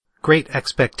Great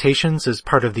Expectations is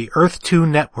part of the Earth 2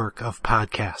 network of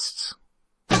podcasts.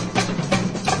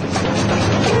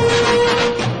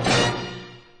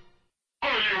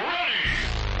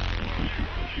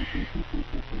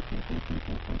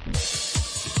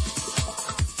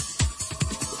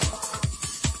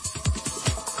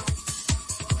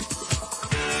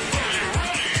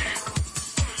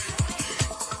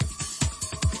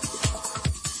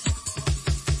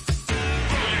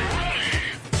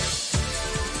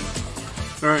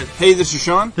 All right. Hey, this is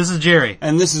Sean. This is Jerry.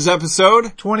 And this is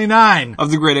episode 29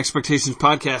 of the Great Expectations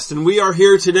podcast. And we are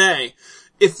here today.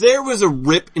 If there was a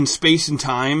rip in space and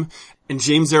time and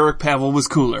James Eric Pavel was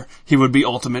cooler, he would be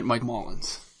Ultimate Mike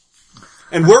Mullins.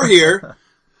 And we're here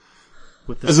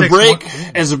as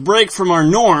a break from our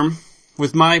norm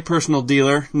with my personal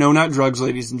dealer. No, not drugs,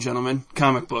 ladies and gentlemen.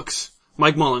 Comic books.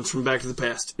 Mike Mullins from Back to the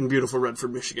Past in beautiful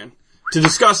Redford, Michigan. To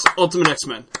discuss Ultimate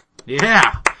X-Men.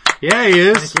 Yeah. Yeah, he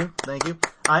is. Thank you.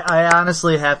 I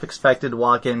honestly half expected to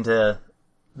walk into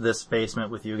this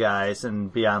basement with you guys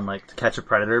and be on, like, To Catch a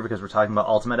Predator because we're talking about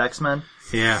Ultimate X-Men.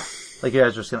 Yeah. Like, you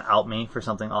guys are just gonna out me for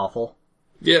something awful.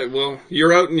 Yeah, well,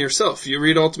 you're outing yourself. You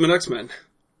read Ultimate X-Men.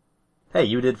 Hey,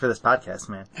 you did for this podcast,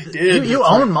 man. I did. You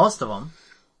own most of them.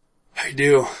 I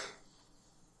do.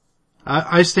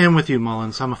 I stand with you,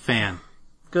 Mullins. I'm a fan.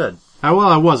 Good. I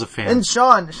was a fan. And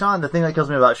Sean, the thing that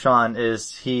kills me about Sean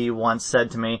is he once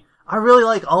said to me, I really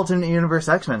like alternate universe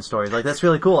X-Men stories. Like, that's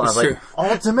really cool. And I was like,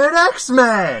 Ultimate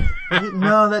X-Men!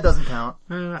 No, that doesn't count.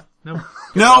 No.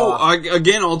 No,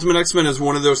 again, Ultimate X-Men is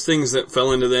one of those things that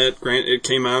fell into that. Granted, it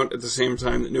came out at the same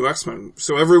time that New X-Men.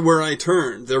 So everywhere I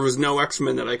turned, there was no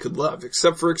X-Men that I could love,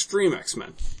 except for Extreme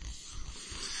X-Men.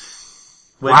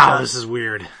 Wow, this is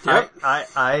weird. Yep.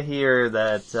 I hear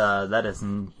that,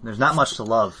 there's not much to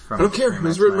love from I don't care. It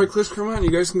was written by X-Men. Chris Claremont. You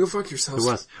guys can go fuck yourselves.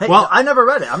 It was. Hey, Well, I never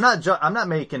read it. I'm not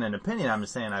making an opinion. I'm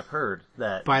just saying I've heard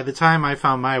that. by the time I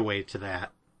found my way to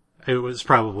that, it was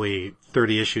probably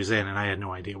 30 issues in, and I had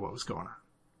no idea what was going on.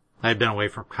 I had been away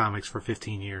from comics for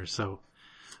 15 years, so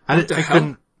I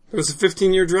couldn't. There was a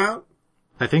 15-year drought?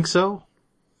 I think so.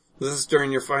 Was this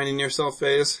during your finding yourself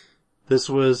phase? This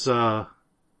was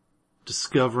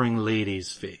discovering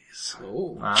ladies phase.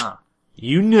 Oh. Ah.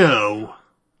 You know.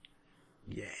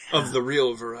 Yeah. Of the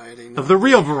real variety. Of the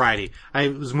real variety. I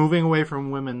was moving away from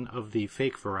women of the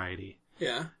fake variety.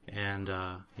 Yeah. And,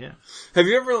 yeah. Have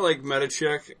you ever, like, met a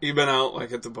chick? You've been out,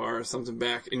 like, at the bar or something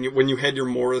back, and when you had your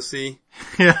Morrissey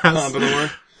pompadour?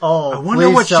 Oh, I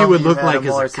wonder what she would look like as a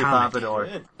Morrissey comic.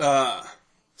 pompadour.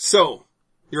 So,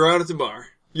 you're out at the bar.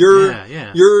 You're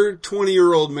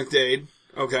 20-year-old McDade,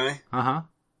 okay? Uh-huh.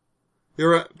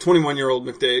 You're a 21-year-old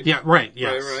McDade. Yeah, right,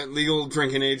 yes. Right. Legal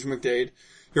drinking age McDade.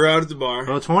 You're out at the bar.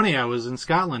 Well, 20, I was in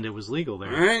Scotland. It was legal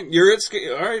there. Alright, you're at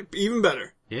alright, even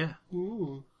better. Yeah.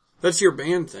 Ooh. That's your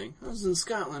band thing. I was in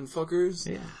Scotland, fuckers.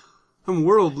 Yeah. I'm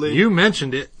worldly. You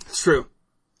mentioned it. It's true.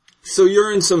 So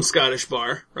you're in some Scottish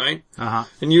bar, right? Uh-huh.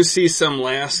 And you see some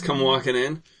lass come walking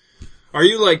in. Are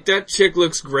you like, that chick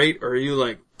looks great, or are you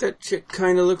like, that chick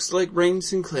kinda looks like Rain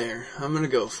Sinclair? I'm gonna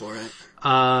go for it.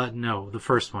 No, the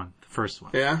first one.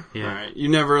 Yeah? Yeah. Alright. You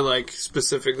never, like,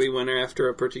 specifically went after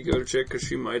a particular chick because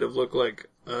she might have looked like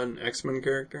an X-Men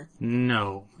character?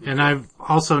 No. And I've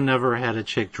also never had a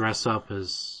chick dress up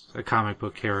as a comic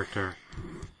book character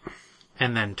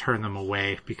and then turn them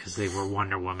away because they were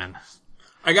Wonder Woman.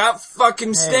 I got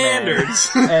fucking standards!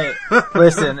 Hey,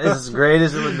 listen, as great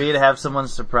as it would be to have someone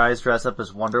surprise dress up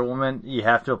as Wonder Woman, you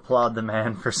have to applaud the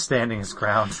man for standing his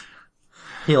ground.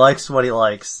 He likes what he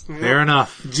likes. Fair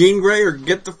enough. Jean Grey or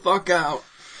get the fuck out.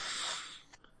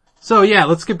 So yeah,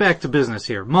 let's get back to business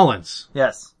here. Mullins,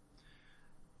 Yes.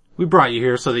 we brought you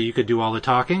here so that you could do all the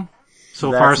talking.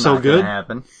 So That's far, so not good.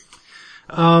 gonna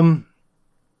happen.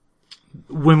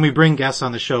 When we bring guests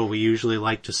on the show, we usually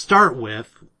like to start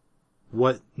with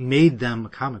what made them a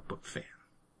comic book fan.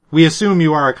 We assume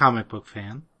you are a comic book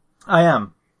fan. I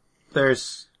am.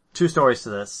 There's two stories to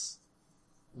this.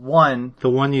 One, The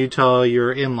one you tell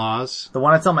your in-laws. the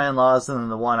one I tell my in-laws, and then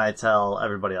the one I tell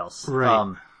everybody else.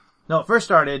 Right. No, it first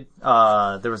started,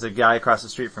 there was a guy across the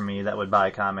street from me that would buy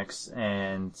comics,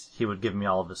 and he would give me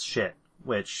all of his shit,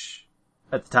 which,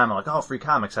 at the time I'm like, oh, free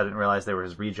comics. I didn't realize they were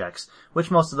his rejects,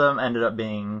 which most of them ended up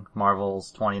being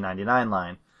Marvel's 2099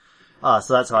 line.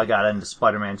 So that's how I got into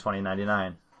Spider-Man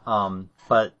 2099.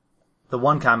 But the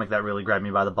one comic that really grabbed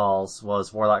me by the balls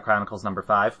was Warlock Chronicles number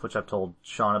 5, which I've told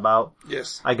Sean about.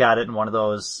 Yes. I got it in one of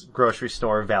those grocery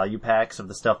store value packs of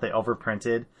the stuff they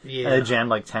overprinted. Yeah. And they jammed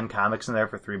like 10 comics in there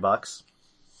for $3.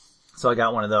 So I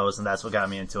got one of those, and that's what got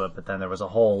me into it. But then there was a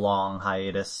whole long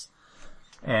hiatus.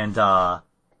 And,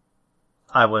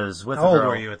 I was with a How girl. old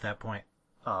were you at that point?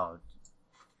 I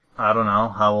I don't know.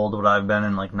 How old would I have been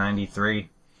in, like, 93?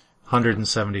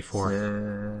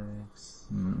 174.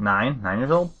 9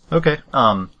 years old? Okay.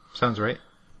 Sounds right.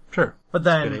 Sure. But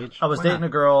Good then, age. I was Why dating not? a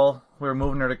girl, we were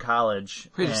moving her to college.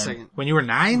 Wait a and- second. When you were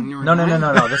 9?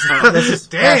 No. This is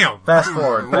Damn! Fast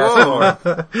forward.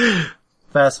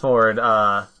 Fast forward.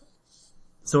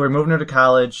 So we were moving her to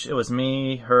college. It was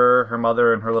me, her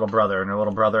mother, and her little brother. And her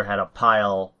little brother had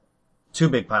two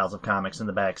big piles of comics in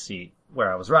the back seat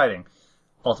where I was riding.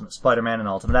 Ultimate Spider-Man and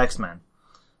Ultimate X-Men.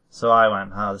 So I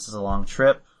went, this is a long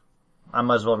trip. I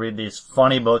might as well read these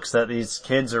funny books that these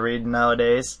kids are reading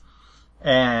nowadays.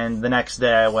 And the next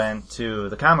day I went to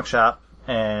the comic shop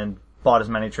and bought as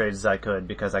many trades as I could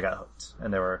because I got hooked.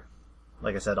 And they were,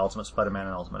 like I said, Ultimate Spider-Man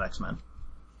and Ultimate X-Men.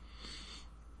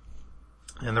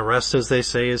 And the rest, as they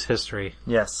say, is history.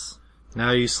 Yes. Now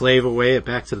you slave away at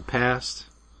Back to the Past.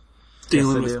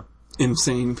 Dealing Yes, I with do.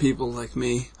 insane people like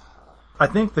me. I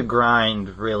think the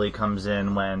grind really comes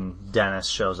in when Dennis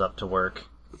shows up to work.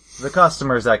 The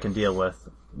customers I can deal with.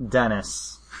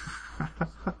 Dennis.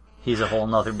 He's a whole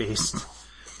nother beast.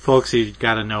 Folks, you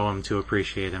gotta know him to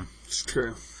appreciate him. It's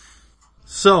true.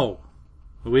 So,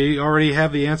 we already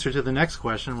have the answer to the next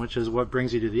question, which is what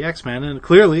brings you to the X-Men, and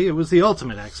clearly it was the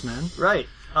Ultimate X-Men. Right.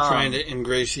 Trying to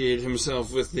ingratiate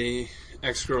himself with the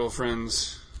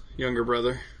ex-girlfriend's younger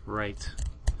brother. Right.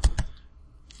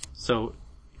 So,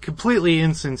 completely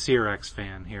insincere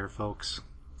X-fan here, folks.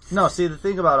 No, see, the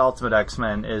thing about Ultimate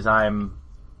X-Men is I'm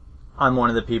one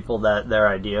of the people that their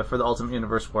idea for the Ultimate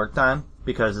Universe worked on,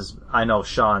 because I know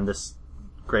Sean, this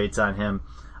grates on him.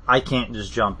 I can't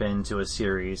just jump into a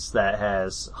series that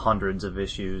has hundreds of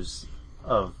issues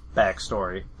of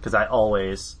backstory, because I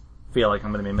always feel like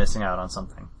I'm going to be missing out on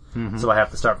something. Mm-hmm. So I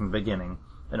have to start from the beginning.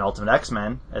 In Ultimate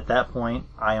X-Men, at that point,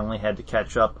 I only had to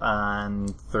catch up on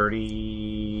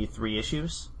 33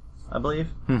 issues, I believe.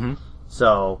 Mm-hmm.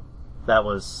 So that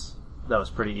was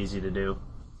pretty easy to do.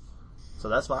 So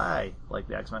that's why I like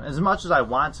the X-Men. As much as I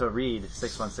want to read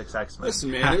 616 X-Men.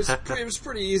 Listen, man, it was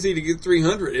pretty easy to get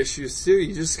 300 issues, too.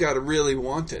 You just gotta really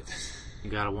want it.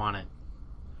 You gotta want it.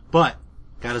 But,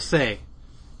 gotta say,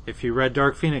 if you read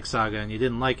Dark Phoenix Saga and you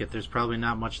didn't like it, there's probably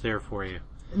not much there for you.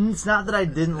 It's not that I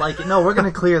didn't like it. No, we're gonna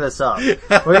clear this up.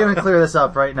 We're gonna clear this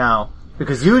up right now.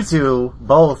 Because you two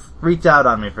both reached out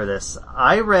on me for this.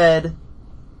 I read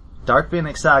Dark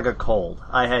Phoenix Saga cold.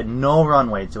 I had no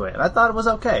runway to it. And I thought it was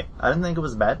okay. I didn't think it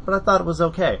was bad, but I thought it was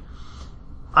okay.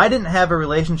 I didn't have a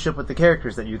relationship with the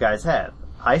characters that you guys had.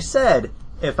 I said,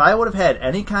 if I would have had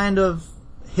any kind of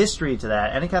history to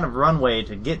that, any kind of runway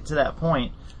to get to that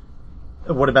point,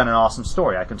 it would have been an awesome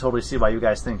story. I can totally see why you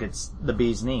guys think it's the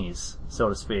bee's knees, so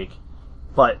to speak.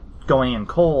 But going in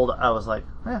cold, I was like,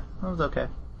 that was okay.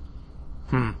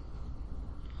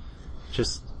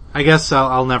 Just, I guess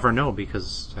I'll never know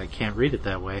because I can't read it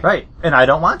that way. Right. And I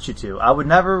don't want you to. I would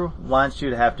never want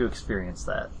you to have to experience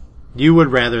that. You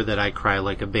would rather that I cry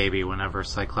like a baby whenever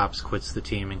Cyclops quits the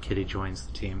team and Kitty joins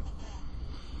the team.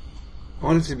 I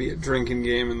want it to be a drinking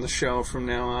game in the show from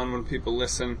now on when people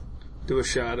listen. Do a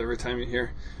shot every time you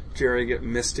hear Jerry get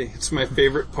misty. It's my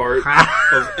favorite part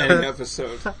of any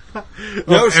episode.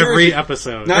 No, every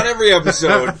episode. Not every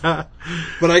episode.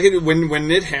 But I can,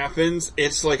 when it happens,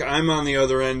 it's like I'm on the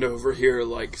other end over here,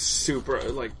 like super,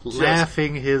 like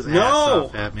laughing his ass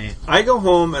off at me. I go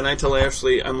home and I tell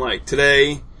Ashley, I'm like,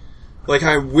 today, like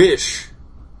I wish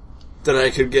that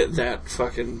I could get that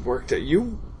fucking worked out.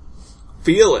 You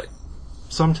feel it.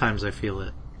 Sometimes I feel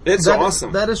it. It's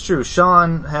awesome. That is true.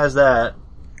 Sean has that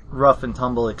rough and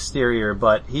tumble exterior,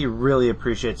 but he really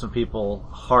appreciates when people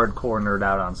hardcore nerd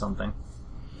out on something.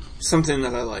 Something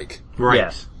that I like. Right.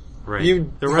 Yeah. Right.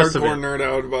 You the rest hardcore of it. nerd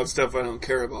out about stuff I don't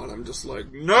care about. I'm just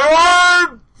like,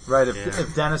 nerd! Right,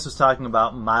 if Dennis was talking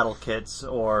about model kits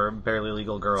or barely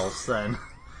legal girls, then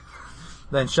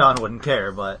Sean wouldn't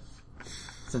care, but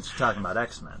since you're talking about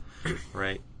X-Men.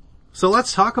 Right. So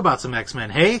let's talk about some X-Men,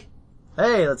 hey?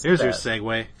 Hey, let's do Here's that. your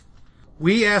segue.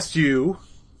 We asked you,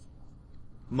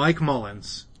 Mike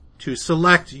Mullins, to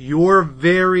select your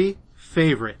very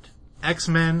favorite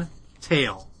X-Men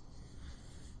tale.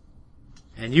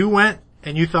 And you went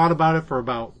and you thought about it for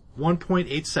about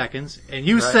 1.8 seconds, and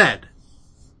you said,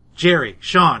 Jerry,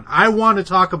 Sean, I want to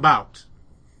talk about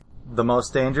The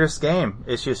Most Dangerous Game,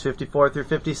 issues 54 through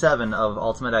 57 of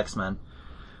Ultimate X-Men,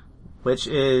 which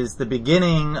is the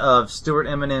beginning of Stuart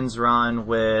Immonen's run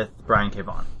with Brian K.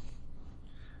 Vaughan.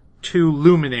 two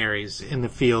luminaries in the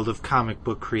field of comic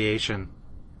book creation.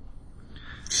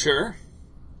 Sure.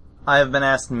 I have been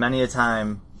asked many a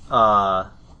time,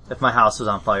 if my house was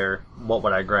on fire, what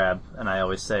would I grab? And I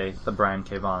always say the Brian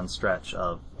K. Vaughan stretch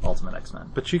of Ultimate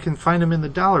X-Men. But you can find them in the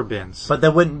dollar bins. But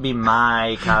that wouldn't be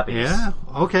my copies. Yeah,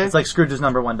 okay. It's like Scrooge's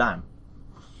number one dime.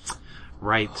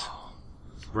 Right.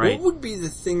 Right. What would be the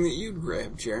thing that you'd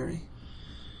grab, Jerry?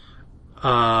 If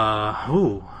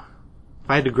I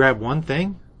had to grab one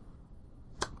thing?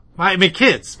 My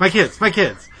kids.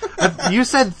 You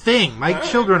said thing. My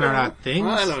children are not things.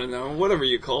 I don't know. Whatever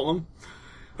you call them.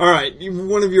 Alright,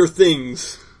 one of your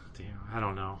things. Damn, I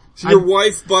don't know. So your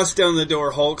wife busts down the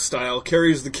door Hulk style,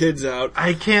 carries the kids out.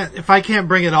 If I can't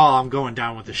bring it all, I'm going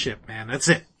down with the ship, man. That's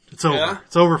it. It's over. Yeah?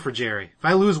 It's over for Jerry. If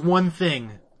I lose one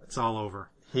thing, it's all over.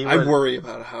 I worry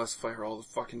about a house fire all the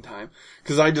fucking time.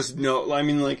 Cause I just know, I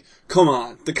mean like, come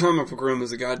on. The comic book room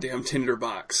is a goddamn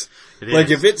tinderbox. Like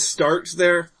if it starts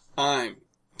there, I'm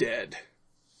dead.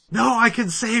 No, I can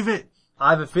save it.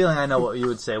 I have a feeling I know what you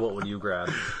would say. What would you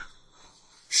grab?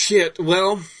 Shit,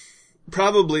 well,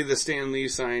 probably the Stan Lee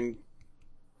signed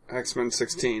X-Men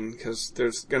 16, because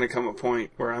there's gonna come a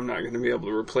point where I'm not gonna be able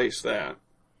to replace that.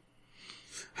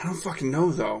 I don't fucking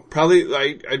know, though.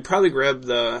 I'd probably grab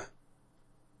the...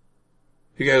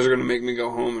 You guys are gonna make me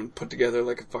go home and put together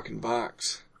like a fucking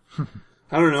box.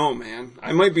 I don't know, man.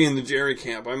 I might be in the Jerry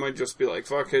camp. I might just be like,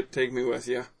 fuck it, take me with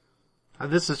you.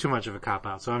 This is too much of a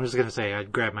cop-out, so I'm just gonna say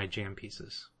I'd grab my jam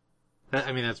pieces.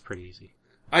 That's pretty easy.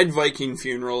 I'd Viking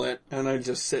funeral it, and I'd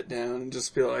just sit down and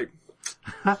just be like...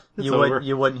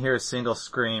 You wouldn't hear a single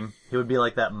scream. He would be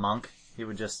like that monk. He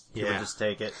would just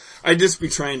take it. I'd just be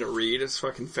trying to read as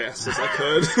fucking fast as I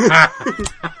could.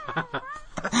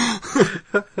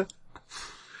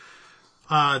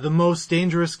 The most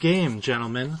dangerous game,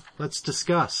 gentlemen. Let's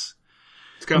discuss.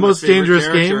 It's got the my most favorite dangerous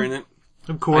character game, in it.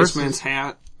 of course. Iceman's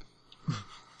hat.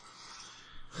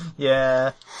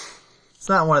 Yeah. It's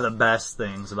not one of the best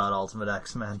things about Ultimate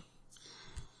X-Men.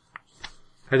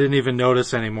 I didn't even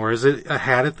notice anymore. Is it a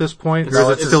hat at this point? Or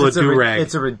No, is it still a do-rag?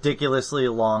 It's a ridiculously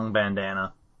long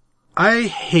bandana. I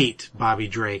hate Bobby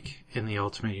Drake in the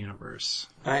Ultimate Universe.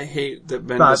 I hate that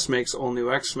Bendis makes all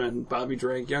new X-Men. Bobby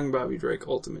Drake, young Bobby Drake,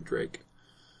 Ultimate Drake.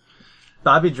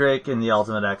 Bobby Drake in the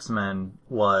Ultimate X-Men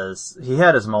he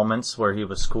had his moments where he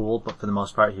was cool, but for the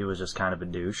most part he was just kind of a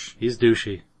douche. He's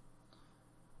douchey.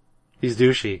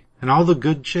 And all the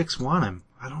good chicks want him.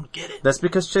 I don't get it. That's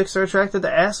because chicks are attracted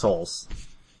to assholes.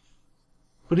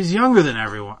 But he's younger than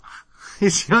everyone.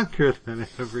 He's younger than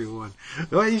everyone.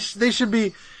 They should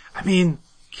be... I mean,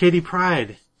 Kitty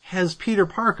Pryde has Peter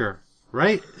Parker,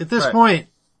 right? At this point,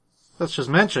 let's just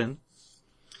mention,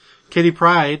 Kitty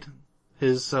Pryde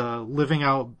is living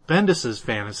out Bendis's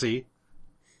fantasy,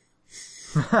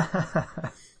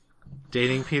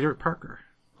 dating Peter Parker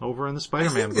over in the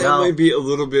Spider-Man book. That might be a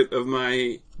little bit of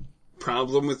my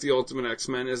problem with the Ultimate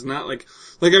X-Men is not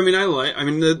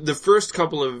the first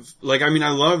couple of, I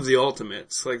love the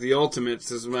Ultimates. Like, the Ultimates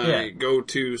is my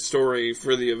go-to story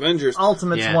for the Avengers.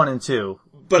 Ultimates 1 and 2.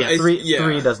 But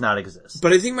 3 does not exist.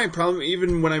 But I think my problem,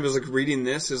 even when I was reading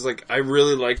this, is I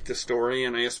really liked the story,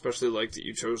 and I especially like that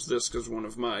you chose this because one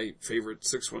of my favorite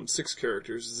 616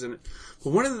 characters is in it.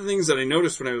 But one of the things that I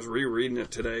noticed when I was rereading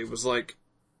it today was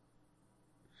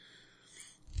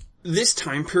this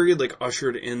time period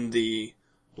ushered in the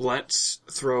let's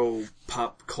throw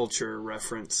pop culture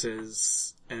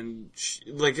references and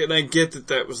I get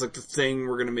that was the thing,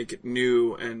 we're gonna make it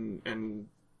new and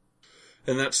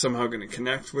that's somehow gonna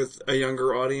connect with a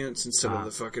younger audience instead of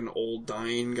the fucking old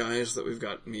dying guys that we've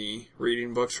got me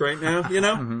reading books right now, you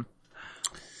know? Mm-hmm.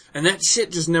 And that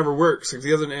shit just never works.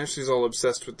 The other day, she's all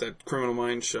obsessed with that Criminal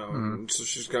Minds show, and so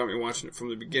she's got me watching it from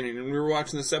the beginning. And we were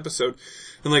watching this episode,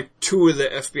 and two of the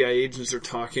FBI agents are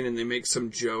talking, and they make some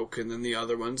joke, and then the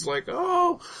other one's like,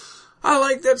 "Oh, I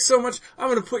like that so much, I'm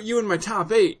gonna put you in my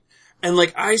top 8." And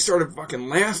I started fucking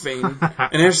laughing,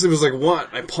 and Ashley was like,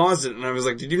 "What?" I paused it, and I was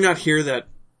like, "Did you not hear that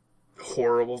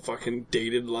horrible fucking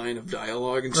dated line of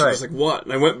dialogue?" And she was like, "What?"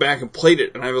 And I went back and played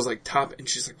it, and I was like, "Top," and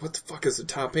she's like, "What the fuck is the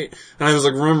top 8?" And I was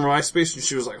like, "Remember MySpace?" And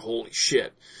she was like, "Holy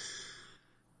shit."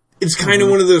 It's kind of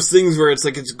one of those things where it's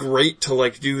it's great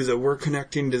to do the we're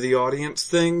connecting to the audience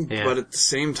thing, but at the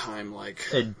same time,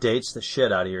 it dates the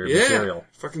shit out of your material.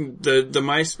 Fucking the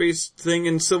MySpace thing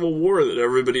in Civil War that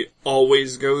everybody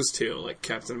always goes to,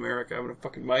 Captain America having a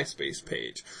fucking MySpace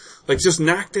page. Just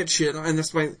knock that shit on. And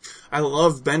that's I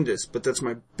love Bendis, but that's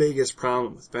my biggest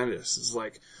problem with Bendis is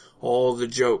all the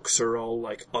jokes are all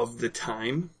of the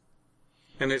time.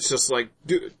 And it's just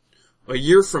dude, a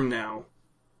year from now,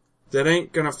 that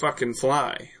ain't gonna fucking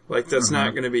fly. That's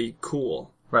not gonna be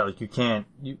cool. Right, you can't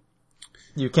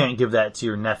give that to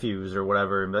your nephews or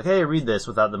whatever and be like, "Hey, read this,"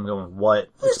 without them going, "What?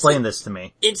 Explain this to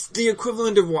me." It's the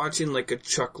equivalent of watching a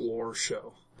Chuck Lorre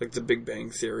show. Like the Big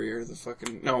Bang Theory or the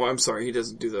fucking... No, I'm sorry, he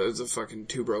doesn't do that. It's a fucking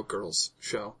Two Broke Girls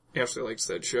show. Ashley likes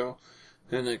that show.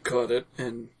 And I caught it,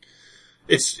 and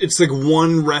it's like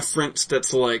one reference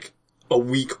that's like a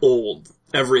week old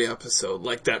every episode.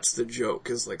 Like that's the joke,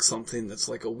 is like something that's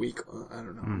like a week... I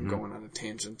don't know, I'm going on a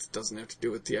tangent. It doesn't have to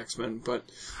do with the X-Men, but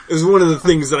it was one of the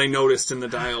things that I noticed in the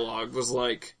dialogue was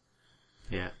like...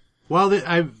 Yeah. Well,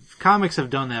 comics have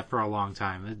done that for a long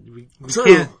time. We True.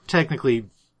 can't technically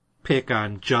pick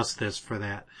on just this for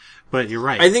that. But you're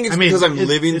right. I think it's because I'm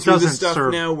living through this stuff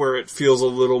serve... now where it feels a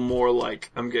little more like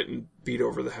I'm getting beat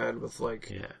over the head with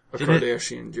like a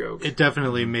Kardashian joke. It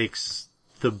definitely makes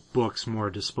the books more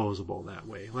disposable that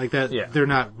way. Like that, Yeah. They're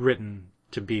not written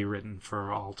to be written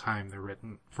for all time. They're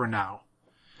written for now.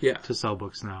 Yeah. To sell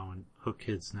books now and hook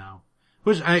kids now.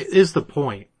 Which is the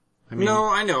point. I mean, No,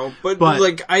 I know, but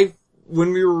like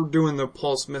when we were doing the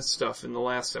Paul Smith stuff in the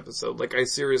last episode, like I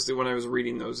seriously, when I was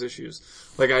reading those issues,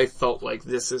 like I felt like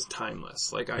this is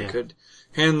timeless. Like I could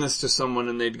hand this to someone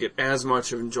and they'd get as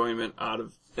much of enjoyment out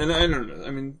of, and I don't know,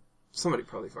 I mean, somebody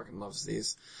probably fucking loves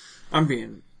these. I'm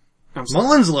sorry.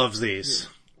 Mullins loves these.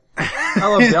 I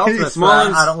love the Ultimates,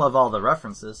 but I don't love all the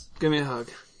references. Give me a hug.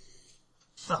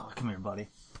 Oh, come here, buddy.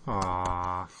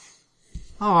 Aww.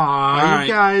 Aww, right.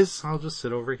 you guys. I'll just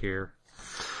sit over here.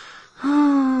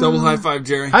 Double high five,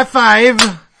 Jerry. High five!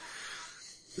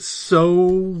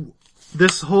 So,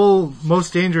 this whole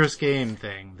Most Dangerous Game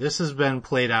thing, this has been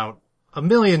played out a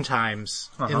million times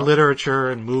in literature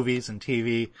and movies and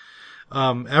TV,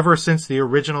 ever since the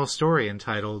original story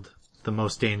entitled The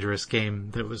Most Dangerous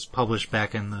Game that was published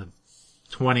back in the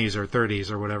 20s or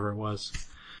 30s or whatever it was.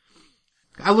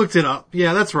 I looked it up.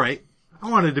 Yeah, that's right. I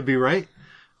wanted to be right.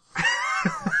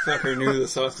 Fucker knew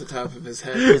this off the top of his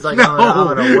head. He's like,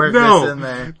 I'm gonna work this in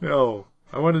there. No,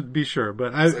 I wanted to be sure,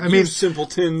 but I You mean,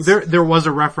 simpletons. there was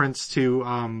a reference to,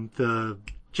 the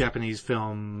Japanese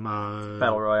film,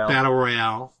 Battle Royale. Battle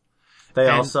Royale. They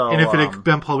And also, if it had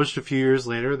been published a few years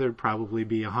later, there'd probably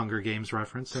be a Hunger Games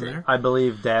reference in there. I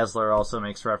believe Dazzler also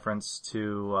makes reference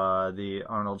to, the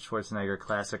Arnold Schwarzenegger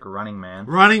classic Running Man.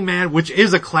 Running Man, which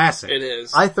is a classic. It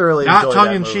is. I thoroughly Not enjoy tongue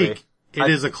that in movie. cheek. It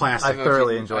is a classic. I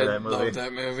thoroughly enjoy that movie. I love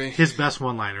that movie. His best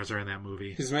one-liners are in that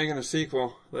movie. He's making a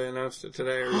sequel. They announced it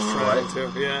today, or he's trying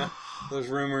to. Yeah. There's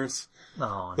rumors.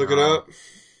 Oh, Look no. it up.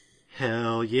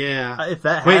 Hell yeah. If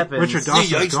that Wait, happens... Richard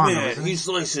Dawson's gone, though, isn't He he?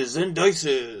 slices and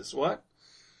dices. What?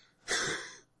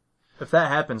 If that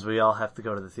happens, we all have to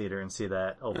go to the theater and see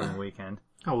that opening weekend.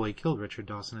 Oh, well, he killed Richard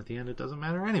Dawson at the end. It doesn't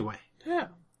matter anyway. Yeah.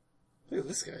 Look at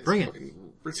this guy. He's Bring it.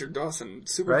 fucking Richard Dawson,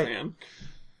 super Right. fan.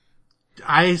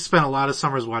 I spent a lot of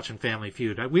summers watching Family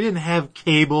Feud. We didn't have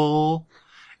cable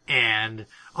and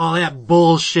all that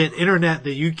bullshit internet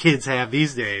that you kids have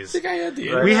these days. I think I had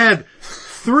the Right. We had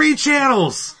 3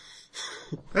 channels.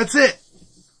 That's it.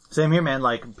 Same here, man.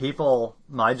 Like, people,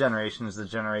 my generation is the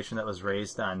generation that was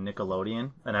raised on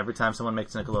Nickelodeon, and every time someone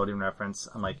makes a Nickelodeon reference,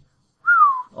 I'm like,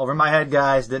 over my head,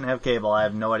 guys, didn't have cable, I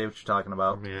have no idea what you're talking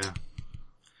about. Yeah.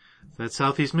 That's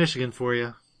Southeast Michigan for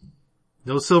you.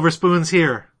 No silver spoons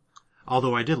here.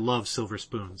 Although I did love Silver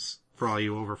Spoons for all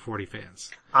you over 40 fans.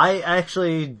 I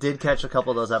actually did catch a couple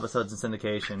of those episodes in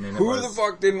syndication, and Who the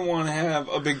fuck didn't want to have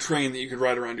a big train that you could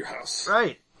ride around your house?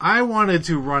 Right. I wanted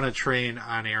to run a train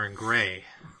on Aaron Gray.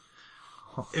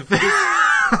 If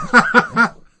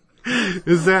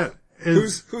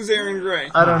Who's Aaron Gray?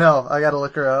 I don't know. I gotta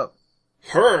look her up.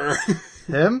 Her.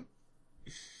 Him?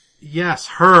 yes,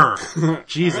 her.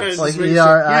 Jesus. Like make sure-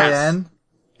 E-R-I-N?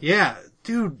 Yeah,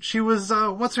 dude, she was,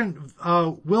 what's her,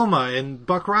 Wilma in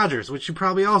Buck Rogers, which you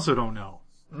probably also don't know.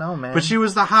 No, man. But she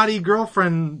was the hottie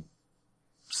girlfriend,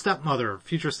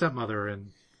 future stepmother in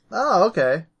Oh,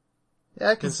 okay. Yeah,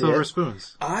 I can see Silver it.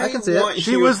 Spoons. I can see it. want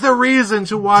She you- was the reason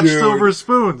to watch Dude, Silver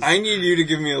Spoons. I need you to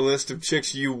give me a list of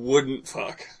chicks you wouldn't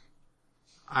fuck.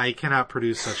 I cannot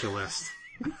produce such a list.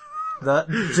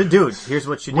 Dude, here's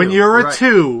what you do. When you're a Right.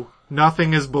 2,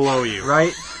 nothing is below you.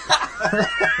 Right?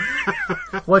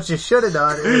 What you should have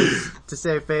done is to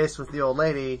save face with the old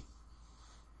lady,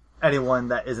 anyone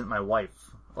that isn't my wife.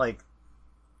 Like,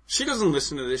 She doesn't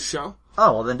listen to this show.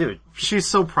 oh, well then dude, She's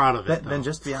so proud of it, then though.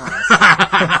 just be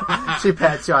honest. She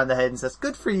pats you on the head and says,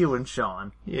 good for you and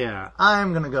Sean. Yeah,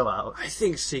 I'm gonna go out. I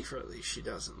think secretly she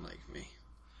doesn't like me.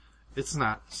 it's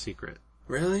not secret.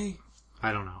 Really?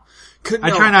 I don't know. Could,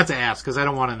 I try not to ask because I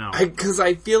don't want to know. Because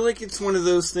I feel like it's one of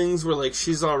those things where, like,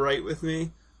 she's alright with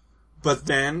me, but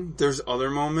then there's other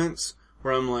moments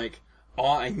where I'm like, oh,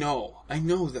 I know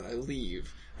that I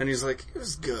leave. And he's like, it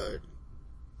was good,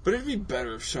 but it'd be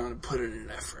better if Sean had put in an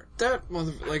effort. That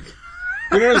like,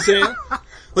 you know what I'm saying?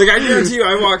 Like, I guarantee you,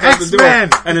 I walk out the door,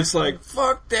 X-Men! and it's like,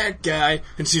 fuck that guy,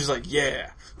 and she's like, yeah,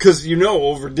 Because,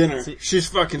 over dinner, she's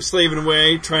fucking slaving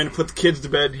away, trying to put the kids to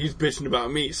bed, he's bitching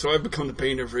about me, so I've become the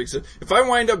painter freak. So if I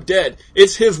wind up dead,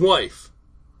 it's his wife.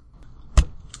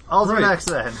 Ultimate X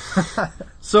then.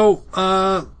 So,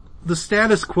 the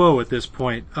status quo at this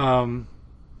point,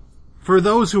 for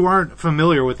those who aren't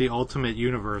familiar with the Ultimate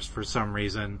Universe for some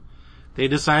reason, they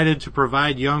decided to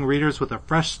provide young readers with a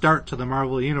fresh start to the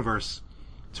Marvel Universe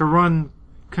to run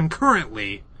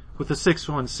concurrently with the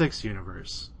 616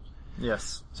 universe.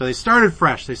 Yes. So they started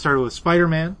fresh. They started with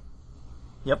Spider-Man.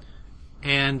 Yep.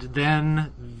 And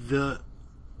then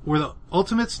were the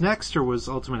Ultimates next, or was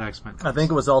Ultimate X-Men? I think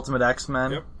it was Ultimate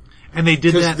X-Men. Yep. And they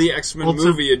did that. Because the X-Men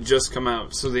movie had just come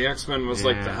out, so the X-Men was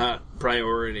like the hot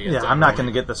priority. Yeah, I'm not going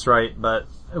to get this right, but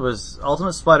it was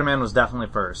Ultimate Spider-Man was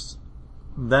definitely first.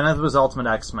 Then it was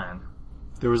Ultimate X-Men.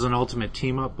 There was an Ultimate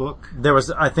Team-Up book. There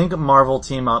was, I think, Marvel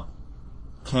Team-Up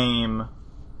came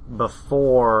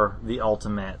before the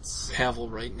Ultimates. Pavel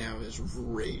right now is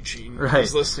raging. Right.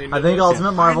 He's listening to I think this.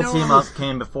 Ultimate Marvel Team-Up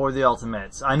came before the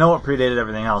Ultimates. I know it predated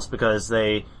everything else because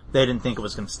they didn't think it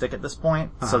was going to stick at this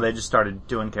point, so they just started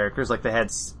doing characters. Like, they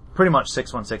had pretty much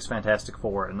 616 Fantastic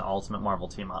Four in the Ultimate Marvel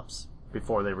Team-Ups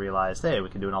before they realized, hey, we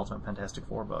can do an Ultimate Fantastic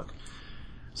Four book.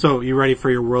 So, you ready for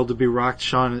your world to be rocked?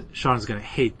 Sean is going to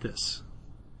hate this.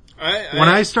 When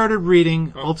I started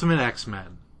reading Ultimate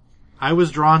X-Men, I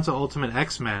was drawn to Ultimate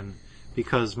X-Men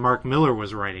because Mark Miller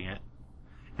was writing it.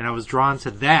 And I was drawn to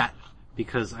that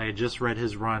because I had just read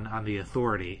his run on The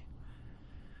Authority.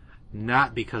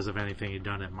 Not because of anything he'd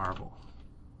done at Marvel.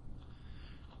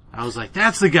 I was like,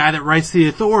 that's the guy that writes The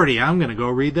Authority. I'm going to go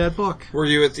read that book. Were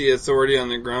you at The Authority on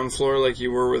the ground floor like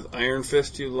you were with Iron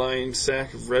Fist, you lying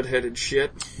sack of redheaded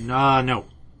shit? No.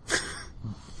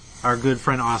 Our good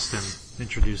friend Austin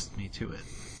introduced me to it.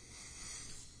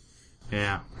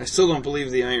 Yeah. I still don't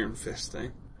believe the Iron Fist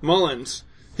thing. Mullins,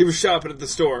 he was shopping at the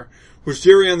store. Was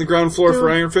Jerry on the ground floor for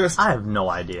Iron Fist? I have no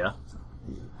idea.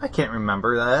 I can't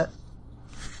remember that.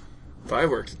 If I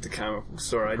worked at the comic book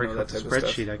store, I'd know that type of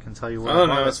spreadsheet, stuff. I can tell you what. Oh,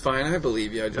 no, it's fine. I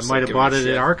believe you. I just might have bought it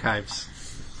at Archives.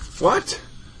 What?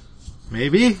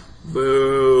 Maybe.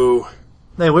 Boo.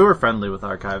 Hey, we were friendly with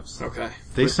Archives. Okay.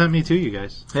 They sent me to you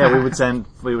guys. Yeah, we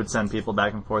would send people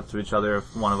back and forth to each other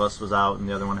if one of us was out and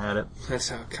the other one had it. That's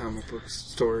how comic book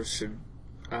stores should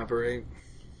operate.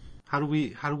 How do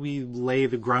we lay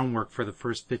the groundwork for the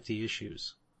first 50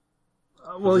 issues?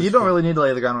 Well, you don't really need to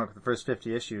lay the groundwork for the first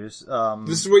 50 issues.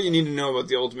 This is what you need to know about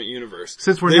the Ultimate Universe.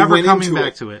 Since we're never coming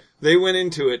back to it. They went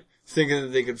into it thinking that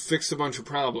they could fix a bunch of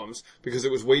problems because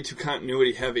it was way too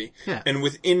continuity heavy. Yeah. And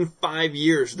within 5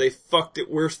 years, they fucked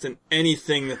it worse than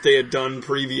anything that they had done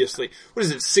previously. What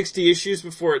is it, 60 issues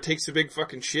before it takes a big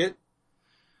fucking shit?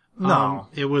 No.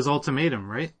 It was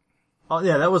Ultimatum, right? Oh,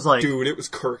 yeah, that was like... Dude, it was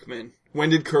Kirkman. When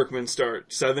did Kirkman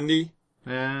start? 70?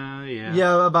 Yeah.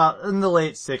 Yeah, about in the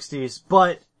late 60s.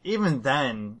 But even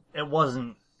then, it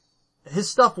wasn't... His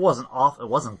stuff wasn't awful. It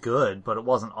wasn't good, but it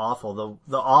wasn't awful.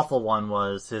 The awful one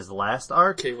was his last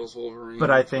arc. Cable's Wolverine.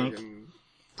 But I think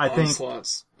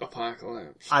Onslaught's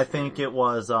Apocalypse. I think it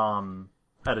was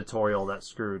editorial that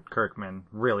screwed Kirkman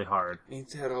really hard.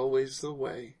 Ain't that always the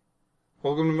way?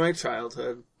 Welcome to my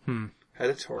childhood.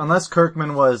 Editorial. Unless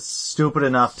Kirkman was stupid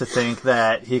enough to think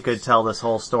that he could tell this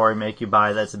whole story, make you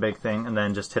buy that's a big thing, and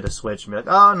then just hit a switch and be like,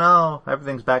 oh no,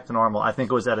 everything's back to normal. I think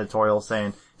it was editorial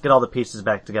saying, get all the pieces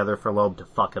back together for Loeb to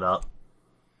fuck it up.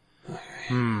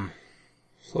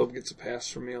 Loeb gets a pass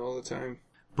from me all the time.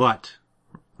 But,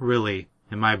 really,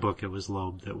 in my book, it was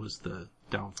Loeb that was the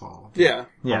downfall of the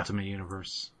Yeah. Ultimate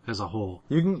Universe as a whole.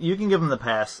 You can give him the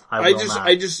pass. I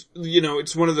just,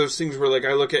 it's one of those things where, like,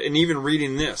 I look at, and even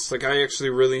reading this, like, I actually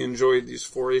really enjoyed these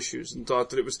 4 issues and thought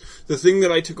that it was, the thing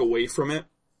that I took away from it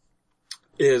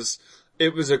is,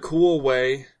 it was a cool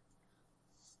way,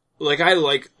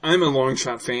 I'm a Long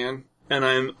Shot fan, and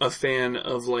I'm a fan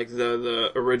of, like,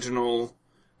 the original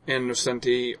Ann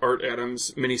Nocenti, Art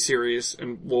Adams miniseries,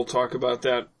 and we'll talk about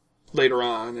that later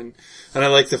on, and I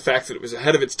like the fact that it was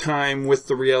ahead of its time with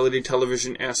the reality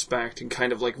television aspect, and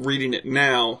kind of like reading it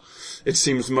now, it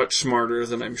seems much smarter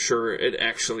than I'm sure it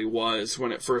actually was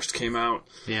when it first came out.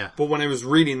 Yeah. But when I was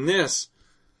reading this,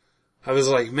 I was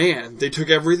like, man, they took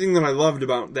everything that I loved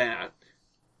about that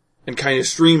and kind of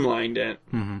streamlined it.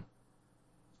 Mm-hmm.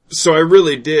 So I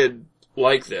really did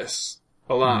like this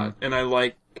a lot, and I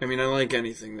like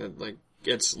anything that like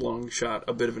gets Long Shot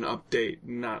a bit of an update,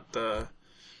 not the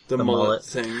mullet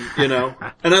thing, And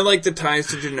I like the ties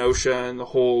to Genosha and the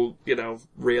whole,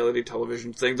 reality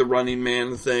television thing, the Running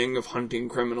Man thing of hunting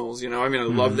criminals, I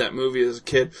love that movie as a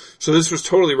kid. So this was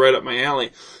totally right up my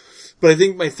alley. But I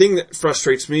think my thing that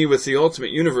frustrates me with the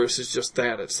Ultimate Universe is just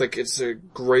that. It's like, it's a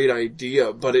great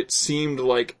idea, but it seemed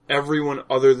like everyone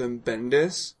other than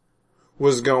Bendis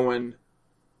was going,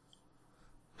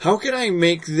 how can I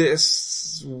make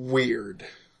this weird?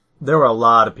 There were a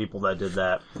lot of people that did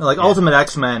that. Like, Ultimate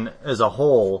X-Men as a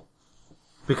whole,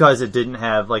 because it didn't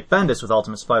have, like, Bendis with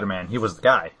Ultimate Spider-Man, he was the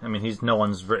guy. I mean, no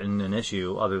one's written an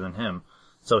issue other than him.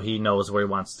 So he knows where he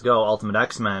wants to go. Ultimate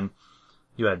X-Men,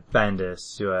 you had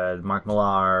Bendis, you had Mark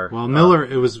Millar. Well, Miller,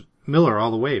 it was Miller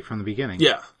all the way from the beginning.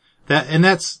 Yeah.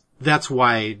 That's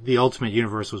why the Ultimate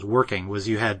Universe was working, was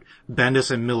you had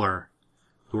Bendis and Miller,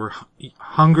 who were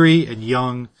hungry and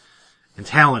young and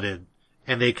talented,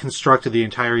 and they constructed the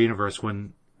entire universe.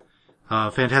 When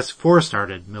Fantastic Four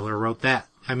started, Miller wrote that.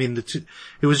 I mean,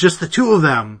 it was just the two of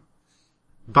them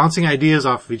bouncing ideas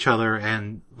off of each other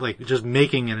and, like, just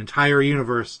making an entire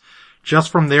universe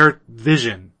just from their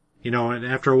vision, you know, and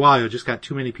after a while you just got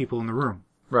too many people in the room.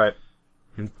 Right.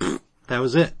 And that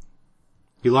was it.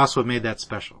 You lost what made that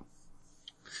special.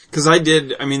 Cause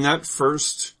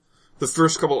the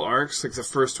first couple arcs, like the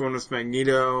first one with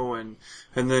Magneto and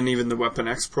then even the Weapon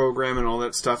X program and all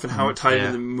that stuff and how it tied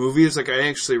into the movies, like I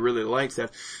actually really liked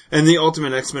that. And the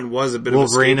Ultimate X-Men was a bit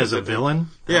Wolverine of as a villain?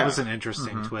 That Yeah. was an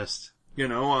interesting twist. You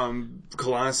know,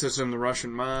 Colossus and the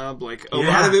Russian mob, like, a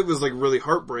lot of it was, like, really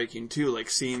heartbreaking, too, like,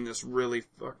 seeing this really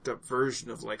fucked up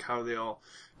version of, like, how they all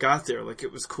got there. Like,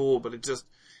 it was cool, but it,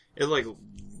 like,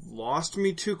 lost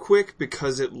me too quick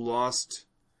because it lost,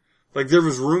 like, there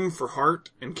was room for heart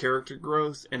and character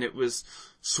growth, and it was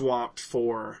swapped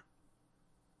for,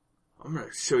 I'm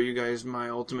gonna show you guys my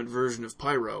ultimate version of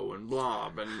Pyro and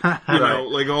Blob, and, you know,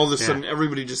 like, all of a sudden,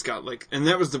 everybody just got, like, and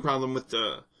that was the problem with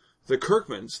the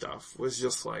Kirkman stuff, was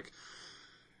just like,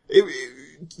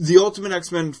 the Ultimate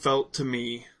X-Men felt to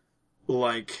me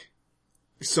like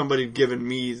somebody had given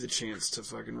me the chance to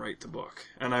fucking write the book.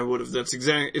 And I would have,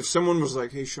 if someone was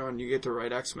like, hey Sean, you get to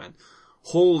write X-Men,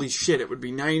 holy shit, it would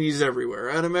be 90s everywhere.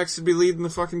 Adam X would be leading the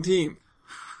fucking team.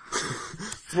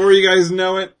 Before you guys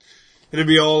know it, it'd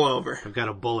be all over. I've got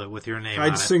a bullet with your name on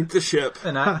it. I'd sink the ship.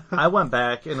 And I went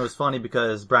back, and it was funny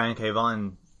because Brian K.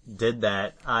 Vaughan did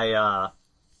that.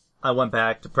 I went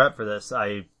back to prep for this.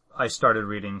 I started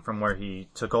reading from where he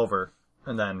took over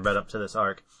and then read up to this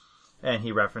arc. And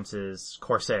he references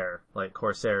Corsair. Like,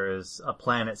 Corsair is a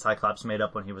planet Cyclops made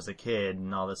up when he was a kid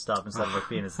and all this stuff instead of like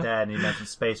being his dad. And he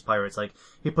mentions space pirates. Like,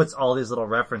 he puts all these little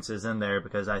references in there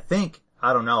because I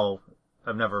don't know,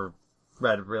 I've never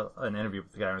read an interview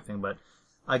with the guy or anything, but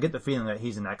I get the feeling that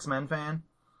he's an X-Men fan.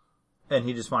 And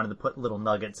he just wanted to put little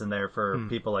nuggets in there for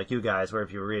people like you guys, where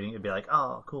if you were reading, it'd be like,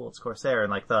 oh, cool, it's Corsair.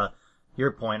 And like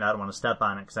your point, I don't want to step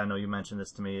on it because I know you mentioned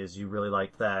this to me, is you really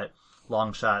liked that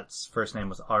Longshot's first name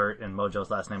was Art and Mojo's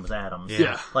last name was Adams.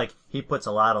 Yeah. Like, he puts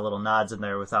a lot of little nods in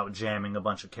there without jamming a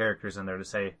bunch of characters in there to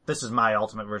say, this is my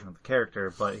ultimate version of the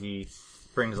character, but he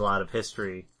brings a lot of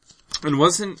history. And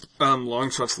wasn't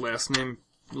Longshot's last name,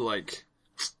 like,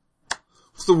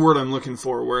 what's the word I'm looking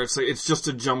for, where it's like, it's just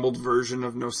a jumbled version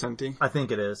of Nocenti? I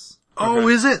think it is. Oh,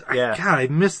 is it? Yeah. God, I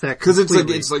missed that Because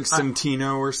completely. it's like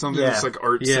Centino or something. Yeah. It's like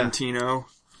Art Yeah. Centino.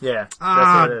 Yeah, that's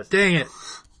Ah, what it is. dang it.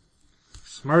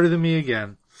 Smarter than me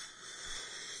again.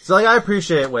 So, like, I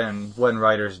appreciate when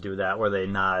writers do that, where they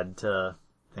nod to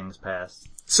things past.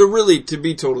 So really, to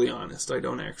be totally honest, I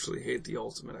don't actually hate the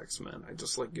Ultimate X-Men. I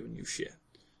just like giving you shit.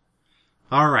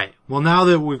 Alright, well now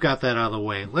that we've got that out of the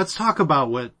way, let's talk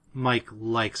about what Mike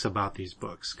likes about these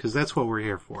books, because that's what we're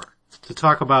here for. To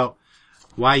talk about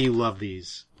why you love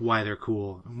these, why they're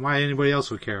cool, and why anybody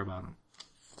else would care about them.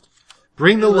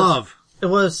 Bring the love. It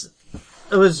was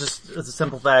just a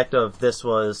simple fact of this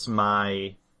was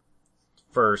my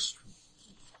first,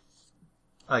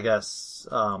 I guess,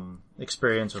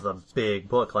 experience with a big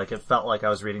book. Like, it felt like I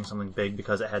was reading something big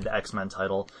because it had the X-Men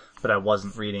title, but I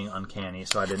wasn't reading Uncanny,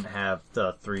 so I didn't have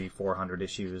the 300-400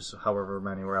 issues, however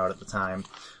many were out at the time,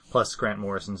 plus Grant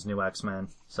Morrison's new X-Men.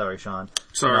 Sorry, Sean.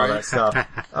 Sorry. And all that stuff.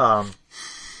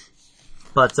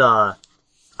 But I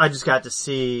just got to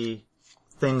see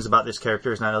things about these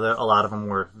characters, and I know that a lot of them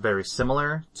were very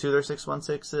similar to their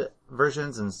 616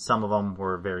 versions, and some of them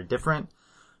were very different.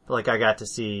 But, like, I got to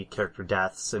see character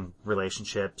deaths and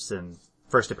relationships and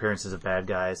first appearances of bad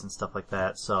guys and stuff like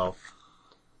that, so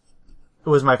it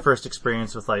was my first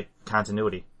experience with, like,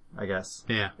 continuity, I guess.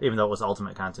 Yeah. Even though it was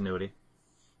ultimate continuity.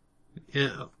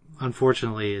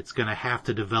 Unfortunately, it's gonna have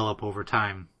to develop over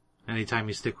time. Anytime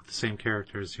you stick with the same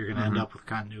characters, you're gonna end up with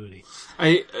continuity.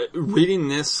 Reading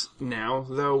this now,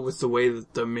 though, with the way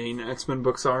that the main X-Men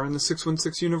books are in the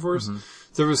 616 universe,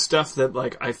 there was stuff that,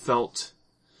 like, I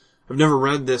I've never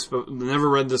read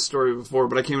this story before,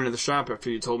 but I came into the shop after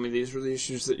you told me these were the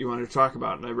issues that you wanted to talk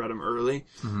about, and I read them early.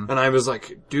 Mm-hmm. And I was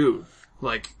like, dude,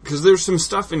 like, cause there's some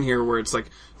stuff in here where it's like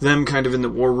them kind of in the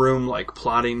war room, like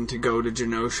plotting to go to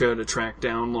Genosha to track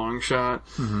down Longshot.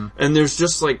 Mm-hmm. And there's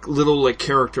just like little like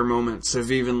character moments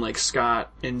of even like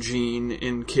Scott and Jean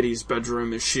in Kitty's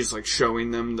bedroom as she's like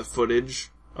showing them the footage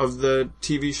of the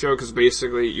TV show, cause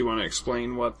basically you want to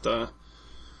explain what the...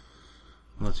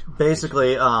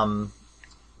 Basically,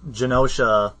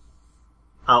 Genosha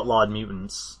outlawed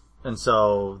mutants, and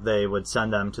so they would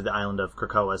send them to the island of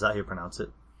Krakoa. Is that how you pronounce it?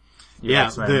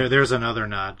 There's another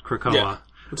nod, Krakoa. Yeah,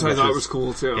 which I thought was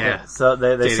cool too. Yeah, so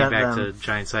they dating sent back them to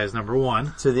Giant Size number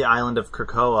 1 to the island of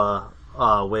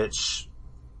Krakoa, which,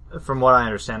 from what I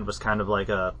understand, was kind of like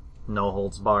a no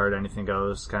holds barred, anything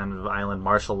goes kind of island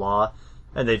martial law.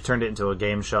 And they turned it into a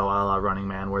game show a la Running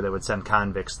Man, where they would send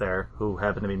convicts there who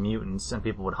happened to be mutants, and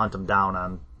people would hunt them down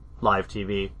on live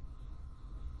TV.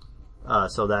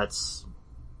 So that's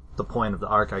the point of the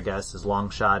arc, I guess, is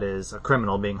Longshot is a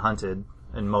criminal being hunted,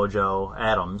 and Mojo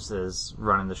Adams is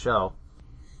running the show.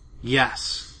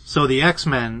 Yes. So the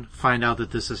X-Men find out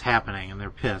that this is happening, and they're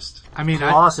pissed. I mean,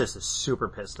 Colossus is super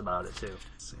pissed about it, too.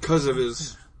 Because of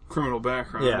his criminal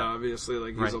background, Yeah. obviously.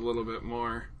 Like, he's a little bit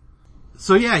more...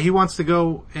 So yeah, he wants to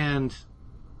go and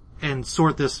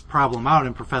sort this problem out,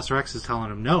 and Professor X is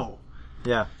telling him no.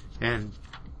 Yeah. And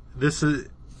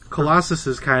Colossus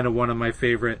is kind of one of my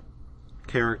favorite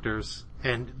characters,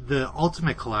 and the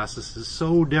Ultimate Colossus is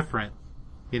so different.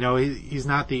 You know, he's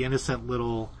not the innocent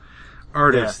little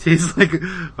artist. Yeah. He's like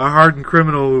a hardened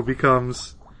criminal who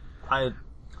becomes... I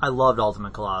loved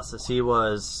Ultimate Colossus. He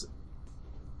was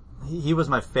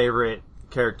my favorite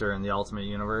character in the Ultimate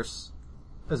Universe.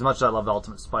 As much as I loved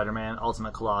Ultimate Spider-Man,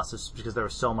 Ultimate Colossus, because there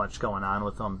was so much going on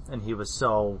with him, and he was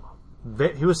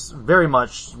very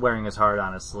much wearing his heart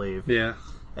on his sleeve. Yeah.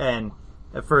 And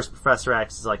at first, Professor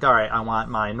X is like, alright, I want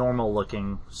my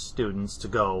normal-looking students to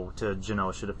go to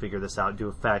Genosha to figure this out,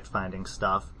 do fact-finding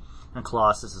stuff. And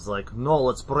Colossus is like, no,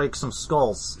 let's break some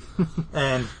skulls.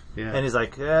 And he's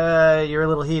like, you're a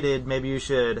little heated, maybe you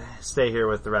should stay here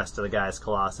with the rest of the guys,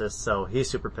 Colossus. So he's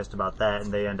super pissed about that,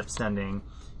 and they end up sending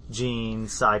Jean,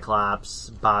 Cyclops,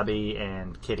 Bobby,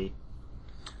 and Kitty.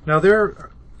 Now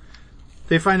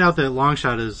they find out that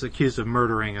Longshot is accused of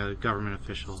murdering a government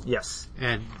official. Yes.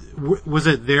 And was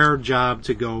it their job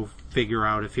to go figure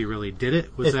out if he really did it?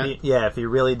 If he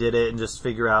really did it, and just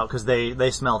figure out, because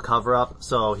they smell cover-up,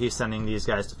 so he's sending these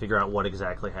guys to figure out what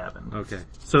exactly happened. Okay.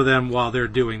 So then while they're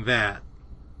doing that,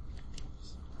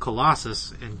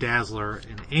 Colossus and Dazzler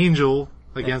and Angel,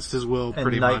 against his will,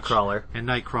 pretty much. And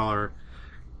Nightcrawler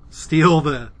steal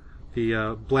the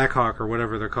Blackhawk or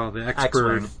whatever they're called, the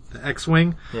X-Bird, the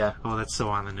X-Wing. Yeah. Oh, that's so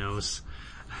on the nose.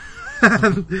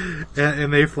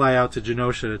 and they fly out to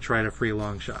Genosha to try to free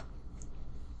Longshot.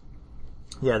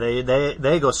 Yeah,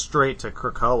 they go straight to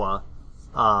Krakoa,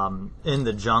 in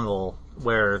the jungle,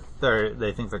 where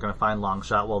they think they're going to find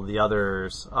Longshot, while the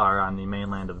others are on the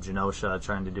mainland of Genosha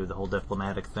trying to do the whole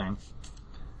diplomatic thing.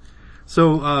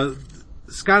 So,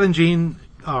 Scott and Jean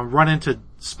run into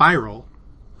Spiral.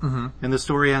 Mm-hmm. And the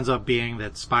story ends up being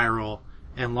that Spiral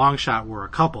and Longshot were a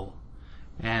couple,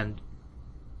 and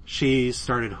she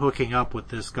started hooking up with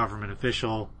this government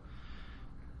official,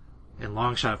 and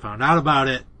Longshot found out about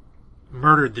it,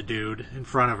 murdered the dude in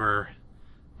front of her,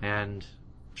 and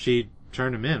she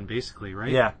turned him in, basically, right?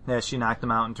 Yeah, she knocked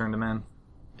him out and turned him in.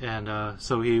 And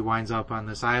so he winds up on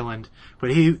this island,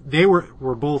 but they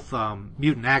were both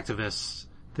mutant activists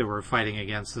that were fighting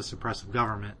against the oppressive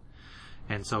government.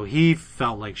 And so he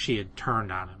felt like she had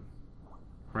turned on him,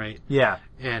 right? Yeah.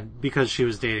 And because she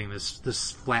was dating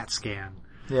this flat scan.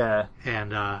 Yeah.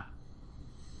 And,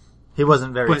 he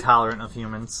wasn't very tolerant of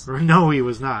humans. No, he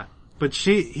was not. But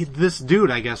this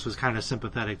dude, I guess, was kind of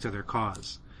sympathetic to their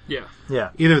cause. Yeah.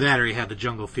 Yeah. Either that or he had the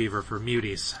jungle fever for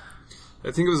muties.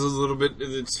 I think it was a little bit,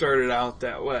 it started out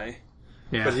that way.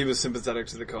 Yeah. But he was sympathetic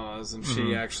to the cause, and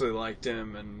she actually liked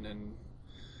him, and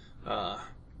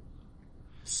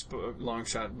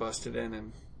Longshot busted in,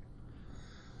 and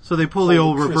so they pull the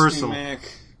old reversal. Mac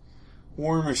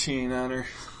War Machine on her.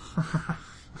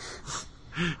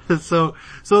 So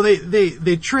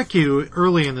they trick you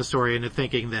early in the story into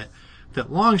thinking that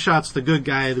Longshot's the good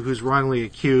guy who's wrongly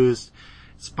accused.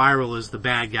 Spiral is the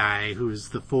bad guy who's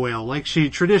the foil, like she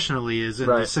traditionally is in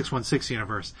the 616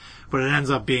 universe. But it ends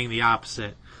up being the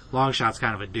opposite. Longshot's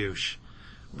kind of a douche.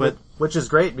 Which is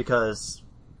great, because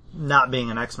not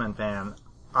being an X-Men fan,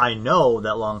 I know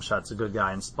that Longshot's a good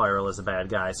guy and Spiral is a bad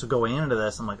guy. So going into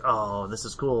this, I'm like, oh, this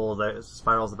is cool.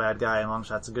 Spiral's the bad guy and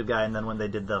Longshot's a good guy. And then when they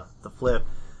did the flip,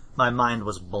 my mind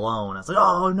was blown. I was like,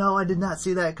 oh no, I did not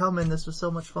see that coming. This was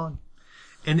so much fun.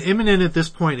 And Imminent at this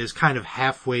point is kind of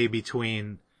halfway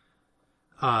between,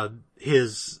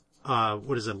 his,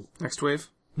 what is it? Next Wave?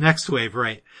 Next Wave,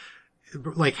 right.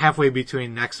 Like halfway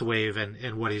between Next Wave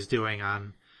and what he's doing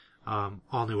on,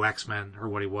 All New X-Men, or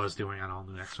what he was doing on All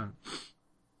New X-Men.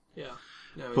 Yeah.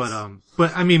 No,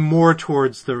 but I mean more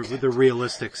towards the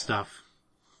realistic stuff.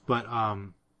 But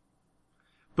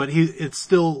it's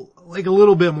still like a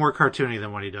little bit more cartoony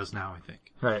than what he does now, I think.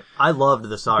 Right. I loved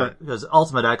this art because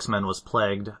Ultimate X-Men was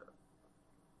plagued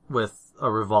with a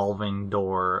revolving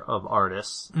door of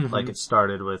artists. Mm-hmm. Like it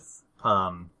started with,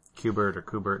 Kubert or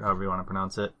Kubert, however you want to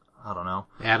pronounce it. I don't know.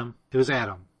 Adam. It was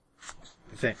Adam.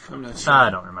 I think. I'm not sure. I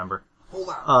don't remember. Hold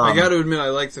on. I gotta admit, I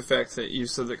like the fact that you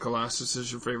said that Colossus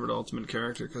is your favorite Ultimate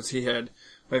character, because he had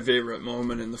my favorite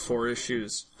moment in the 4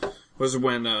 issues was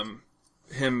when,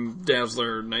 him,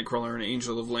 Dazzler, Nightcrawler, and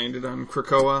Angel have landed on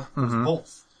Krakoa. Mm-hmm.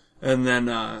 Both. And then,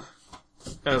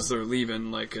 as they're leaving,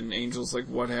 like, and Angel's like,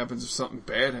 what happens if something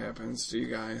bad happens to you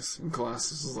guys? And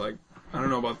Colossus is like, I don't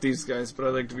know about these guys, but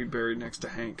I'd like to be buried next to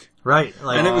Hank. Right.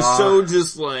 Like, And it was so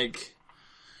just like,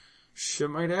 shit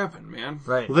might happen, man.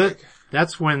 right. Well,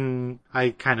 that's when I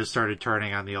kind of started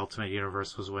turning on the Ultimate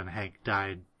Universe, was when Hank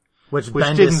died. Which didn't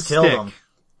Bendis killed stick. him.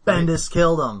 Bendis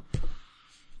killed him.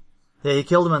 Yeah, he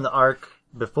killed him in the arc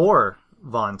before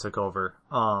Vaughn took over.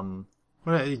 Well,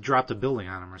 he dropped a building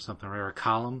on him or something, right? Or a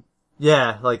column.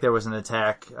 Yeah, like there was an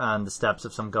attack on the steps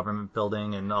of some government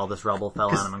building and all this rubble fell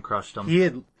on him and crushed him. He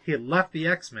had left the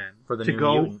X-Men For the to New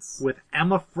go Mutants. with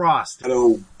Emma Frost.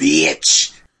 Hello,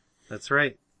 bitch. That's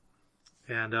right.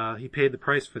 And he paid the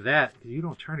price for that. You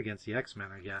don't turn against the X-Men,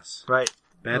 I guess. Right.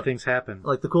 Bad things happen.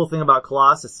 Like the cool thing about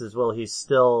Colossus is, well, he's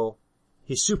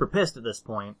super pissed at this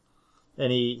point,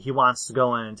 and he wants to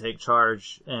go in and take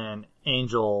charge, and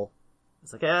Angel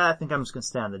is like, I think I'm just gonna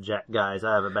stay on the jet, guys.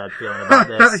 I have a bad feeling about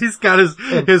this. He's got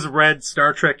his red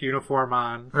Star Trek uniform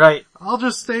on. Right. I'll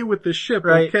just stay with the ship,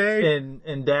 Right. okay?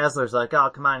 And Dazzler's like, oh,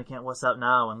 come on, you can't, what's up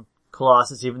now? And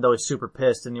Colossus, even though he's super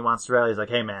pissed and he wants to rally, he's like,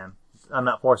 hey man, I'm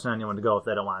not forcing anyone to go if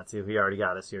they don't want to. He already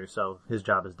got us here, so his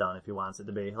job is done if he wants it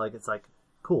to be. Like, it's like,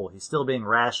 cool. He's still being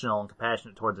rational and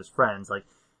compassionate towards his friends. Like,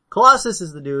 Colossus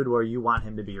is the dude where you want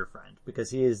him to be your friend, because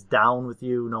he is down with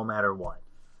you no matter what.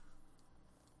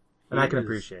 And I can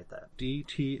appreciate that.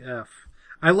 DTF.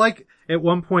 I like, at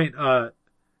one point,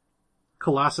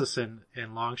 Colossus and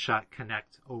Longshot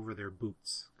connect over their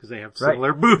boots, because they have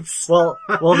similar boots. Well,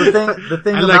 the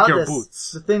thing I about like your this,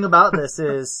 boots. the thing about this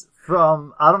is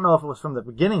from, I don't know if it was from the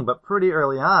beginning, but pretty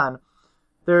early on,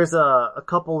 there's a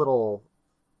couple little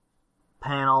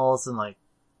panels and like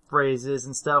phrases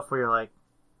and stuff where you're like,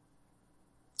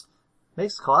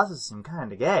 makes Colossus seem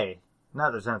kinda gay. Not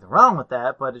that there's anything wrong with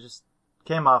that, but it just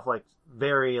came off like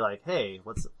very like, hey,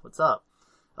 what's up?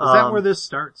 Is that where this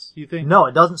starts, you think? No,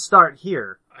 it doesn't start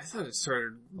here. I thought it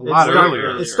started A lot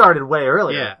earlier. It started way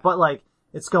earlier. Yeah. But like,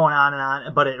 it's going on and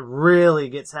on, but it really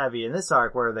gets heavy in this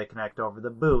arc where they connect over the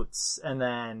boots, and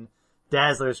then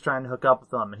Dazzler's trying to hook up with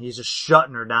them, and he's just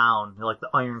shutting her down, like the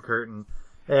Iron Curtain.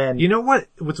 And You know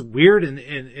what's weird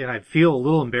and I feel a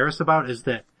little embarrassed about is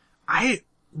that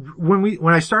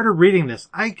when I started reading this,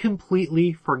 I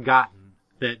completely forgotten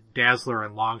that Dazzler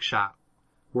and Longshot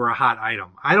were a hot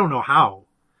item. I don't know how,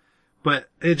 but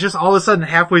it just all of a sudden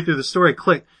halfway through the story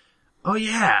clicked. Oh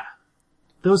yeah,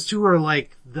 those two are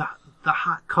like the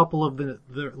hot couple of the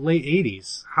late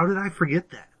 80s. How did I forget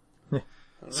that?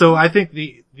 So I think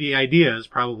the idea is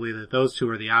probably that those two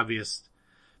are the obvious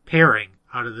pairing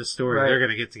out of this story. Right. They're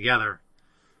gonna get together,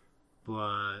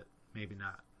 but maybe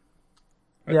not.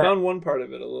 I Yeah. found one part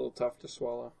of it a little tough to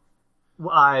swallow. Well,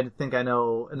 I think I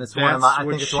know, and it's one of That's my, I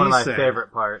what think it's one of she my said.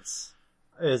 favorite parts.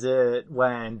 Is it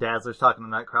when Dazzler's talking to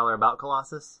Nightcrawler about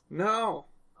Colossus? No.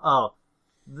 Oh,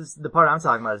 the part I'm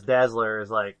talking about is Dazzler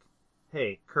is like,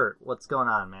 hey, Kurt, what's going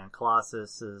on, man?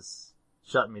 Colossus is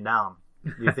shutting me down.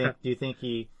 Do you think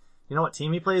he, you know what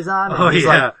team he plays on? And Oh, he's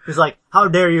yeah. like, he's like, how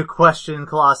dare you question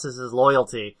Colossus's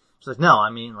loyalty? She's like, no,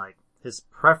 I mean like his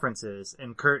preferences.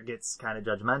 And Kurt gets kind of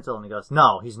judgmental and he goes,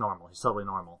 no, he's normal. He's totally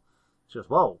normal. She goes,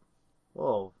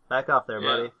 whoa, back off there,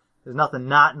 buddy. Yeah. There's nothing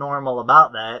not normal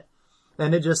about that.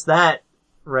 And it just, that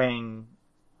rang,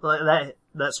 like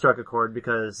that struck a chord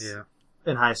because Yeah.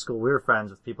 in high school we were friends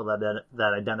with people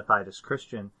that identified as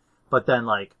Christian. But then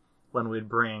like, when we'd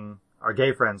bring our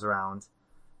gay friends around,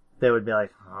 they would be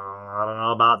like, oh, I don't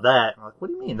know about that. I'm like, what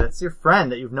do you mean? That's your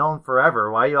friend that you've known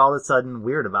forever. Why are you all of a sudden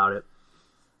weird about it?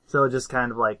 So it just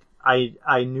kind of like,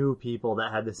 I knew people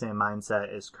that had the same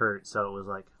mindset as Kurt, so it was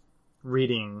like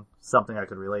reading something I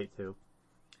could relate to.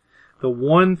 The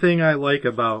one thing I like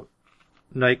about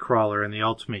Nightcrawler in the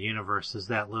Ultimate Universe is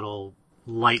that little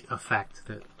light effect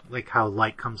that, like how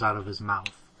light comes out of his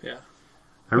mouth. Yeah.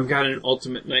 I've got an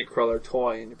Ultimate Nightcrawler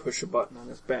toy, and you push a button on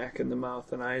his back, and the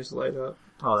mouth and eyes light up.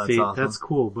 Oh, that's awesome. That's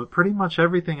cool, but pretty much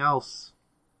everything else,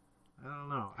 I don't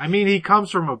know. I mean, he comes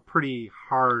from a pretty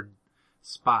hard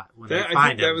spot when they find him. I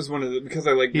think that was one of the, because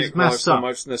I like Nightcrawler so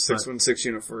much in the 616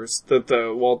 universe, that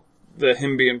the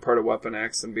him being part of Weapon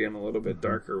X and being a little bit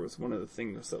darker was one of the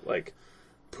things that, like,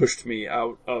 pushed me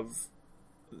out of,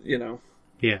 you know.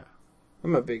 Yeah.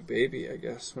 I'm a big baby, I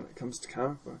guess, when it comes to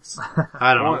comic books.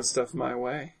 I don't know. want stuff my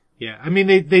way. Yeah, I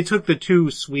mean, they took the two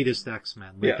sweetest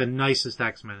X-Men, like the nicest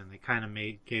X-Men, and they kind of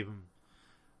gave them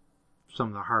some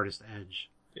of the hardest edge.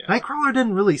 Yeah. Nightcrawler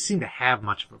didn't really seem to have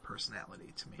much of a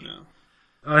personality to me.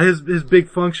 No. His big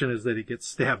function is that he gets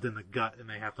stabbed in the gut and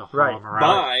they have to haul him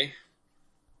around.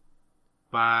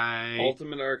 By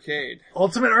Ultimate Arcade.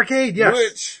 Ultimate Arcade, yes.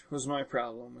 Which was my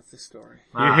problem with the story.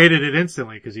 You hated it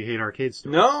instantly because you hate arcade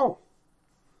stories. No!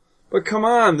 But come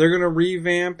on, they're gonna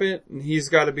revamp it, and he's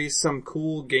gotta be some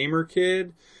cool gamer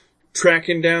kid,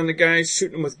 tracking down the guys,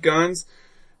 shooting with guns.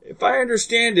 If I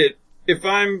understand it, if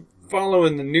I'm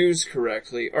following the news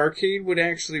correctly, Arcade would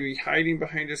actually be hiding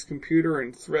behind his computer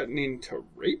and threatening to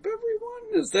rape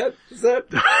everyone? Is that... Is that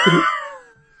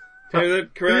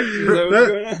correct? Is that what's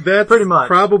going on? That's pretty much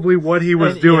probably what he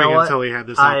was doing until he had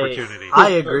this opportunity.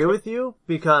 I agree with you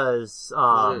because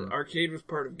Arcade was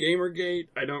part of Gamergate.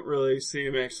 I don't really see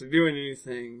him actually doing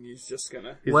anything. He's just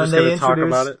gonna talk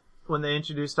about it. When they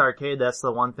introduced Arcade, that's the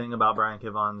one thing about Brian K.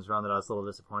 Vaughan's run that I was a little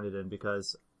disappointed in,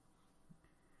 because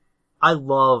I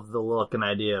love the look and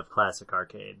idea of classic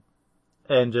Arcade,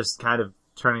 and just kind of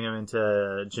turning him into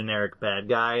a generic bad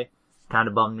guy kind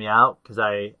of bummed me out, because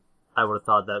I would have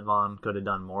thought that Vaughn could have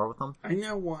done more with him. I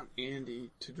now want Andy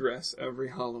to dress every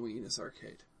Halloween as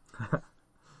Arcade.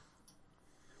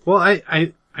 Well,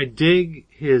 I dig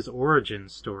his origin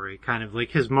story, kind of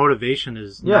like his motivation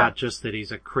is not just that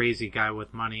he's a crazy guy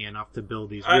with money enough to build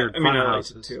these weird fun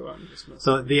houses. I like it too. I'm just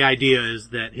so the idea is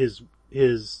that his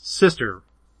sister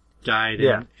died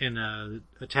in an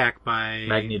attack by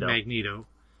Magneto.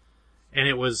 And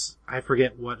it was, I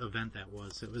forget what event that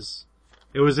was.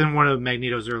 It was in one of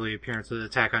Magneto's early appearances,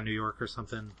 Attack on New York or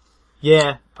something.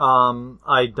 Yeah,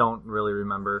 I don't really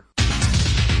remember.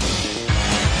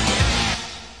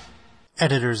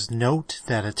 Editors note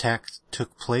that attack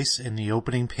took place in the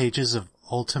opening pages of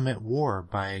Ultimate War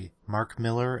by Mark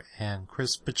Miller and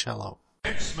Chris Bachalo.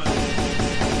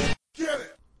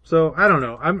 So, I don't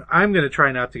know. I'm gonna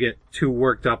try not to get too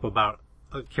worked up about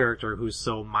a character who's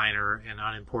so minor and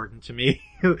unimportant to me.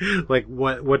 Like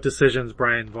what decisions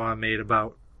Brian Vaughan made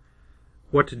about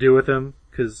what to do with him,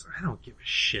 because I don't give a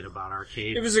shit about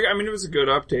Arcade. It was a good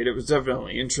update. It was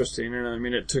definitely interesting, and I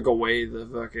mean, it took away the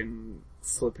fucking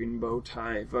flipping bow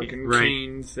tie,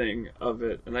 cane thing of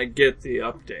it, and I get the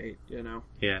update, you know?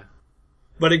 Yeah.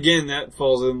 But again, that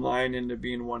falls in line into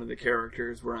being one of the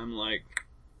characters where I'm like,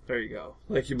 there you go.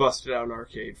 Like, you busted out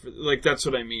Arcade. Like, that's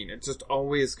what I mean. It just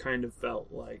always kind of felt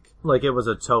like... Like it was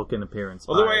a token appearance.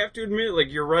 Although I have to admit, like,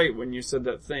 you're right when you said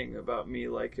that thing about me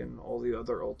liking all the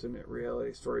other alternate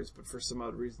reality stories, but for some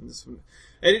odd reason this one...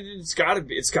 And it's gotta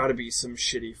be some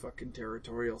shitty fucking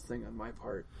territorial thing on my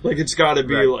part. Like, it's gotta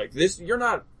be like, this, you're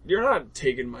not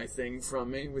taking my thing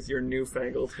from me with your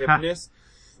newfangled hipness.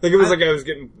 Like, it was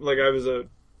I was a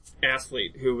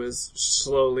athlete who was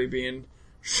slowly being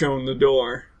shown the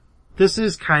door. This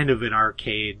is kind of an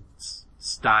Arcade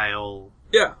style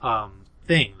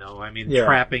thing, though. I mean,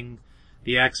 trapping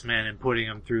the X-Men and putting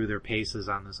them through their paces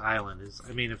on this island is,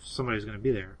 I mean, if somebody's going to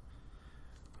be there,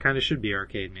 kind of should be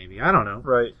Arcade, maybe. I don't know.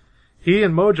 Right. He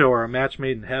and Mojo are a match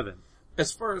made in heaven.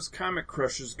 As far as comic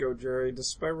crushes go, Jerry, does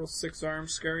Spiral's 6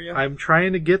 arms scare you? I'm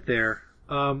trying to get there.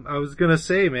 I was going to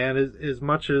say, man, as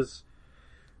much as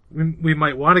we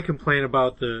might want to complain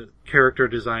about the character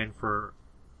design for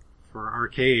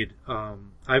Arcade,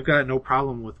 I've got no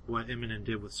problem with what Immonen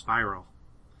did with Spiral.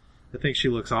 I think she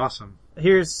looks awesome.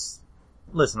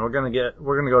 Listen, we're gonna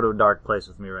go to a dark place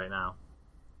with me right now.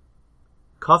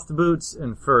 Cuffed boots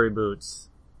and furry boots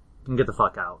can get the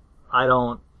fuck out. I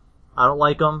don't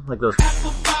like them. Like those.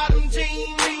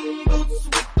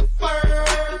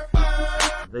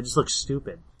 They just look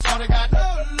stupid.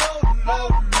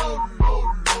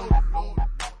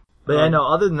 But yeah, no,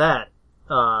 other than that,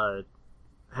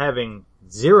 having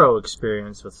zero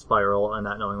experience with Spiral and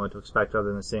not knowing what to expect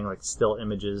other than seeing like still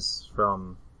images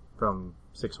from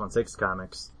 616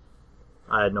 comics,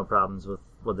 I had no problems with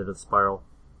what they did with Spiral,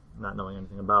 not knowing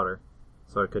anything about her.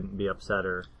 So I couldn't be upset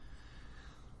or...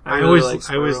 I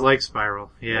always like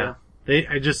Spiral, yeah.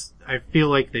 I feel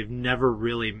like they've never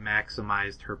really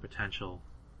maximized her potential.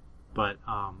 But,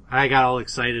 I got all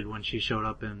excited when she showed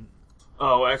up in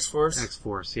Oh, X-Force?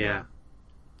 X-Force, yeah.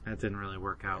 That didn't really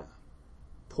work out.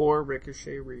 Poor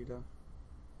Ricochet Rita.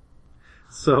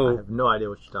 I So, have no idea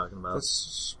what you're talking about.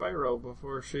 That's Spyro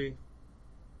before she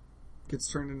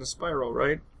gets turned into Spyro,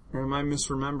 right? Or am I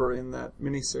misremembering that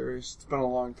miniseries? It's been a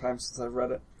long time since I've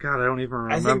read it. God, I don't even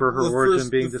I think remember her origin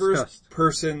being the discussed. first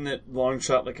person that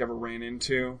Longshot ever ran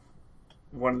into,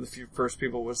 one of the first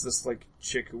people was this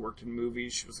chick who worked in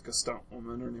movies. She was a stunt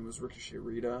woman. Her name was Ricochet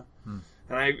Rita. And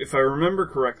if I remember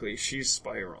correctly, she's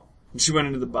Spiral. And she went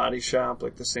into the body shop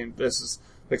this is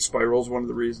Spiral's one of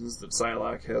the reasons that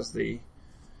Psylocke has the,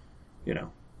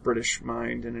 British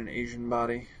mind in an Asian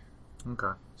body.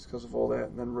 Okay. It's because of all that.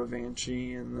 And then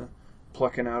Revanchi and the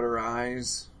plucking out her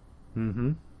eyes.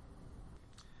 Mm-hmm.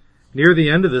 Near the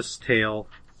end of this tale,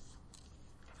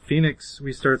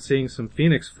 we start seeing some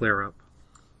Phoenix flare up.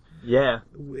 Yeah.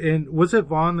 And was it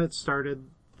Vaughn that started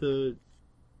the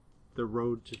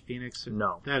road to Phoenix?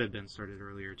 No. That had been started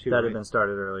earlier too, That had been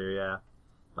started earlier, yeah.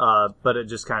 But it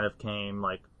just kind of came,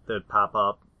 they'd pop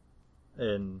up,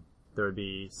 and there would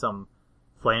be some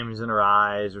flames in her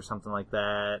eyes or something like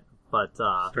that. But,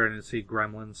 starting to see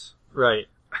gremlins. Right.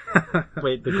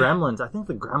 Wait, the Gremlins, I think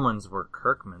the Gremlins were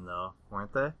Kirkman, though,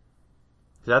 weren't they?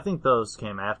 Because I think those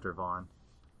came after Vaughn.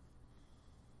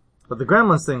 But the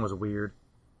Gremlins thing was weird.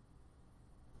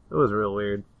 It was real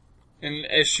weird. In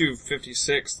issue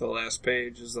 56, the last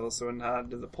page, is also a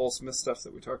nod to the Paul Smith stuff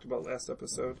that we talked about last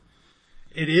episode.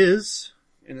 It is.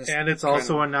 And it's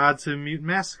also a a nod to Mutant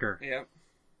Massacre. Yeah.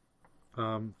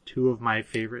 Two of my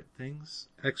favorite things,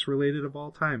 X-related of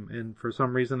all time. And for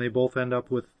some reason they both end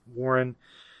up with Warren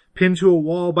pinned to a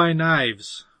wall by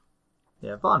knives.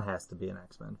 Yeah, Vaughn has to be an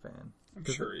X-Men fan. I'm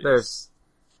sure he is.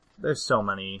 There's so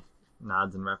many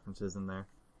nods and references in there.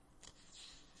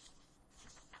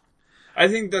 I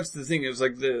think that's the thing, is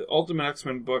the Ultimate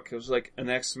X-Men book is an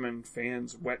X-Men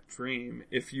fan's wet dream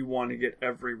if you want to get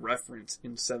every reference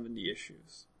in 70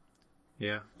 issues.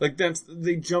 Yeah.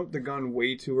 They jumped the gun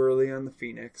way too early on the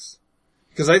Phoenix.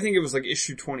 Because I think it was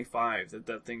issue 25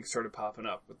 that thing started popping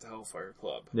up with the Hellfire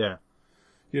Club. Yeah.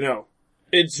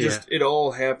 It's just, it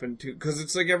all happened too, because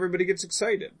it's everybody gets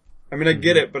excited. I mean, I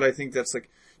get it, but I think that's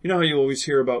how you always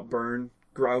hear about Byrne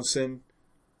grousing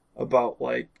about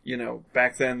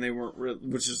back then they weren't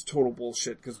which is total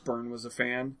bullshit because Byrne was a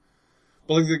fan.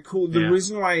 But the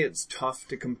reason why it's tough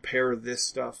to compare this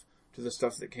stuff to the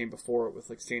stuff that came before it with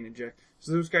Stan and Jack is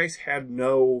those guys had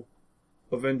no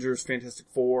Avengers, Fantastic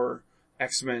Four,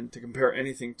 X-Men to compare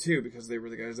anything to because they were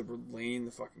the guys that were laying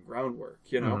the fucking groundwork,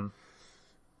 Mm-hmm.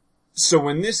 So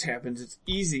when this happens, it's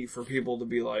easy for people to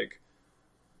be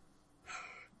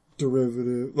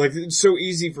derivative. It's so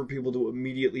easy for people to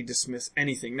immediately dismiss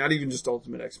anything, not even just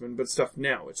Ultimate X-Men, but stuff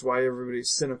now. It's why everybody's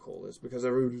cynical, is because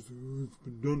everybody's, it's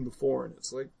been done before, and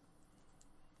it's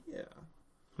yeah.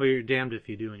 Well, you're damned if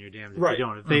you do and you're damned if Right. you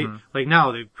don't. If they,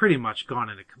 now they've pretty much gone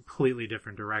in a completely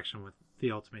different direction with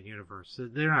the Ultimate Universe.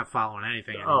 They're not following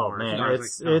anything anymore. Oh man,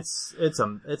 as far as, it's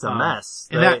a mess.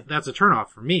 And that's a turnoff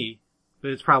for me,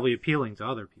 but it's probably appealing to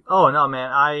other people. Oh no,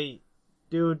 man,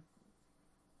 dude,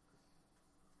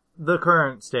 the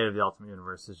current state of the Ultimate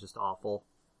Universe is just awful.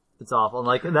 It's awful.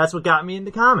 And that's what got me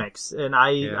into comics. And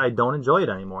I don't enjoy it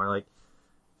anymore.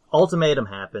 Ultimatum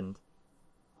happened.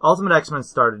 Ultimate X-Men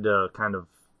started to kind of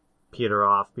peter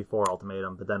off before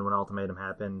Ultimatum, but then when Ultimatum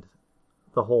happened,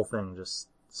 the whole thing just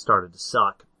started to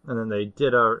suck. And then they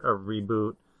did a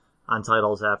reboot on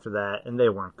titles after that, and they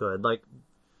weren't good.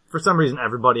 For some reason,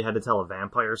 everybody had to tell a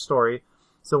vampire story.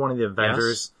 So one of the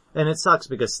Avengers... Yes. And it sucks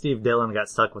because Steve Dillon got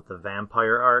stuck with the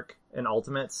vampire arc in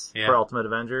Ultimates for Ultimate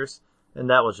Avengers, and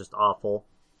that was just awful.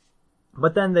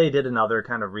 But then they did another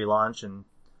kind of relaunch, and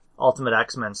Ultimate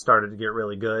X-Men started to get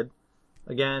really good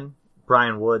again.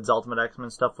 Brian Wood's Ultimate X-Men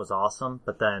stuff was awesome,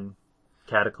 but then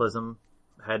Cataclysm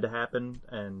had to happen,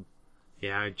 and...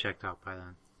 Yeah, I checked out by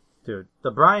then. Dude,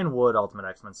 the Brian Wood Ultimate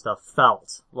X-Men stuff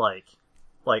felt like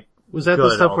was that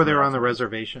the stuff where they were on the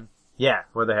reservation? Yeah,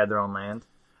 where they had their own land.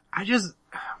 As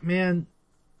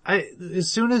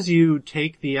soon as you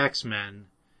take the X-Men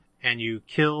and you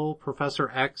kill Professor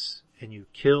X and you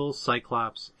kill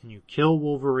Cyclops and you kill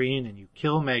Wolverine and you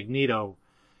kill Magneto,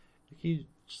 you've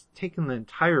just taken the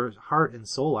entire heart and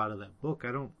soul out of that book.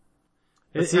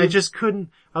 I just couldn't.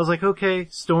 I was like, okay,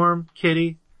 Storm,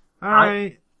 Kitty,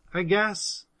 alright, I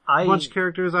guess. A bunch of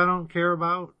characters I don't care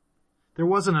about. There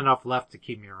wasn't enough left to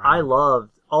keep me around.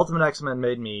 Ultimate X-Men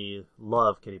made me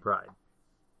love Kitty Pryde.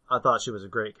 I thought she was a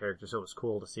great character, so it was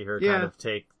cool to see her kind of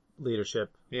take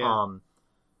leadership. Yeah.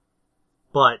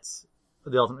 But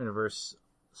the Ultimate Universe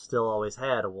still always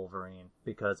had a Wolverine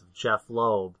because of Jeff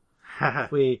Loeb.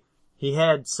 He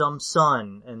had some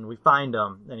son, and we find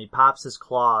him, and he pops his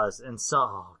claws, and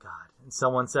and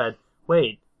someone said,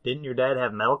 wait, didn't your dad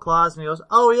have metal claws? And he goes,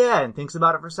 oh yeah, and thinks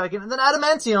about it for a second, and then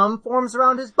adamantium forms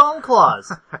around his bone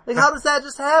claws. Like, how does that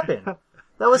just happen?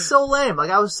 That was so lame. Like,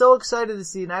 I was so excited to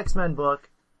see an X-Men book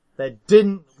that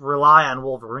didn't rely on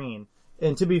Wolverine.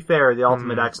 And to be fair, the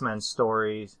Ultimate X-Men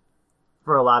stories,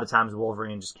 for a lot of times,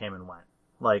 Wolverine just came and went.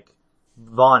 Like,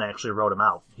 Vaughn actually wrote him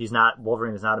out.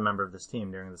 Wolverine is not a member of this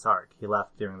team during this arc. He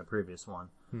left during the previous one.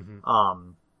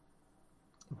 Mm-hmm.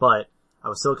 But I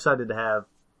was so excited to have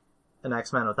an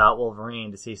X-Men without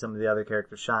Wolverine to see some of the other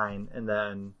characters shine, and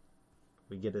then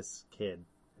we get this kid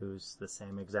who's the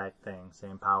same exact thing,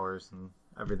 same powers and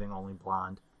everything, only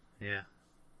blonde. Yeah.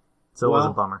 So it was a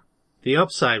bummer. The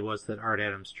upside was that Art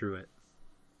Adams drew it.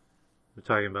 We're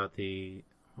talking about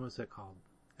what was that called?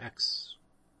 X.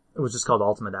 It was just called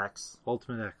Ultimate X.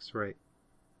 Ultimate X, right.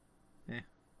 Yeah.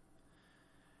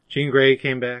 Jean Grey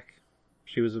came back.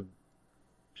 She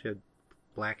had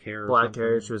black hair or something. Black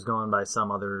hair, she was going by some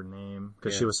other name,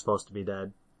 because she was supposed to be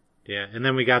dead. Yeah, and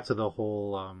then we got to the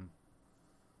whole,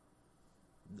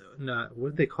 what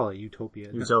did they call it? Utopia?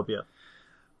 Utopia.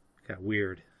 It got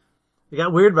weird. It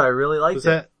got weird, but I really liked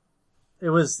it. It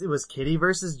was Kitty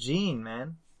versus Jean,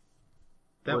 man.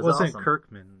 That wasn't awesome.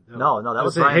 Kirkman. No, that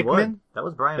was Brian Hickman? Wood. That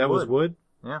was Brian Wood. That was Wood?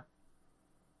 Yeah.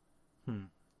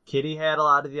 Kitty had a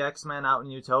lot of the X-Men out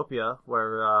in Utopia,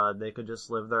 where they could just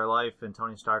live their life, and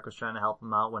Tony Stark was trying to help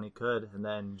them out when he could, and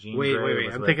then Jean Grey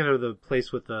was I'm thinking of the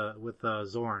place with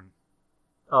Zorn.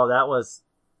 Oh, that was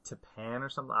Japan or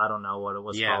something? I don't know what it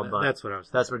was called, but that's what I was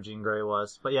thinking. That's where Jean Grey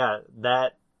was. But yeah,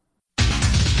 that...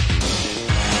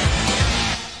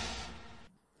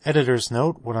 Editor's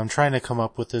note, what I'm trying to come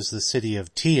up with is the city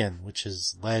of Tian, which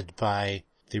is led by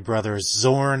the brothers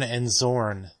Zorn and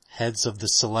Zorn, heads of the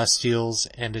Celestials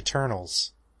and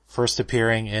Eternals. First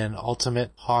appearing in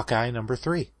Ultimate Hawkeye number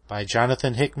 3 by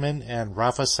Jonathan Hickman and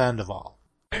Rafa Sandoval.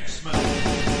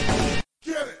 X-Men.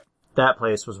 Get it! That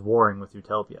place was warring with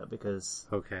Utopia because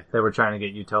they were trying to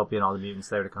get Utopia and all the mutants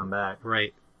there to come back.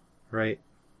 Right.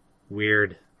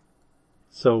 Weird.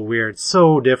 So weird.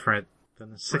 So different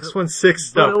than the 616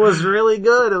 stuff. But it was really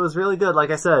good.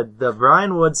 Like I said, the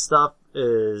Brian Wood stuff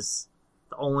is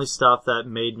the only stuff that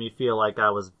made me feel like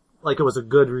it was a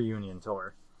good reunion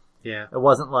tour. Yeah. It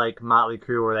wasn't like Motley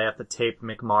Crue where they have to tape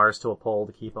Mick Mars to a pole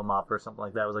to keep him up or something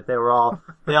like that. It was like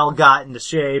they all got into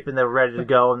shape and they were ready to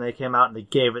go, and they came out and they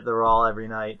gave it their all every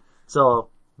night. So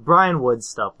Brian Wood's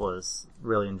stuff was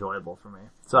really enjoyable for me.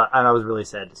 And I was really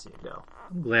sad to see it go.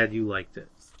 I'm glad you liked it.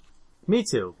 Me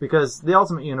too, because the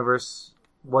Ultimate Universe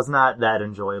was not that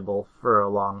enjoyable for a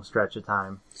long stretch of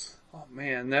time. Oh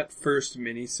man, that first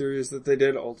miniseries that they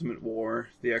did, Ultimate War,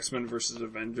 the X-Men vs.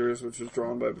 Avengers, which was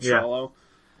drawn by Bachalo,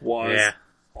 was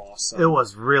awesome. It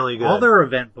was really good. All their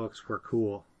event books were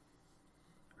cool.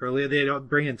 Earlier, they'd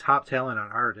bring in top talent on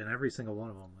art, and every single one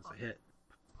of them was a hit.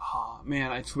 Oh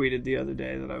man, I tweeted the other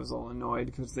day that I was all annoyed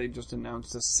because they just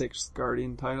announced a 6th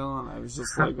Guardian title, and I was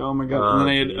just like, oh my god. And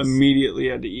then I immediately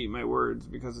had to eat my words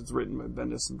because it's written by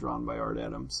Bendis and drawn by Art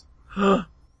Adams.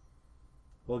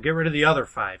 Well, get rid of the other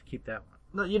 5. Keep that one.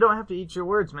 No, you don't have to eat your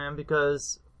words, man,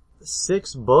 because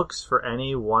 6 books for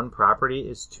any one property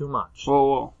is too much.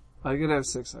 Whoa. I could have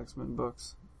 6 X-Men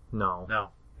books. No.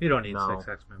 You don't need 6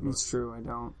 X-Men books. It's true, I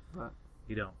don't, but...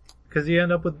 You don't. Because you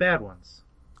end up with bad ones.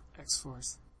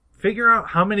 X-Force. Figure out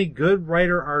how many good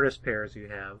writer-artist pairs you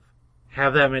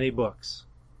have that many books.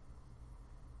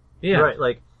 Yeah. Right,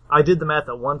 like, I did the math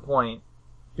at one point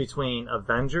between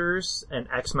Avengers and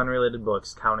X-Men related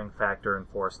books, counting Factor and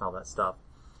Force and all that stuff.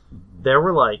 There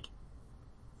were like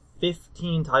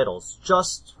 15 titles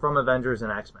just from Avengers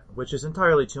and X-Men, which is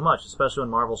entirely too much, especially when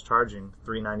Marvel's charging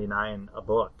 $3.99 a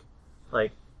book.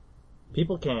 Like,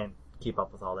 people can't keep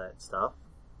up with all that stuff.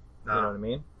 You know what I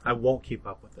mean? I won't keep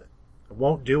up with it. I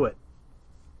won't do it.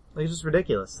 Like, it's just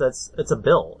ridiculous. It's a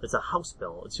bill. It's a house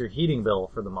bill. It's your heating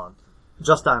bill for the month.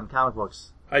 Just on comic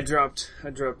books. I dropped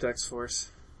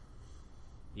X-Force.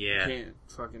 Yeah. Can't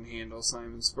fucking handle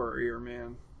Simon Spurrier,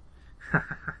 man.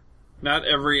 Not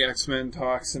every X-Men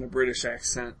talks in a British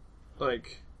accent.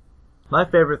 Like... My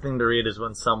favorite thing to read is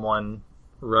when someone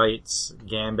writes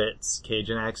Gambit's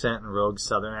Cajun accent and Rogue's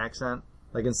Southern accent.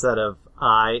 Like, instead of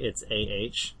I, it's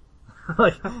AH.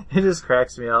 Like, it just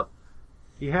cracks me up.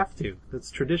 You have to. That's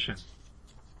tradition.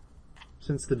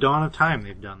 Since the dawn of time,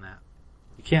 they've done that.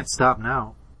 You can't stop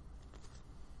now.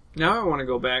 Now I want to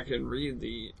go back and read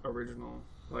the original,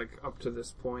 like, up to this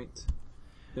point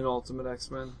in Ultimate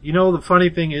X-Men. You know, the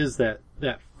funny thing is that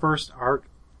first arc,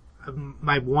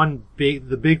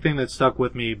 the big thing that stuck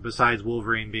with me besides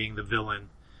Wolverine being the villain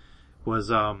was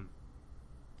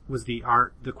the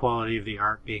art, the quality of the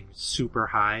art being super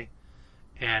high.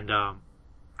 And, I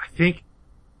think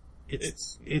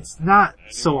it's not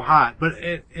so hot, but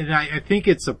I think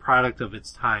it's a product of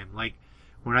its time. Like,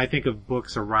 when I think of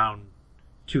books around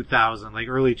 2000, like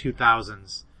early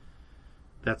 2000s,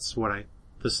 that's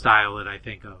the style that I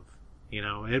think of, you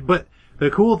know. But the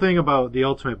cool thing about the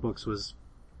Ultimate books was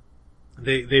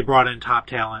they brought in top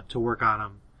talent to work on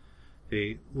them.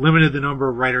 They limited the number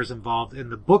of writers involved,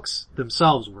 and the books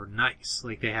themselves were nice.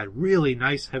 Like, they had really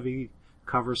nice heavy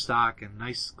cover stock and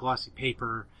nice glossy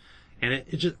paper, and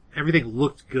it just, everything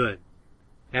looked good.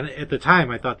 And at the time,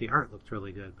 I thought the art looked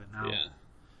really good, but now, Yeah.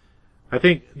 I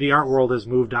think the art world has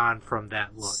moved on from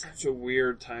that look. Such a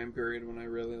weird time period when I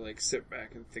really, like, sit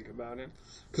back and think about it.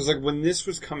 Cause, like, when this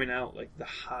was coming out, like, the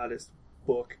hottest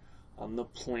book on the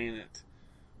planet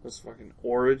was fucking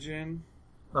Origin.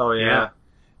 Oh yeah.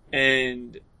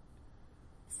 And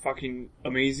fucking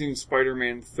Amazing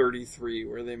Spider-Man 33,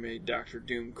 where they made Dr.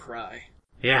 Doom cry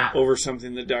Yeah. over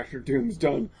something that Dr. Doom's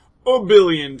done a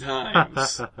billion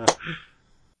times.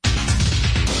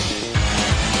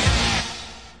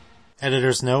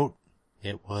 Editor's note,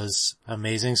 it was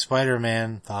Amazing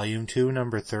Spider-Man Volume 2,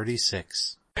 number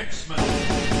 36.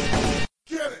 X-Men.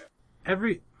 Get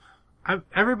it.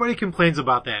 Everybody complains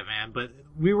about that, man, but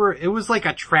it was like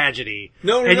a tragedy.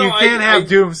 No, and you can't have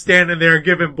Doom standing there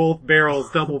giving both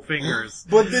barrels double fingers.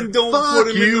 But then don't Fuck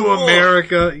put him in you, the book.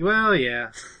 America. Well,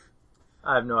 yeah.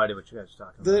 I have no idea what you guys are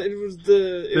talking about. It was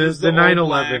the The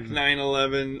 9/11.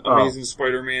 9/11 Oh. Amazing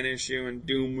Spider-Man issue, and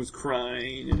Doom was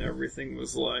crying, and everything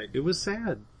was like... It was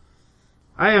sad.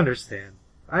 I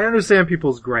understand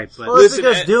people's gripe, but Well, it's Listen,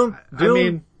 because Doom I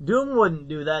mean- Doom wouldn't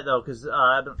do that though, because,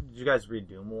 did you guys read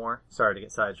Doom War? Sorry to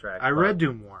get sidetracked. I but read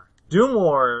Doom War. Doom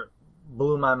War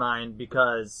blew my mind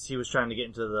because he was trying to get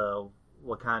into the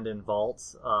Wakandan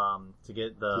vaults, to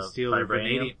get the To steal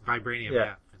vibranium. vibranium,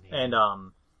 Yeah. yeah.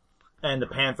 And the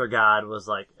Panther God was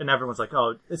like, and everyone's like,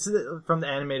 oh, it's from the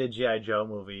animated G.I. Joe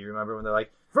movie. You remember when they're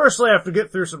like, firstly I have to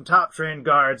get through some top trained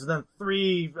guards, and then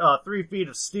 3 feet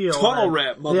of steel. Tunnel and,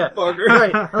 rat, Yeah, motherfucker.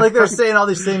 right. And like they're saying all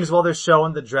these things while they're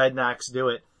showing the Dreadnoks do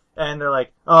it. And they're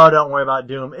like, oh, don't worry about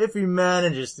Doom. If he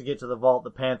manages to get to the vault,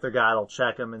 the Panther God will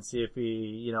check him and see if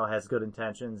he, has good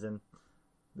intentions, and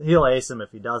he'll ace him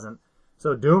if he doesn't.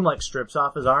 So Doom like strips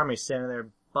off his armor, he's standing there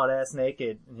butt ass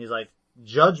naked, and he's like,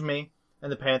 judge me.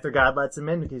 And the Panther God lets him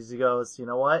in because he goes, you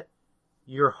know what?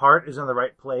 Your heart is in the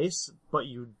right place, but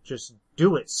you just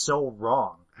do it so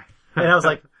wrong. And I was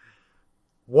like,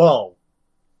 whoa.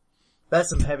 That's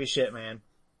some heavy shit, man.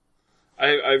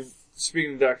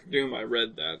 Speaking of Doctor Doom, I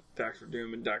read that Doctor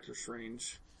Doom and Doctor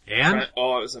Strange. And?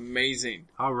 Oh, it was amazing.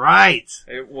 Alright!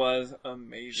 It was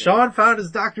amazing. Sean found his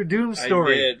Dr. Doom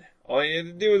story. I did. All you had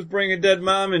to do was bring a dead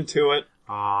mom into it.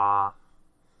 Aww.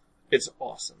 It's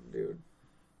awesome, dude.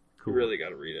 Cool. You really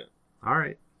gotta read it.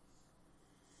 Alright.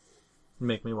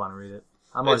 Make me want to read it.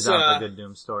 I'm always It's, down for a good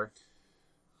Doom story.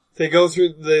 They go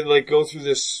through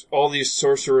this, all these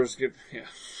sorcerers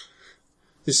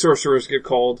these sorcerers get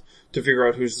called to figure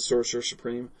out who's the Sorcerer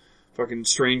Supreme. Fucking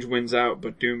Strange wins out,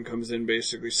 but Doom comes in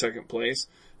basically second place.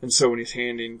 And so when he's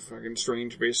handing fucking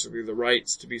Strange basically the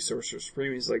rights to be Sorcerer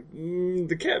Supreme, he's like,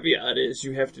 the caveat is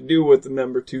you have to do what the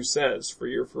number 2 says for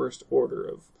your first order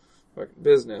of fucking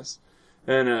business.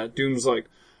 And, Doom's like,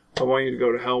 I want you to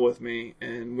go to hell with me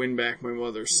and win back my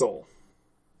mother's soul.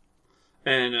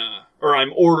 And, or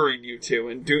I'm ordering you to.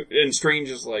 And Strange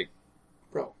is like,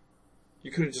 bro,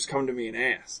 you could have just come to me and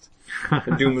asked.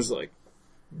 And Doom was like,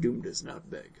 Doom does not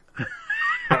beg.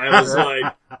 And I was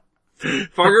like,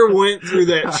 fucker went through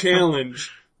that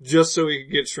challenge just so he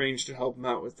could get Strange to help him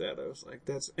out with that. I was like,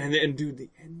 and dude, the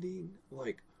ending,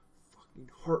 like, fucking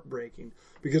heartbreaking.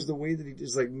 Because the way that he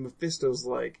is, like, Mephisto's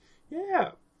like,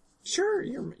 yeah, sure,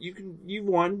 you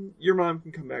won, your mom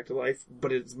can come back to life,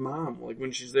 but it's mom, like,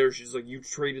 when she's there, she's like,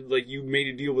 you made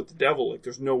a deal with the devil, like,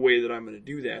 there's no way that I'm gonna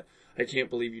do that. I can't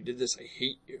believe you did this, I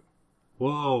hate you.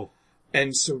 Whoa.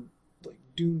 And so, like,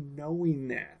 Doom knowing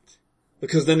that,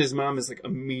 because then his mom is, like,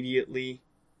 immediately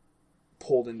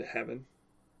pulled into heaven.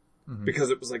 Mm-hmm.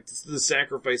 Because it was, like, the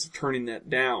sacrifice of turning that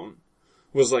down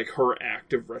was, like, her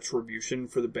act of retribution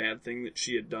for the bad thing that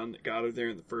she had done that got her there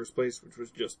in the first place, which was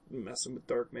just messing with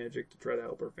dark magic to try to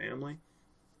help her family.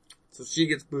 So she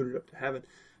gets booted up to heaven.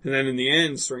 And then in the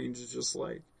end, Strange is just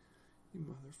like, you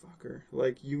motherfucker.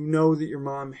 Like, you know that your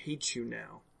mom hates you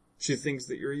now. She thinks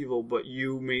that you're evil, but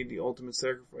you made the ultimate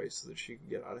sacrifice so that she could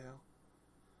get out of hell.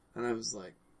 And I was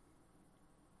like,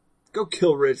 Go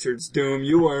kill Richards, Doom.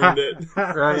 You earned it.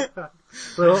 Right.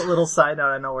 Little side note,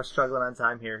 I know we're struggling on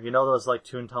time here. You know those like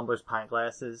Toon Tumblers pint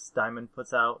glasses Diamond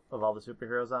puts out of all the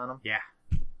superheroes on them? Yeah.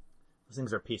 Those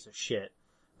things are a piece of shit.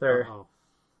 They're, Uh-oh.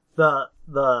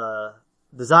 the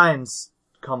designs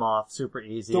come off super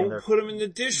easy. Don't and put them in the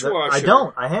dishwasher. I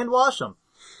don't. I hand wash them.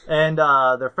 And,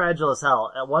 they're fragile as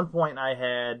hell. At one point I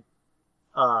had,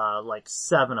 like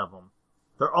 7 of them.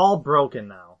 They're all broken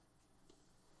now.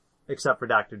 Except for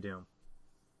Dr. Doom.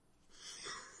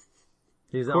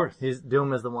 Of course.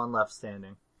 Doom is the one left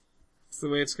standing. That's the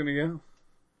way it's gonna go.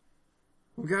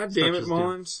 Well, God damn it, as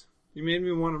Mullins. You made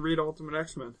me want to read Ultimate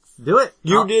X-Men. Do it.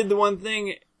 You did the one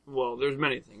thing, well, there's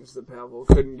many things that Pavel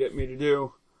couldn't get me to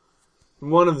do.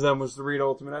 One of them was to read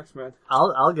Ultimate X-Men.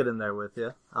 I'll get in there with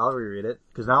you. I'll reread it.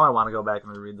 Cause now I want to go back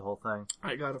and reread the whole thing.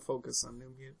 I gotta focus on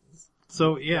New Mutants.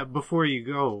 So yeah, before you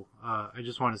go, I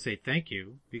just want to say thank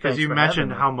you because Thanks you for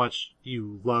mentioned having me. how much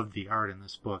you loved the art in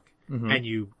this book, Mm-hmm. and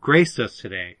you graced us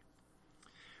today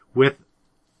with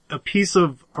a piece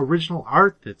of original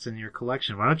art that's in your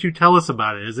collection. Why don't you tell us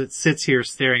about it as it sits here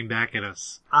staring back at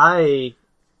us?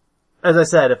 As I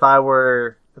said, if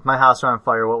my house were on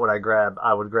fire, what would I grab?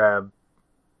 I would grab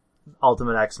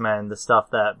Ultimate X-Men, the stuff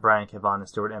that Brian K. Vaughan and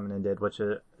Stuart Immonen did, which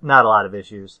is not a lot of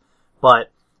issues,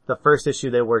 but the first issue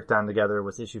they worked on together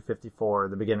was issue 54,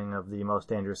 the beginning of the Most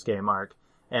Dangerous Game arc,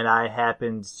 and I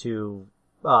happened to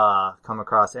come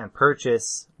across and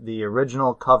purchase the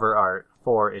original cover art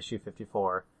for issue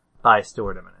 54 by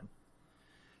Stuart Immonen.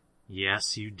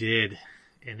 Yes, you did,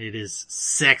 and it is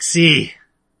sexy.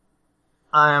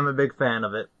 I am a big fan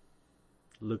of it.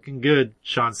 Looking good.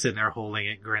 Sean's sitting there holding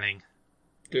it, grinning.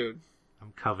 Dude,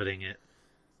 I'm coveting it.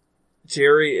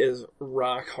 Jerry is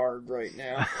rock hard right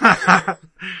now. I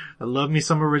love me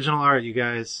some original art, you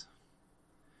guys.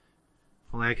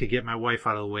 Only I could get my wife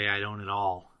out of the way, I'd own it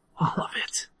all. All of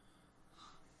it.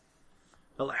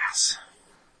 Alas.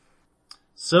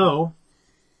 So,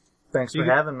 Thanks for You-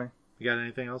 having me. you got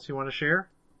anything else you want to share?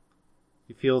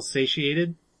 You feel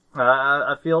satiated?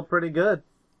 I feel pretty good.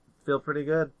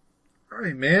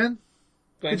 Alright, man.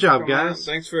 Thanks Good job, for coming guys. out.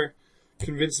 Thanks for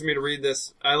convincing me to read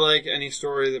this. I like any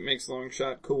story that makes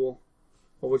Longshot cool,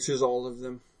 which is all of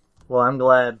them. Well, I'm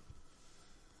glad.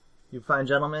 You fine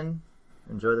gentlemen,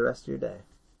 enjoy the rest of your day.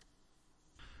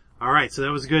 Alright, so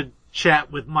that was a good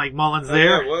chat with Mike Mullins Oh, there.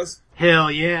 yeah, it was.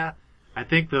 Hell yeah. I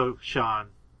think though, Sean,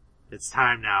 it's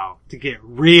time now to get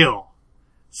real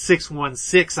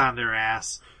 616 on their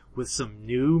ass with some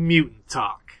New Mutant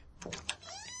talk.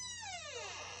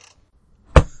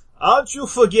 Aren't you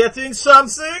forgetting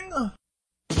something?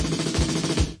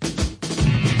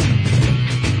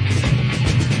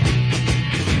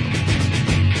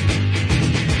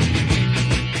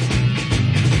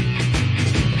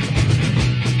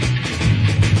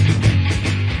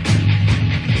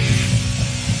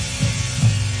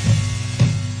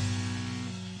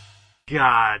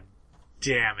 God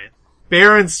damn it.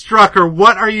 Baron Strucker,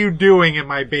 what are you doing in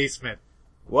my basement?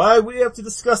 Why, we have to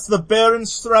discuss the Baron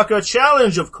Strucker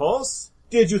challenge, of course.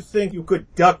 Did you think you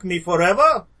could duck me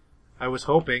forever? I was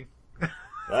hoping.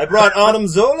 I brought Autumn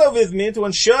Zola with me to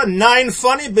ensure 9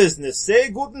 funny business. Say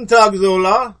Guten Tag,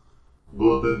 Zola.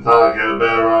 Guten Tag, Herr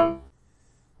Baron.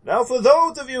 Now, for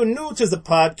those of you new to the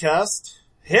podcast,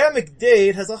 Herr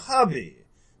McDade has a hobby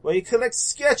where he collects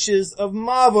sketches of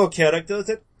Marvel characters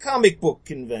at comic book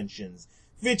conventions,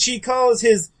 which he calls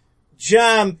his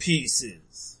jam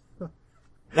pieces.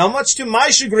 Now, much to my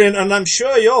chagrin, and I'm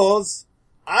sure yours,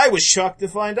 I was shocked to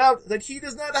find out that he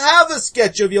does not have a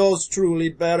sketch of yours truly,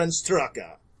 Baron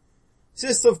Strucker.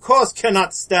 This, of course,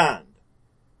 cannot stand.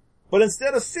 But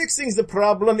instead of fixing the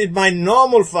problem in my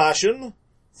normal fashion,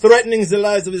 threatening the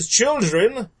lives of his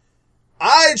children,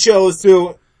 I chose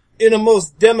to, in a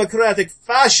most democratic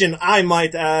fashion, I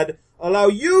might add, allow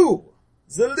you,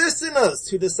 the listeners,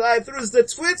 to decide through the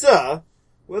Twitter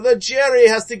whether Jerry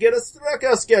has to get a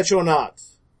Strucker sketch or not.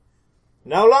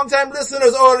 Now, long-time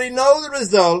listeners already know the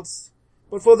results,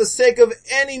 but for the sake of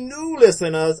any new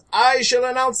listeners, I shall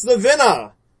announce the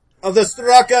winner of the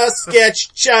Strucker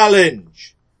Sketch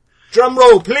Challenge. Drum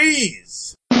roll,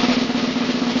 please.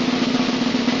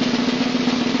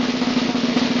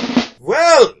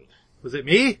 Well, Was it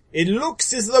me? it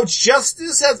looks as though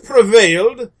justice has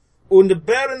prevailed, and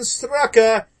Baron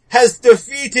Strucker has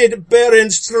defeated Baron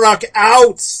Struck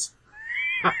out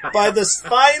by the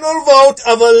final vote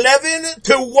of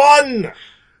 11-1.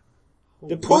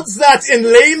 To put that in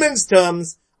layman's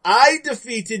terms, I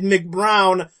defeated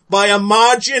McBrown by a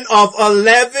margin of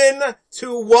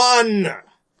 11-1.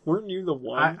 Weren't you the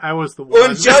one? I was the one.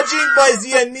 And judging by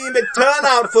the anemic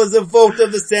turnout for the vote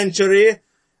of the century,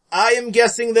 I am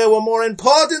guessing there were more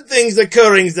important things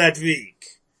occurring that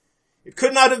week. It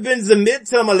could not have been the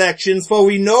midterm elections, for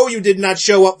we know you did not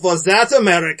show up for that,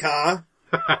 America.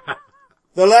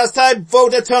 The last time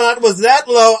voter turnout was that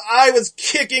low, I was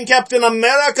kicking Captain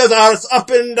America's arse up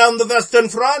and down the Western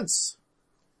Front.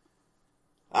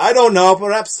 I don't know,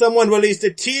 perhaps someone released a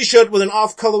t-shirt with an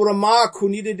off-color remark who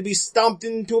needed to be stomped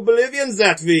into oblivion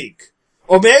that week.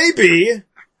 Or maybe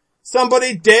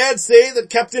somebody dared say that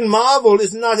Captain Marvel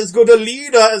is not as good a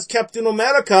leader as Captain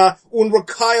America and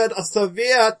required a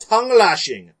severe tongue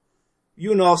lashing.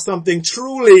 You know, something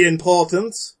truly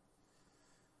important.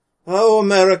 Oh,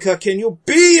 America, can you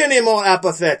be any more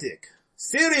apathetic?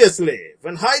 Seriously,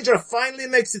 when Hydra finally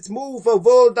makes its move for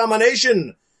world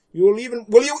domination, will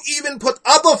you even put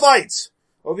up a fight?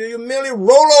 Or will you merely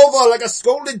roll over like a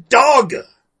scolded dog?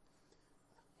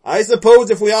 I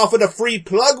suppose if we offered a free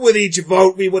plug with each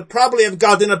vote, we would probably have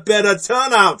gotten a better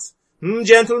turnout.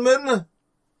 Gentlemen?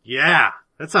 Yeah,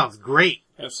 that sounds great.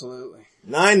 Absolutely.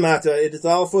 Nine matter, it is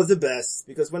all for the best,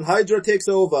 because when Hydra takes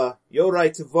over, your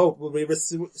right to vote will be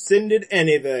rescinded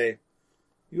anyway.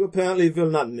 You apparently will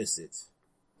not miss it.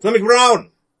 Clement Brown!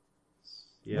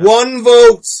 Yeah. 1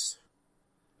 vote!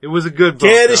 It was a good vote.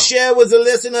 Care to though. share with the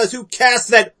listeners who cast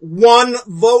that 1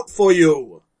 vote for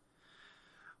you?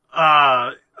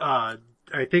 I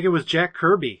think it was Jack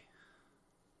Kirby.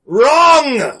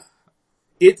 Wrong!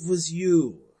 It was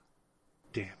you.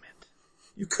 Damn it.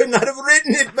 You could not have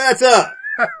written it better.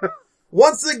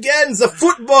 Once again, the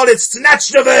football is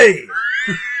snatched away.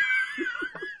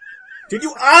 Did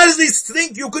you honestly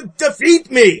think you could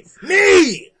defeat me?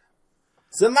 Me!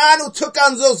 The man who took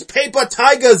on those paper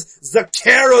tigers, the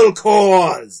Carol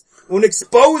Corps, and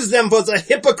exposed them for the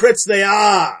hypocrites they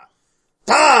are.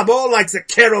 More like the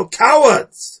Carol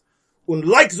cowards. And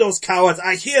like those cowards,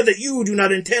 I hear that you do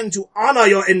not intend to honor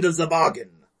your end of the bargain.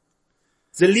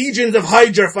 The legions of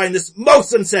Hydra find this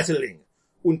most unsettling,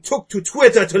 and took to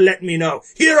Twitter to let me know.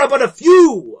 Here are but a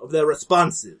few of their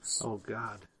responses. Oh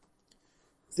God.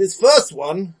 This first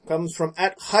one comes from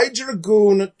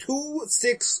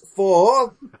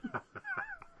 @HydraGoon264.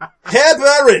 Herr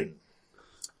Baron,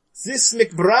 this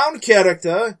McBrown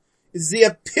character is the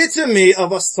epitome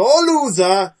of a sore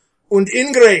loser and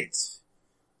ingrate.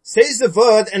 Say the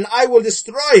word and I will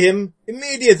destroy him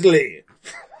immediately.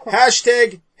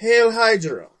 #Hail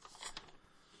Hydra.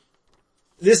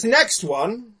 This next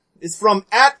one is from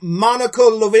 @Monica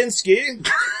Lewinsky.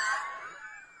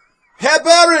 Herr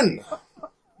Baron,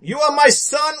 you are my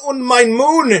sun and mine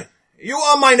moon. You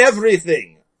are mine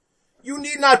everything. You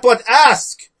need not but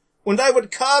ask, and I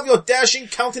would carve your dashing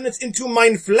countenance into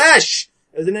mine flesh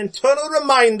as an eternal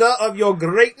reminder of your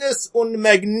greatness and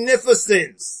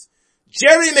magnificence.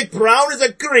 Jerry McBrown is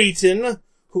a cretin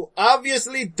who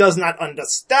obviously does not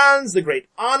understand the great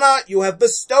honor you have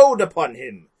bestowed upon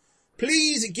him.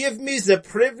 Please give me the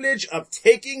privilege of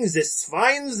taking this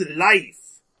swine's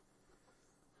life.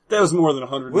 That was more than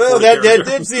 140 Well, that characters.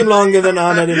 did seem longer than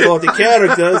 140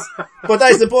 characters, but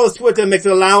I suppose Twitter makes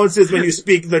allowances when you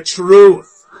speak the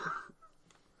truth.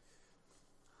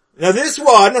 Now this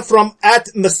one from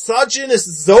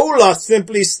 @MisogynistZola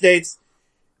simply states,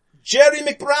 Jerry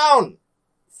McBrown,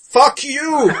 fuck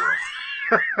you.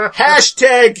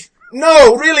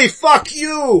 No, really, fuck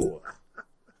you.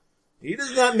 He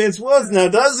does not mince words now,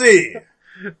 does he?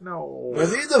 No. Well,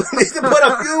 these are but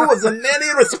a few of the many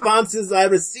responses I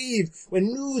received when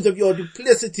news of your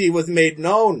duplicity was made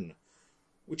known.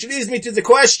 Which leads me to the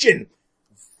question,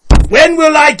 when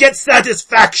will I get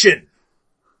satisfaction?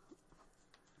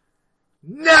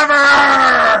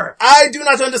 Never! I do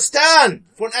not understand.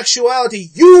 For in actuality,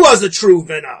 you are the true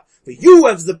winner. For you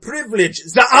have the privilege,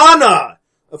 the honor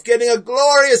of getting a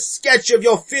glorious sketch of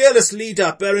your fearless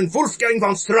leader, Baron Wolfgang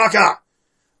von Strucker.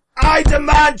 I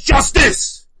demand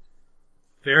justice!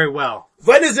 Very well.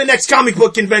 When is the next comic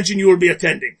book convention you will be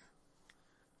attending?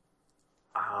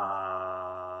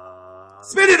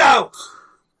 Spit it out!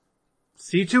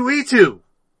 C2E2.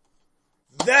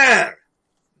 There!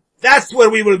 That's where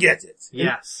we will get it.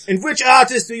 Yes. And which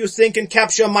artist do you think can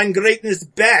capture mine greatness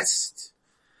best?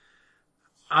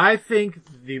 I think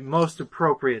the most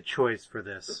appropriate choice for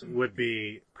this would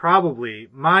be probably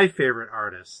my favorite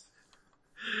artist.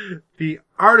 The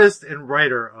artist and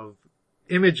writer of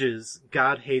Images,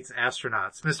 God Hates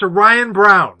Astronauts, Mr. Ryan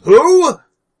Brown. Who?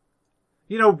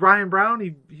 You know Ryan Brown?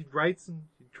 He writes and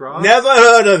he draws. Never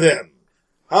heard of him.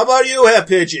 How about you, Herr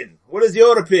Pigeon? What is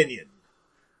your opinion?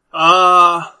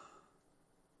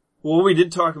 Well, we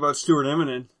did talk about Stuart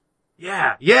Eminem.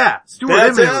 Yeah. Stuart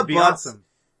Better, Eminem would be but awesome.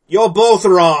 You're both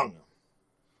wrong.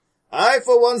 I,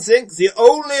 for one, think the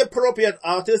only appropriate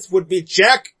artist would be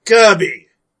Jack Kirby.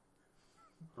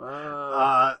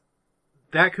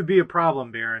 That could be a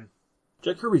problem, Baron.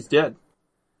 Jack Kirby's dead.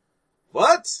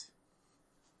 What?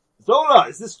 Zola,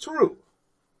 is this true?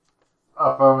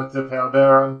 Affirmative, Herr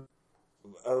Baron.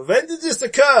 When did this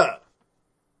occur?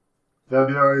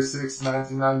 February 6,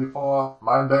 1994.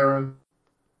 Mine, Baron.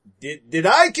 Did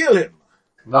I kill him?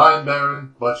 9,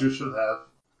 Baron, but you should have.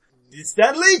 Did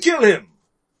Stan Lee kill him?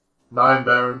 9,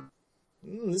 Baron.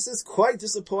 This is quite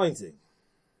disappointing.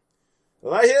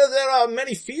 Well, I hear there are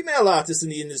many female artists in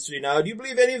the industry now. Do you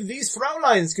believe any of these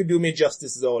Frauleins could do me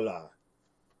justice, Zola?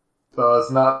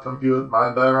 Does not compute,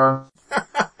 mine, Baron.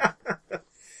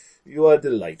 You are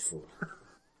delightful.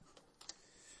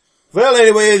 Well,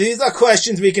 anyway, these are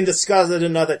questions we can discuss at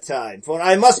another time, for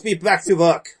I must be back to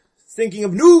work, thinking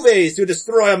of new ways to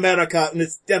destroy America and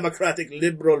its democratic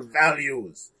liberal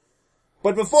values.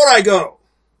 But before I go,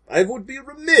 I would be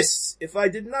remiss if I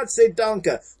did not say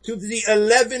danke to the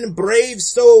 11 brave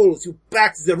souls who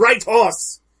backed the right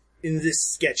horse in this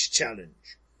sketch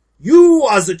challenge. You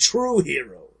are the true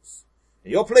heroes,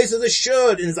 and your place is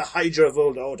assured in the Hydra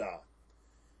World Order.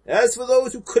 As for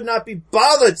those who could not be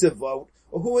bothered to vote,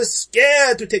 or who were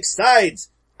scared to take sides,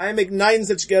 I make 9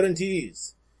 such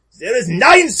guarantees. There is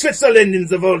 9 Switzerland in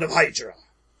the world of Hydra.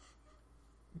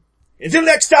 Until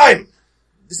next time,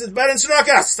 this is Baron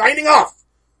Straka signing off.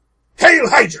 Hail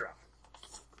Hydra!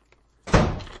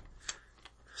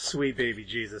 Sweet baby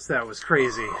Jesus, that was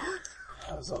crazy.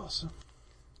 That was awesome.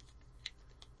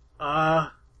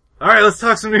 Alright, let's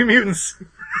talk some New Mutants.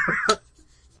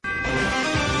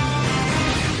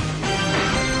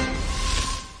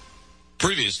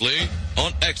 Previously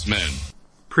on X-Men.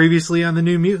 Previously on the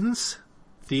New Mutants,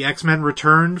 the X-Men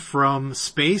returned from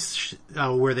space,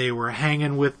 where they were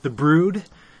hanging with the Brood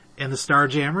and the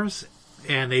Starjammers,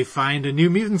 and they find a New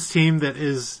Mutants team that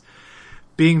is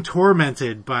being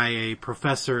tormented by a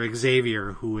Professor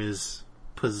Xavier who is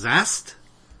possessed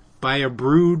by a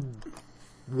brood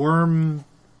worm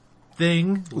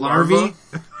thing, larvae.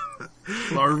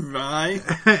 Larvae.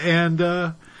 And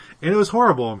it was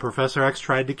horrible, and Professor X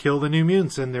tried to kill the New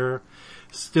Mutants, and they're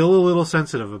still a little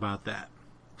sensitive about that.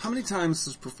 How many times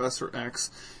does Professor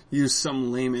X use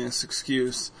some lame-ass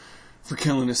excuse for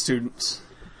killing his students?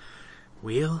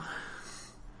 Well,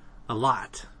 a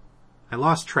lot. I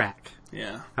lost track.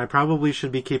 Yeah. I probably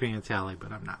should be keeping a tally,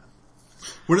 but I'm not.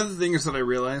 One of the things that I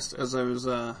realized as I was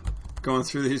going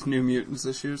through these New Mutants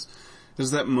issues is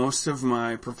that most of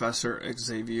my Professor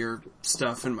Xavier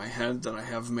stuff in my head that I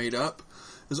have made up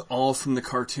is all from the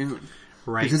cartoon.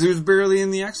 Right. Because he was barely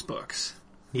in the X books.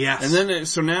 Yes. And then,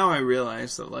 so now I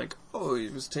realize that, like, oh, he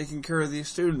was taking care of these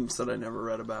students that I never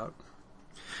read about.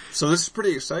 So this is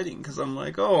pretty exciting, because I'm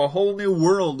like, oh, a whole new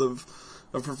world of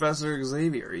Professor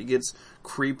Xavier. He gets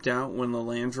creeped out when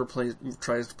Lalandra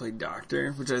tries to play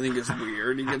doctor, which I think is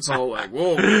weird. He gets all like,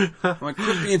 whoa. I'm like,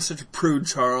 quit being such a prude,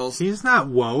 Charles. He's not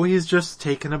whoa, he's just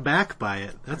taken aback by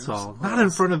it. That's all. Not in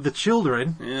front of the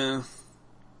children. Yeah.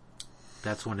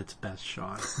 That's when it's best,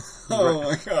 Sean. Oh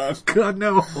my god. God,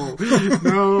 no.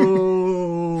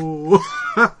 No.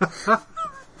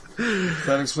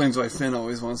 That explains why Finn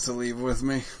always wants to leave with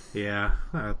me. Yeah,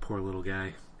 poor little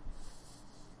guy.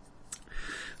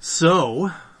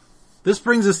 So, this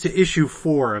brings us to issue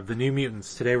 4 of the New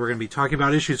Mutants. Today we're going to be talking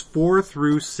about issues 4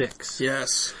 through 6.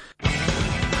 Yes.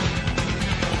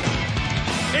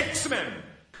 X-Men!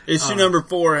 Issue number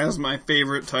 4 has my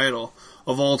favorite title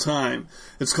of all time.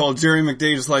 It's called Jerry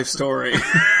McDade's Life Story.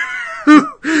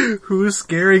 Who's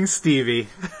scaring Stevie?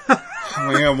 Oh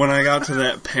my god, when I got to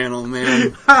that panel,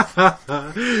 man.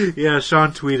 Yeah,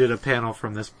 Sean tweeted a panel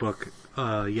from this book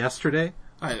yesterday.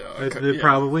 I know.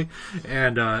 Probably.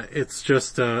 And it's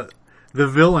just the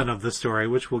villain of the story,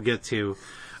 which we'll get to,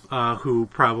 who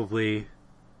probably,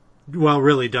 well,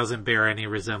 really doesn't bear any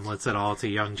resemblance at all to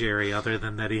young Jerry, other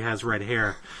than that he has red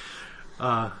hair.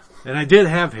 And I did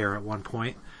have hair at one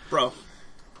point. Bro,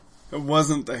 it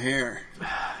wasn't the hair.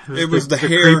 It was the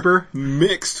hair creeper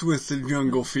mixed with the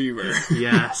jungle fever.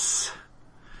 Yes.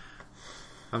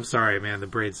 I'm sorry, man. The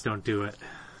braids don't do it.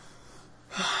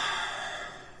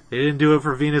 They didn't do it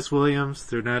for Venus Williams.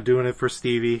 They're not doing it for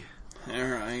Stevie.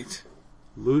 Alright.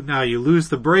 Now you lose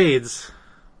the braids.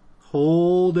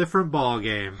 Whole different ball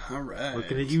game. Alright.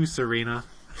 Looking at you, Serena.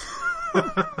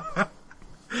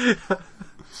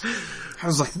 I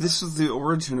was like, this is the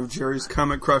origin of Jerry's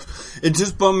Comic Crush. It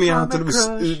just bummed me out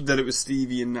that it was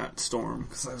Stevie and not Storm.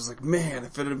 Because I was like, man,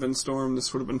 if it had been Storm,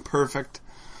 this would have been perfect.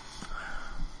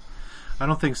 I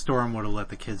don't think Storm would have let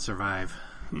the kid survive.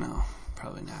 No,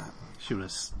 probably not. She would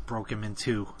have broke him in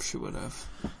two. She would have.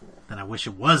 And I wish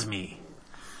it was me.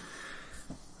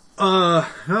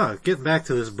 Getting back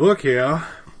to this book here.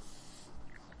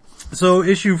 So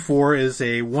issue 4 is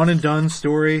a one and done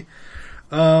story.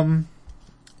 And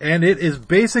it is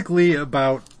basically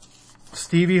about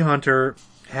Stevie Hunter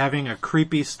having a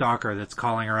creepy stalker that's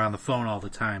calling her on the phone all the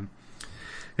time.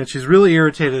 And she's really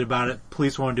irritated about it.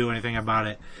 Police won't do anything about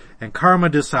it. And Karma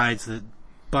decides that,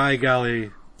 by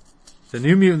golly, the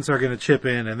New Mutants are going to chip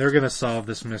in and they're going to solve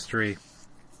this mystery.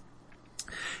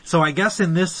 So I guess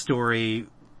in this story,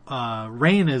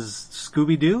 Rain is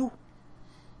Scooby-Doo?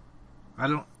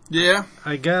 Yeah.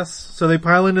 I guess. So they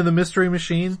pile into the mystery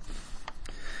machine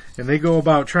and they go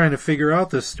about trying to figure out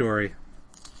this story.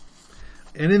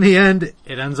 And in the end,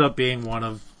 it ends up being one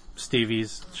of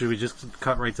Stevie's, should we just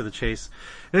cut right to the chase?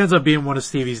 It ends up being one of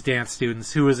Stevie's dance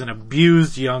students who is an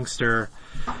abused youngster.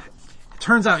 It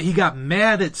turns out he got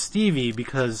mad at Stevie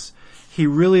because he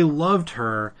really loved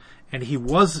her and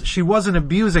she wasn't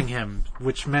abusing him,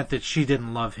 which meant that she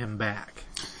didn't love him back.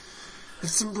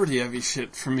 It's some pretty heavy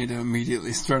shit for me to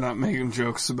immediately start out making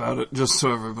jokes about it, just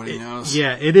so everybody knows.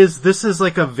 Yeah, it is. This is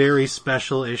like a very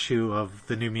special issue of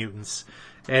the New Mutants.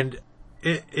 And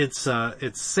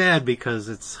it's sad because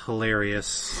it's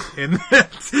hilarious and that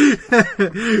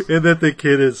the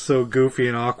kid is so goofy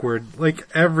and awkward, like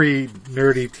every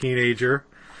nerdy teenager.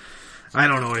 I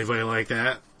don't know anybody like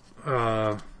that,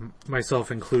 myself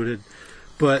included.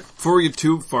 But before we get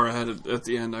too far ahead at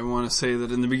the end, I want to say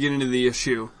that in the beginning of the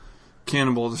issue,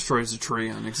 Cannonball destroys a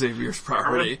tree on Xavier's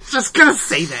property. I'm just gonna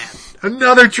say that.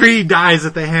 Another tree dies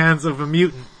at the hands of a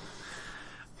mutant.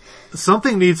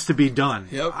 Something needs to be done.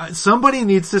 Yep. Somebody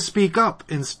needs to speak up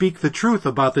and speak the truth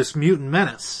about this mutant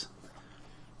menace.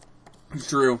 It's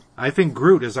true. I think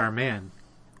Groot is our man.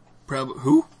 Probably.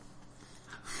 Who?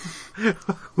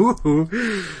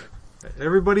 Who?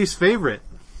 Everybody's favorite.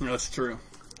 That's true.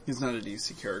 He's not a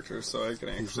DC character, so I can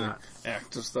actually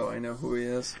act as though I know who he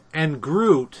is. And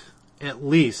Groot, at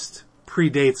least,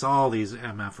 predates all these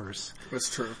MFers. That's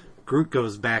true. Groot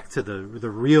goes back to the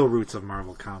real roots of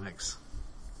Marvel Comics.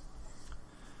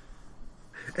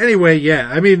 Anyway, yeah,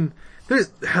 I mean, there's,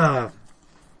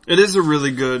 it is a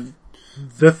really good...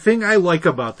 The thing I like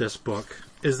about this book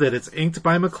is that it's inked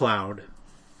by McLeod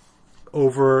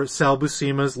over Sal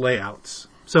Buscema's layouts.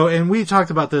 So, and we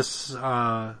talked about this,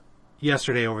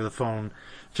 yesterday over the phone,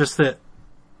 just that,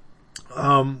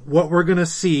 what we're gonna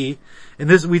see, and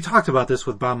this, we talked about this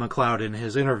with Bob McLeod in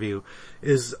his interview,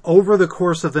 is over the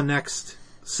course of the next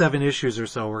 7 issues or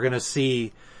so, we're gonna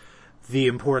see the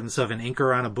importance of an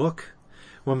inker on a book.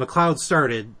 When McLeod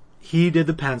started, he did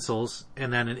the pencils,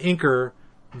 and then an inker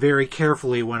very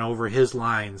carefully went over his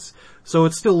lines, so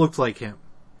it still looked like him.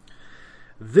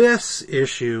 This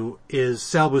issue is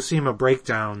Sal Buscema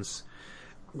breakdowns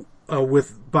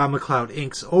with Bob McLeod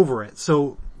inks over it.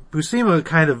 So Buscema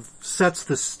kind of sets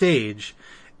the stage,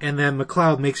 and then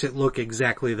McLeod makes it look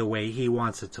exactly the way he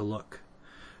wants it to look.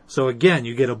 So again,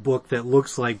 you get a book that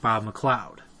looks like Bob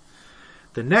McLeod.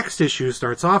 The next issue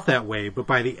starts off that way, but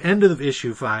by the end of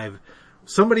issue 5,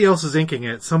 somebody else is inking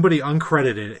it, somebody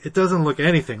uncredited. It doesn't look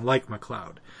anything like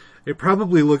McLeod. It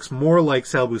probably looks more like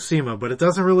Sal Buscema, but it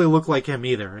doesn't really look like him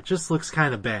either. It just looks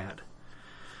kind of bad.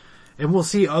 And we'll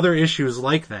see other issues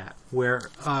like that,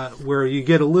 where you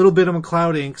get a little bit of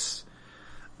McLeod inks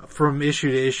from issue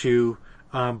to issue,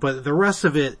 but the rest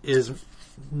of it is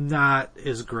not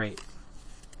as great.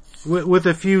 With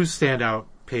a few standout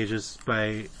pages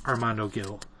by Armando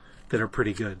Gil that are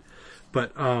pretty good.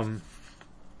 But,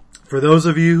 for those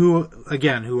of you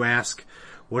who ask,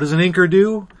 what does an inker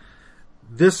do?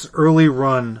 This early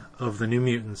run of the New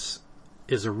Mutants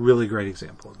is a really great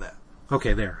example of that.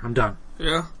 Okay, there, I'm done.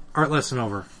 Yeah. Art lesson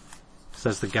over,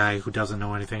 says the guy who doesn't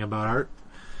know anything about art.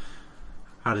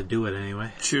 How to do it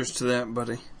anyway. Cheers to that,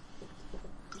 buddy.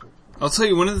 I'll tell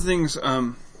you one of the things,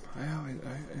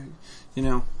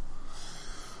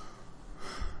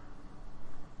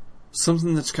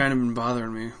 something that's kind of been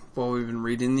bothering me while we've been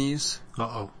reading these.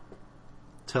 Uh-oh.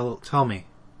 Tell me.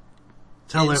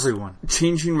 Tell everyone.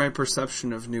 Changing my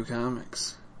perception of new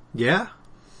comics. Yeah?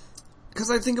 Because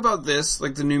I think about this,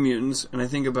 like the New Mutants, and I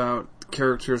think about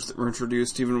characters that were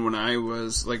introduced even when I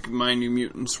was, like, my New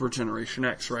Mutants were Generation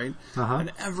X, right? Uh-huh.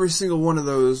 And every single one of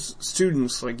those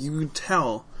students, like, you could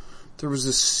tell there was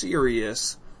a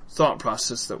serious thought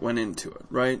process that went into it,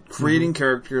 right? Creating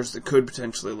characters that could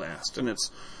potentially last. And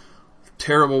it's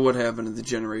terrible what happened to the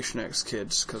Generation X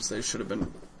kids, because they should have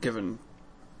been given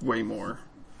way more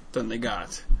than they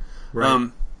got.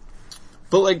 Right.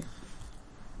 But, like,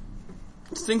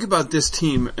 think about this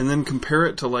team and then compare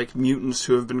it to, like, mutants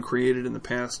who have been created in the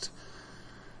past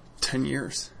 10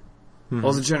 years.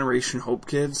 All the Generation Hope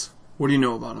kids. What do you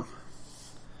know about them?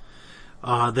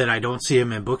 That I don't see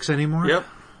them in books anymore? Yep.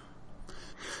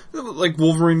 Like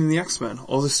Wolverine and the X-Men.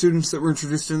 All the students that were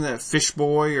introduced in that, Fish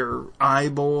Boy or Eye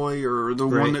Boy or the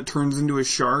one that turns into a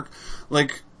shark.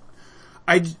 Like,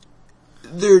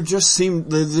 there just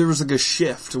seemed, there was like a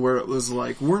shift where it was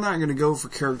like, we're not going to go for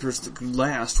characters that could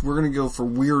last. We're going to go for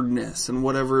weirdness and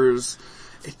whatever is,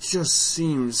 it just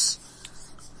seems.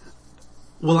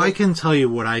 Well, I can tell you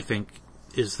what I think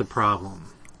is the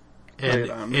problem.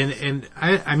 And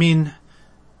I mean,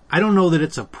 I don't know that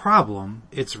it's a problem.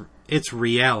 It's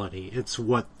reality. It's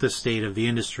what the state of the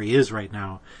industry is right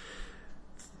now.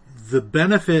 The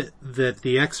benefit that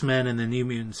the X-Men and the New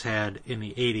Mutants had in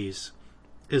the 80s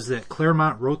is that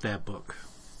Claremont wrote that book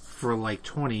for like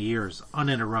 20 years,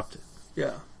 uninterrupted.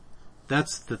 Yeah.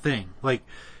 That's the thing. Like,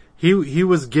 he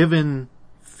was given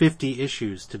 50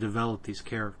 issues to develop these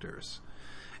characters.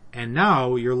 And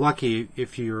now you're lucky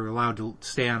if you're allowed to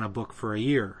stay on a book for a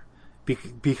year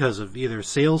because of either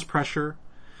sales pressure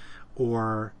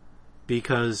or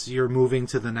because you're moving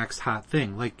to the next hot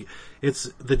thing. Like, it's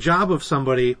the job of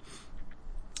somebody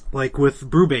like with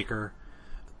Brubaker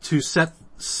to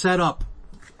set up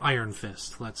Iron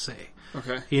Fist, let's say.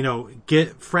 Okay. You know,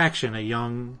 get Fraction, a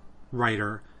young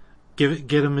writer,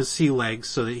 get him his sea legs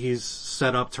so that he's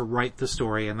set up to write the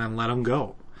story and then let him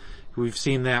go. We've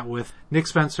seen that with Nick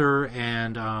Spencer,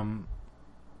 and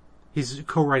he's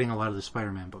co-writing a lot of the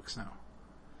Spider-Man books now.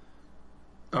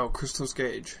 Oh, Christos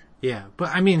Gage. Yeah,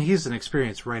 but I mean, he's an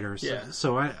experienced writer, yeah.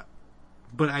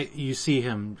 You see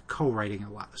him co-writing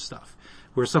a lot of stuff,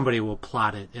 where somebody will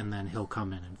plot it and then he'll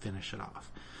come in and finish it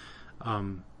off. I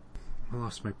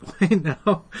lost my point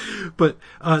now, but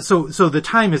so the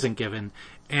time isn't given,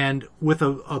 and with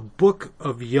a book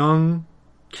of young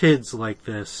kids like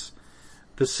this,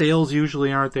 the sales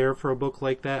usually aren't there for a book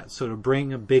like that, so to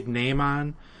bring a big name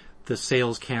on, the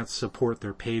sales can't support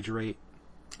their page rate.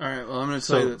 Alright, well I'm going to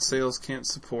tell you that sales can't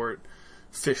support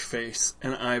Fish Face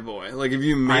and Eye Boy. Like, if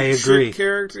you make shit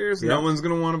characters, no one's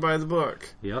going to want to buy the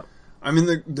book. Yep. I mean,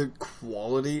 the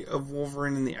quality of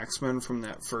Wolverine and the X-Men from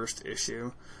that first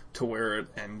issue to where it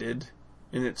ended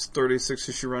in its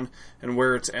 36-issue run and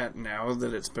where it's at now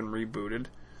that it's been rebooted,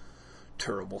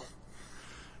 terrible.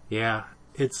 Yeah.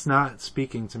 It's not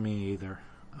speaking to me either.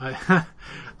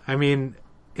 I mean,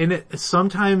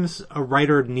 sometimes a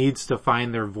writer needs to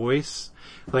find their voice.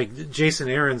 Like, Jason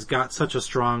Aaron's got such a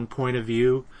strong point of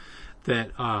view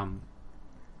that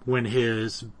when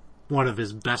one of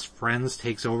his best friends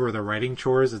takes over the writing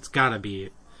chores, it's gotta be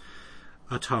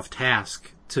a tough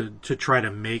task to try to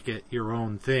make it your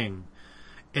own thing,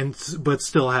 but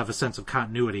still have a sense of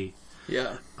continuity.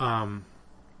 Yeah.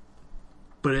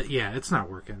 But it's not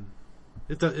working.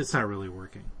 It's not really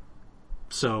working.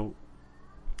 So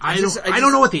I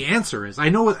don't know what the answer is. I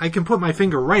know I can put my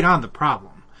finger right on the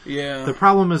problem. Yeah. The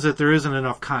problem is that there isn't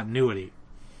enough continuity.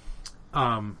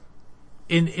 In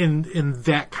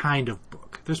that kind of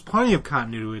book. There's plenty of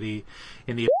continuity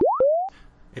in the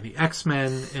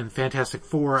X-Men and Fantastic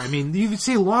Four. I mean, you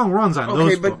see long runs on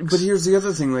those books. But here's the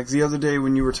other thing. Like, the other day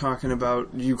when you were talking about,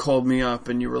 you called me up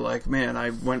and you were like, man, I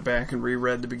went back and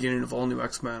reread the beginning of All New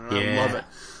X-Men and I love it.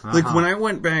 Uh-huh. Like, when I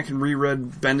went back and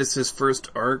reread Bendis'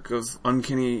 first arc of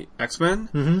Uncanny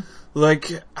X-Men,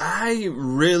 like, I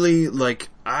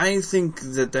think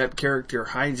that character,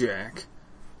 Hijack,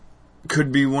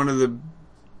 could be one of the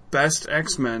best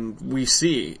X-Men we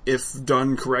see if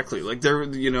done correctly. Like, they're,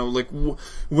 you know, like,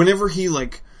 whenever he,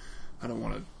 like, I don't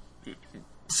want to,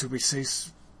 should we say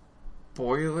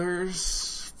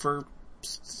spoilers for?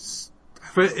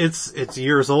 But it's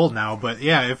years old now, but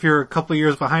yeah, if you're a couple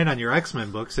years behind on your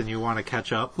X-Men books and you want to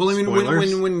catch up, well, I mean,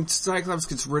 spoilers. when Cyclops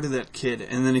gets rid of that kid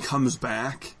and then he comes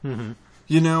back,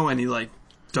 you know, and he, like,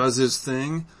 does his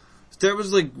thing. That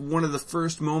was, like, one of the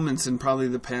first moments in probably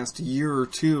the past year or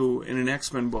two in an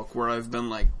X-Men book where I've been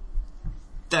like,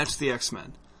 that's the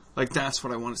X-Men. Like, that's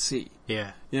what I want to see.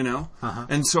 Yeah. You know?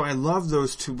 And so I love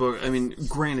those two books. I mean,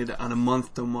 granted, on a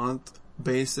month-to-month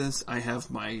basis, I have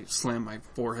slam my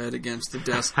forehead against the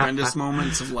desk Bendis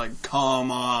moments of like, come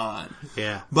on.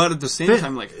 Yeah. But at the same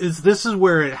time, like... This is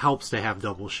where it helps to have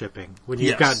double shipping. When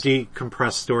you've got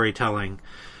decompressed storytelling,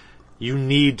 you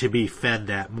need to be fed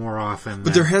that more often.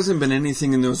 But there hasn't been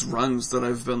anything in those runs that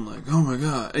I've been like, oh my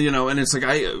god, you know, and it's like,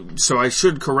 so I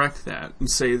should correct that and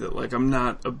say that, like, I'm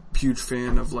not a huge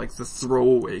fan of, like, the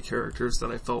throwaway characters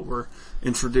that I felt were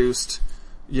introduced,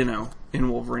 you know, in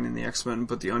Wolverine and the X-Men,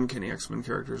 but the Uncanny X-Men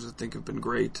characters I think have been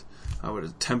great.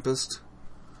 Tempest.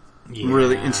 Yeah. I'm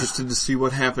really interested to see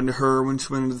what happened to her when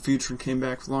she went into the future and came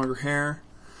back with longer hair.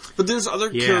 But there's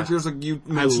other characters like you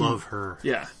mentioned. I love her.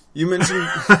 Yeah. You mentioned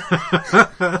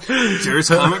Jared's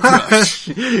comic crush.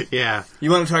 Yeah. You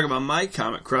want to talk about my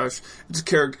comic crush? It's a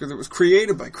character that was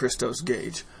created by Christos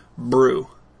Gage, Brew.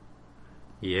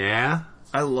 Yeah.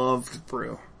 I loved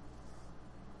Brew.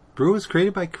 Brew was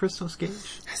created by Christos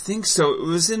Gage? I think so. It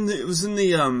was in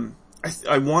the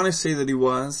I want to say that he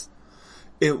was.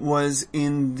 It was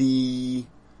in the,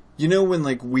 you know when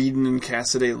like Whedon and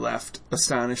Cassaday left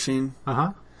Astonishing?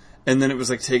 Uh-huh. And then it was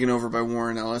like taken over by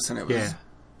Warren Ellis and it was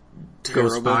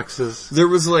terrible. Ghost boxes. There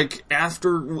was like,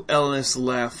 after Ellis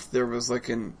left, there was like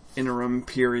an interim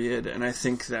period, and I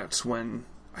think that's when,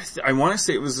 I want to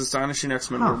say it was Astonishing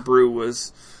X-Men where Brew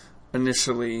was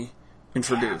initially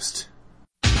introduced.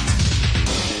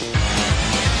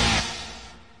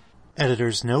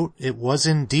 Editor's note, it was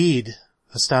indeed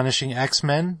Astonishing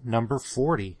X-Men number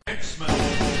 40.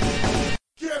 X-Men.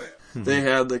 Get it. They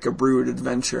had like a Brewed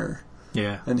adventure.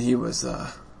 Yeah. And he was,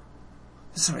 this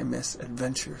is what I miss,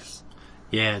 adventures.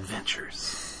 Yeah,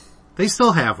 adventures. They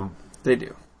still have them. They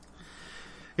do.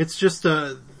 It's just,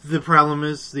 the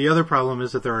other problem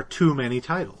is that there are too many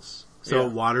titles. So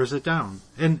it waters it down.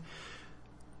 And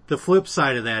the flip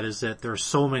side of that is that there are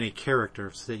so many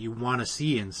characters that you want to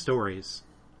see in stories.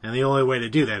 And the only way to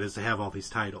do that is to have all these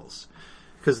titles.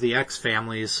 Because the X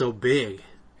family is so big.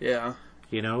 Yeah.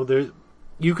 You know,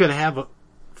 you could have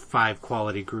 5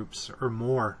 quality groups or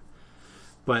more,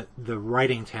 but the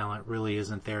writing talent really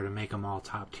isn't there to make them all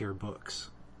top tier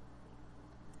books.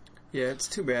 Yeah, it's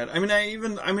too bad.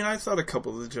 I thought a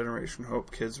couple of the Generation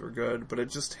Hope kids were good, but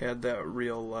it just had that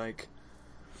real, like...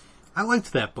 I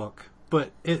liked that book,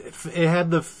 but it had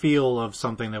the feel of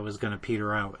something that was going to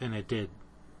peter out, and it did.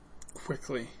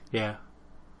 Quickly. Yeah.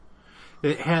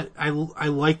 It had, I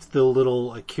liked the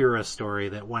little Akira story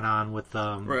that went on with,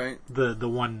 right. the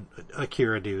one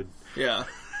Akira dude. Yeah.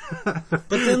 But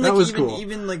then, that like, was cool.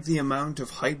 Even, like, the amount of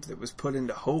hype that was put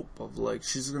into Hope of, like,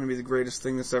 she's going to be the greatest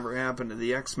thing that's ever happened to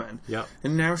the X-Men. Yep.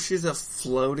 And now she's a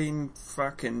floating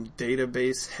fucking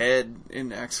database head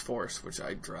in X-Force, which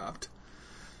I dropped.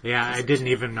 Yeah, I didn't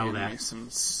even know that. Some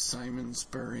Simon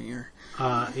Spurrier.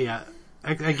 Yeah.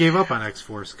 I gave up on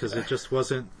X-Force because it just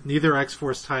wasn't, neither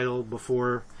X-Force title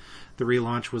before the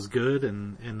relaunch was good,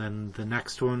 and then the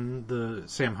next one, the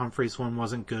Sam Humphries one,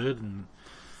 wasn't good, and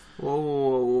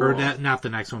Whoa. or not the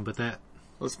next one, but that.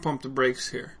 Let's pump the brakes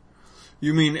here.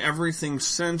 You mean everything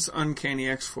since Uncanny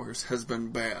X-Force has been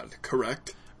bad,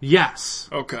 correct? Yes.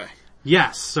 Okay.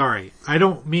 Yes, sorry. I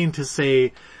don't mean to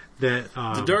say that...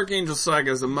 the Dark Angel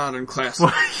Saga is a modern classic.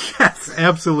 Well, yes,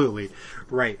 absolutely.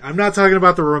 Right. I'm not talking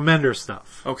about the Remender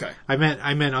stuff. Okay. I meant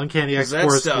Uncanny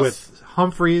X-Force with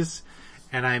Humphreys,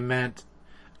 and I meant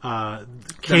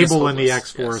Cable in the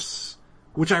X-Force,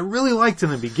 which I really liked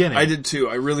in the beginning. I did too.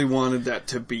 I really wanted that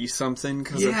to be something,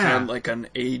 because it had like an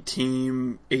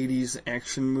A-Team 80s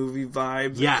action movie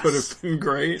vibe. Yes. That could have been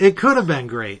great. It could have been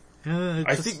great.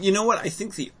 I think, you know what? I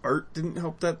think the art didn't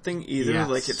help that thing either. Yes.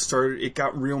 Like, it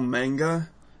got real manga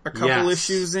a couple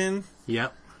issues in.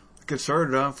 Yep. It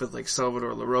started off with, like,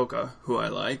 Salvador LaRocca, who I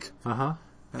like. Uh-huh.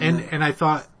 And I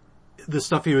thought the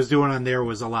stuff he was doing on there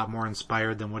was a lot more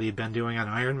inspired than what he'd been doing on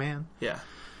Iron Man. Yeah.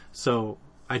 So,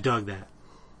 I dug that.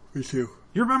 Me too.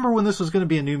 You remember when this was going to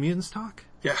be a New Mutants talk?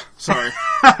 Yeah, sorry.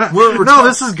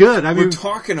 This is good. I mean, we're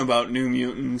talking about New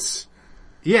Mutants.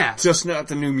 Yeah. Just not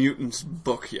the New Mutants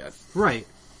book yet. Right.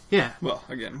 Yeah. Well,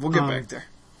 again, we'll get back there.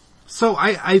 So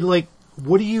I like,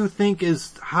 what do you think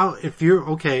is, if you're,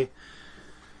 okay,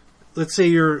 let's say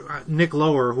you're Nick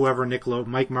Lowe or whoever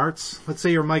Mike Martz. Let's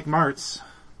say you're Mike Martz,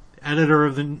 editor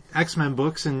of the X-Men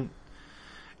books, and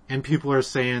people are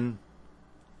saying,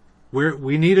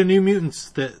 we need a New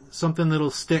Mutants, something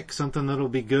that'll stick, something that'll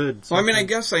be good. Well, I mean, I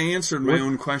guess I answered my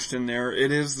own question there.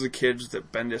 It is the kids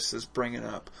that Bendis is bringing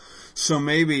up. So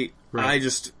maybe I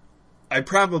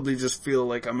probably just feel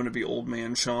like I'm going to be old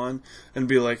man Sean and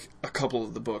be like, a couple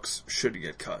of the books should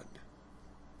get cut.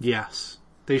 Yes,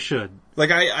 they should. Like,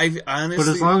 I honestly... But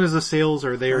as long as the sales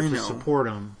are there to support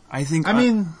them. I think... I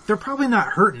mean, they're probably not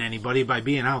hurting anybody by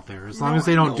being out there, as long as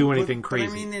they don't do anything crazy.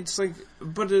 But I mean, it's like...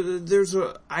 But they're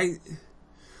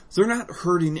not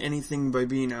hurting anything by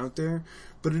being out there,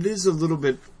 but it is a little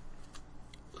bit...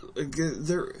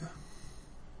 They're...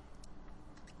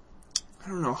 I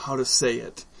don't know how to say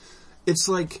it. It's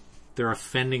like... They're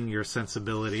offending your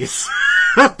sensibilities.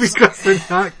 Because they're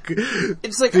not...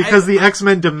 It's like... Because the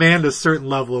X-Men demand a certain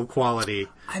level of quality.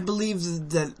 I believe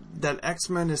that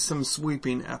X-Men is some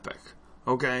sweeping epic.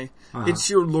 Okay? Uh-huh. It's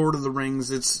your Lord of the Rings,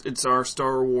 it's our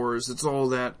Star Wars, it's all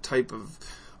that type of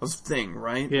thing,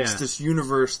 right? Yeah. It's this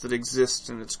universe that exists,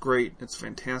 and it's great, it's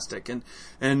fantastic. And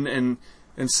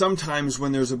And sometimes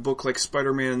when there's a book like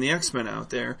Spider-Man and the X-Men out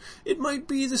there, it might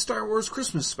be the Star Wars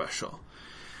Christmas special.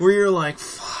 Where you're like,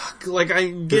 fuck, like I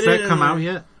get Does it. that come out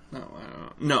yet? No, I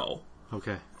don't know. No.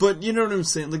 Okay. But you know what I'm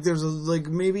saying? Like there's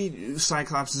maybe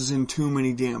Cyclops is in too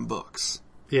many damn books.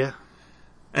 Yeah.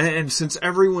 And since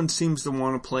everyone seems to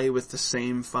want to play with the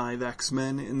same 5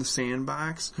 X-Men in the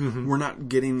sandbox, we're not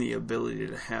getting the ability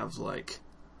to have, like,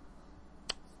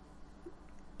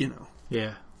 you know,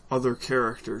 Yeah. other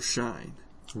characters shine.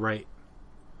 Right.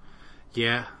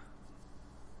 Yeah.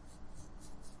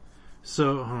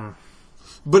 So,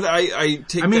 But I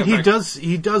take I mean, that back.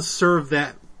 he does serve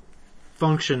that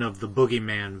function of the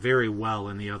boogeyman very well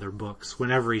in the other books.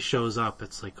 Whenever he shows up,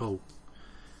 it's like, oh,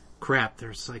 crap,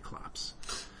 there's Cyclops.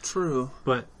 True.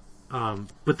 But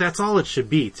that's all it should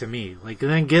be to me. Like,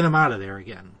 then get him out of there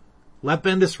again. Let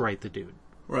Bendis write the dude.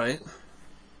 Right.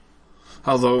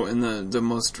 Although in the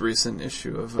most recent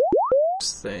issue of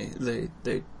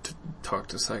they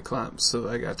talked to Cyclops, so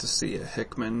I got to see a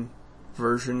Hickman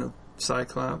version of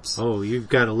Cyclops. Oh, you've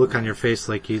got a look on your face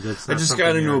like that's I not just something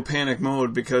got into you're- a panic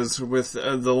mode because with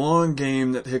the long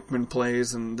game that Hickman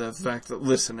plays and the fact that,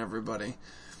 listen everybody,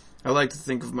 I like to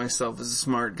think of myself as a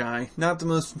smart guy, not the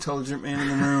most intelligent man in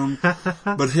the room,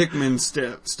 but Hickman's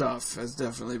stuff has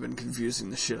definitely been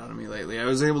confusing the shit out of me lately. I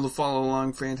was able to follow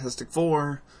along Fantastic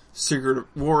Four, Secret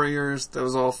Warriors, that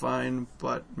was all fine,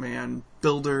 but man,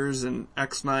 Builders and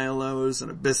Ex-Nihilos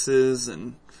and Abysses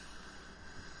and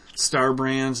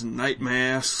Starbrands and Night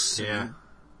Masks and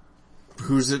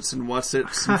Who's-Its and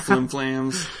What's-Its and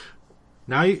Flim-Flams.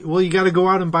 Now, you got to go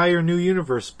out and buy your New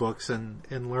Universe books and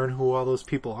learn who all those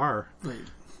people are. Wait,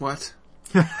 what?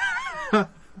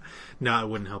 No, it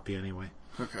wouldn't help you anyway.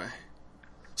 Okay.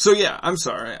 So yeah, I'm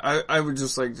sorry. I would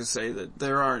just like to say that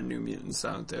there are New Mutants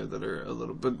out there that are a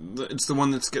little, but it's the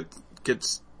one that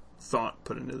gets thought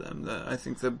put into them. I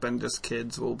think the Bendis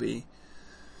kids will be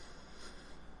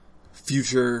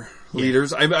future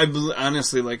leaders. I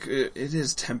honestly, like, it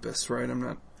is Tempest, right? I'm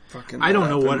not fucking. I don't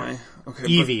know what okay,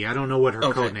 Evie. I don't know what her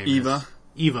code name Eva.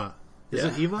 is. Eva. Is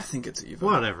it Eva? I think it's Eva.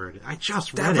 Whatever it is. I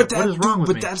just read it. What is wrong with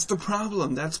me? But that's the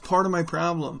problem. That's part of my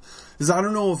problem. Is I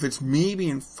don't know if it's me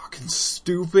being fucking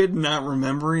stupid, not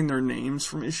remembering their names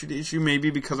from issue to issue. Maybe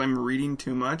because I'm reading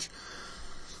too much.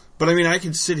 But I mean, I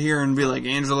could sit here and be like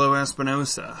Angelo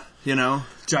Espinosa, you know,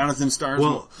 Jonathan Starzl.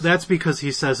 Well, that's because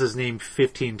he says his name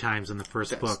 15 times in the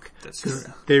first book. That's true.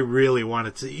 They really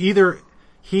wanted to. Either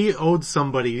he owed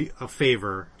somebody a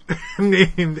favor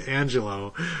named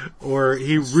Angelo, or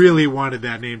he really wanted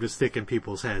that name to stick in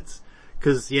people's heads.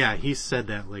 Because, yeah, he said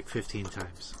that like 15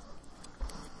 times.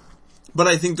 But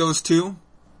I think those two,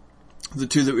 the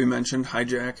two that we mentioned,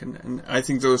 Hijack, and I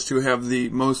think those two have the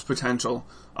most potential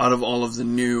out of all of the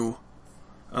new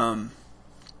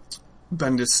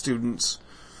Bendis students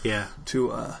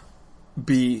to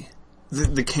be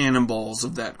the cannonballs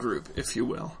of that group, if you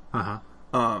will.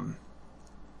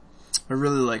 I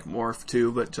really like Morph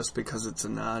too, but just because it's a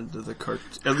nod to the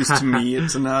cartoon, at least to me,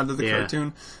 it's a nod to the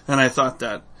cartoon. And I thought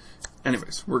that,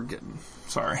 anyways,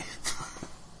 sorry.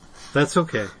 That's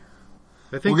okay.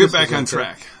 I think we'll get back on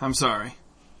track. I'm sorry.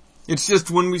 It's just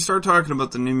when we start talking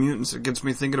about the New Mutants, it gets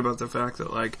me thinking about the fact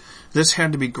that, like, this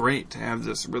had to be great to have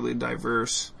this really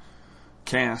diverse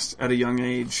cast at a young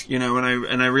age, you know,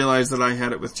 and I realized that I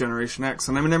had it with Generation X.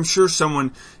 And I mean, I'm sure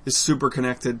someone is super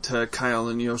connected to Kyle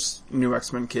and Yo's new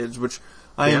X-Men kids, which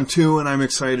I am too, and I'm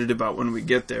excited about when we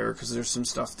get there, because there's some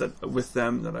stuff that with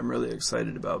them that I'm really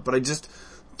excited about. But I just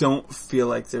don't feel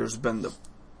like there's been the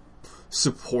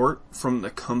support from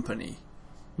the company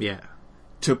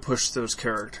to push those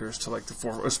characters to, like, the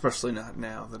forefront, especially not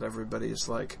now that everybody's,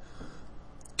 like,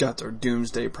 got their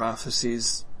doomsday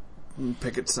prophecies and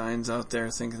picket signs out there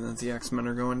thinking that the X-Men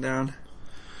are going down.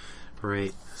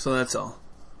 Right. So that's all.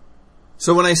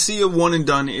 So when I see a one and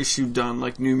done issue done,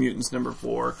 like New Mutants number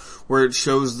 4, where it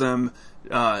shows them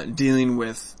dealing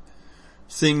with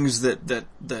things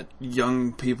that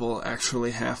young people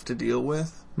actually have to deal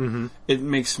with, it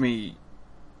makes me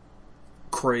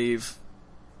crave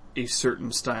a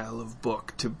certain style of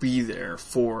book to be there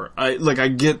for. I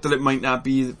get that it might not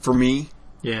be for me.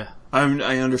 Yeah.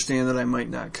 I understand that I might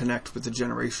not connect with the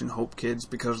Generation Hope kids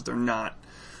because they're not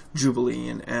Jubilee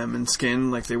and M and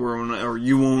Skin like they were or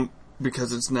you won't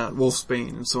because it's not Wolfsbane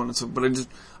and so on and so forth. But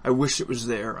I wish it was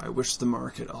there. I wish the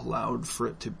market allowed for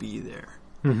it to be there.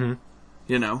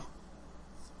 You know?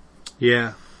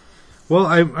 Yeah. Well,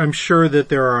 I'm sure that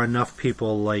there are enough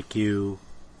people like you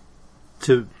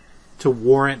to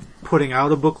warrant putting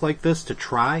out a book like this to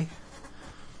try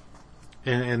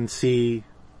and see,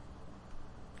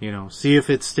 you know, if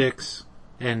it sticks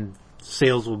and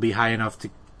sales will be high enough to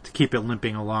keep it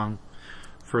limping along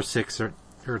for 6 or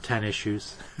 10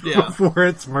 issues Yeah. before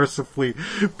it's mercifully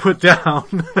put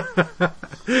down.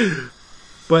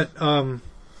 But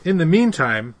in the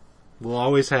meantime, we'll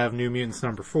always have New Mutants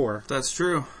number 4. That's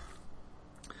true.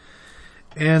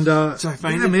 And So I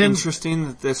find it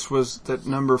interesting that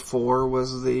number 4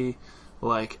 was the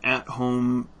like at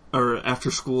home or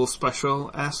after school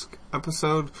special-esque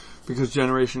episode, because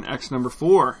Generation X number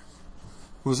 4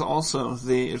 was also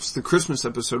it's the Christmas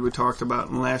episode we talked about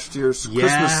in last year's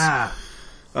Christmas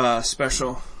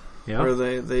special, where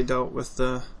they dealt with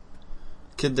the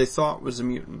kid they thought was a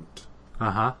mutant.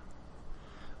 Uh-huh.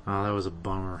 Oh, that was a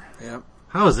bummer. Yep.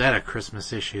 How is that a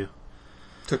Christmas issue?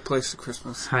 Took place at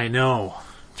Christmas. I know.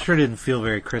 Sure didn't feel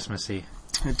very Christmassy.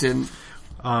 It didn't.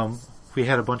 We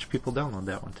had a bunch of people download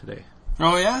that one today.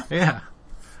 Oh, yeah? Yeah.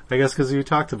 I guess because you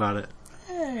talked about it.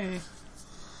 Hey.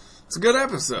 It's a good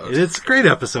episode. It's a great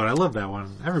episode. I love that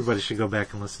one. Everybody should go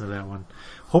back and listen to that one.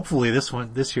 Hopefully this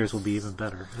year's will be even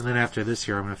better. And then after this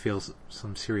year, I'm going to feel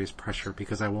some serious pressure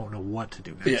because I won't know what to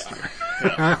do next year.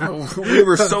 Yeah. We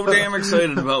were so damn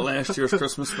excited about last year's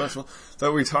Christmas special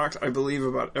that we talked, I believe,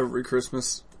 about every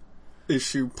Christmas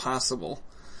issue possible.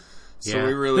 So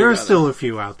we really there are still a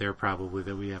few out there probably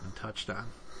that we haven't touched on.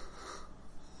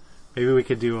 Maybe we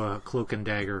could do a Cloak and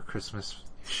Dagger Christmas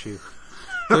issue.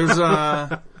 There's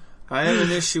I have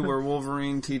an issue where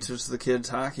Wolverine teaches the kids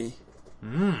hockey.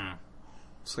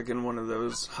 It's like in one of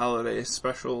those holiday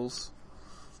specials.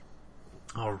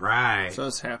 All right. So I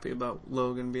was happy about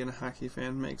Logan being a hockey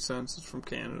fan. Makes sense. It's from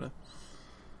Canada.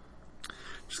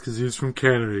 Just because he's from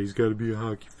Canada, he's got to be a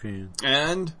hockey fan.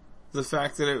 And the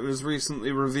fact that it was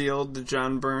recently revealed that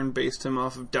John Byrne based him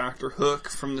off of Dr. Hook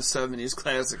from the 70s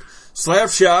classic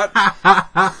Slapshot.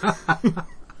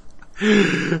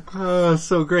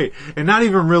 So great. And not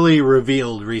even really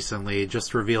revealed recently,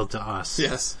 just revealed to us.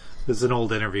 Yes. It's an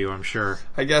old interview, I'm sure.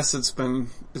 I guess it's been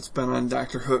on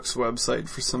Dr. Hook's website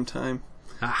for some time.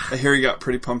 I hear he got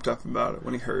pretty pumped up about it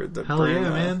when he heard that. Hell Byrne, yeah,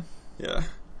 man. Yeah.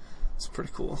 It's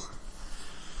pretty cool.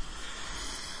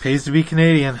 Pays to be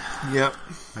Canadian. Yep.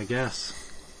 I guess.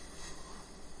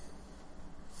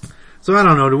 So I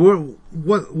don't know.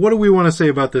 What do we want to say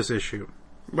about this issue?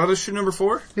 About issue number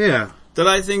 4? Yeah. That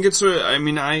I think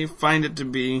I find it to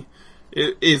be,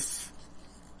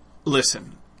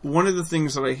 listen, one of the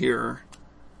things that I hear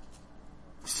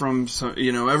from some,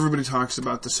 everybody talks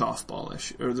about the softball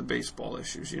issue, or the baseball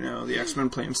issues, the X-Men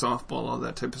playing softball, all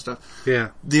that type of stuff. Yeah.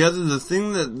 The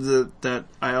thing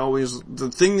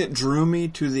that drew me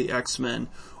to the X-Men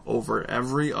over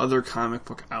every other comic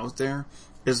book out there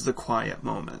is the quiet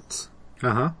moments.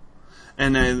 Uh-huh.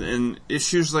 And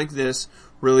issues like this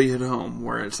really hit home,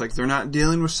 where it's like they're not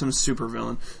dealing with some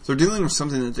supervillain. They're dealing with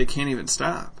something that they can't even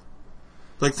stop.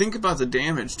 Like, think about the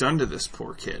damage done to this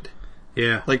poor kid.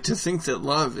 Yeah. Like, to think that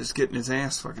Love is getting his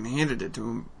ass fucking handed it to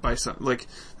him by some... Like,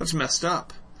 that's messed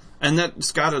up. And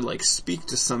that's gotta, like, speak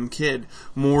to some kid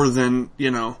more than,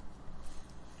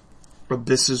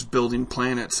 Abysses building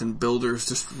planets and builders,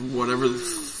 just whatever the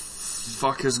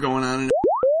fuck is going on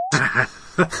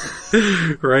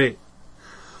in... Right.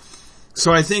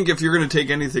 So I think if you're going to take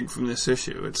anything from this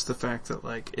issue, it's the fact that,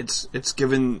 like, it's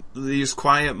given these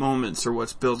quiet moments are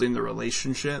what's building the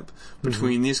relationship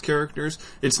between these characters.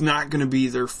 It's not going to be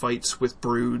their fights with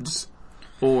Broods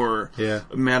or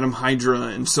Madam Hydra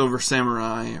and Silver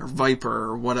Samurai or Viper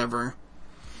or whatever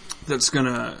that's going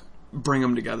to bring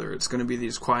them together. It's going to be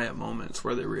these quiet moments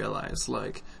where they realize,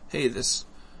 like, hey, this,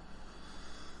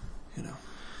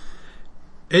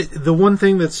 The one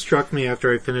thing that struck me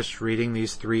after I finished reading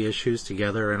these 3 issues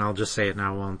together, and I'll just say it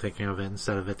now while I'm thinking of it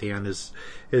instead of at the end, is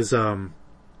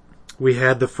we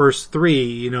had the first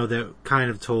 3, that kind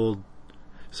of told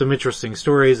some interesting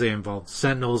stories. They involved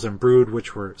Sentinels and Brood,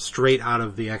 which were straight out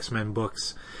of the X-Men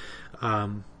books.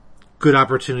 Good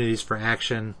opportunities for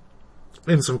action,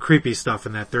 and some creepy stuff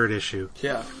in that 3rd issue.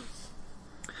 Yeah.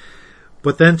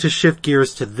 But then to shift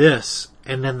gears to this,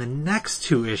 and then the next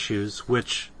 2 issues,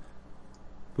 which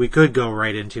we could go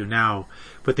right into now,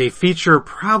 but they feature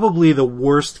probably the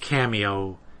worst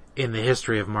cameo in the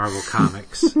history of Marvel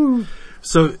Comics.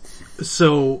 So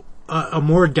a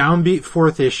more downbeat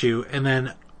 4th issue, and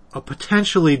then a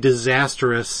potentially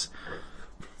disastrous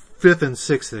 5th and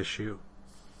 6th issue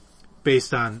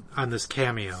based on this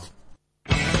cameo.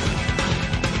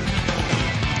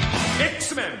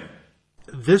 X-Men!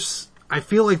 I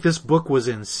feel like this book was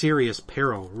in serious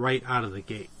peril right out of the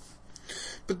gate.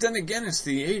 But then again, it's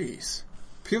the 80s.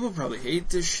 People probably ate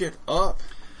this shit up.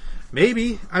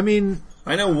 Maybe. I mean...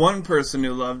 I know one person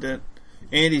who loved it.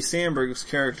 Andy Samberg's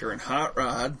character in Hot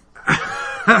Rod.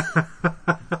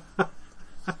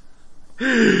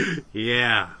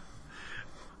 Yeah.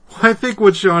 I think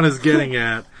what Sean is getting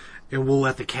at, and we'll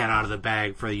let the cat out of the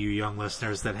bag for you young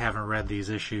listeners that haven't read these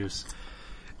issues,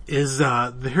 is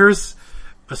there's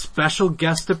a special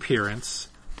guest appearance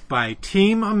by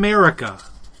Team America.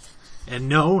 And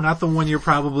no, not the one you're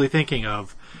probably thinking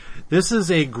of. This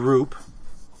is a group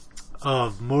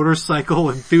of motorcycle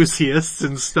enthusiasts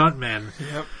and stuntmen.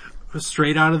 Yep.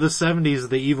 Straight out of the 70s,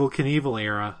 the Evel Knievel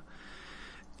era.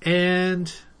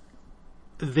 And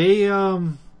they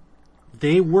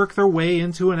work their way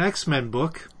into an X-Men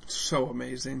book. So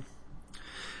amazing.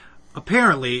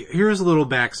 Apparently, here's a little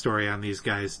backstory on these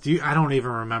guys. I don't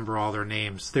even remember all their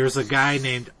names. There's a guy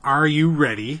named Are You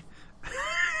Ready?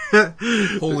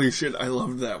 Holy shit, I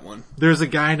loved that one. There's a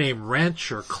guy named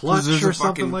Wrench or Clutch or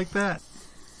something like that.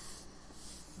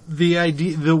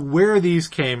 Where these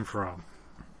came from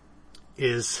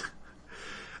is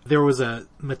there was a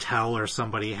Mattel or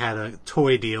somebody had a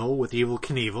toy deal with Evel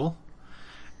Knievel,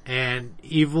 and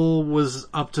Evel was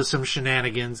up to some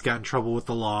shenanigans, got in trouble with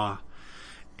the law,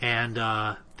 and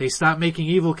they stopped making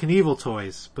Evel Knievel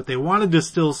toys, but they wanted to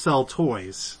still sell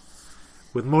toys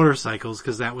with motorcycles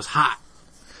because that was hot.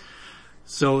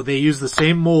 So they used the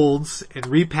same molds and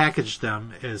repackaged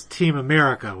them as Team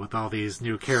America with all these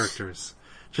new characters,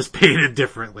 just painted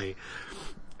differently.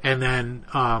 And then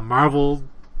Marvel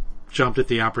jumped at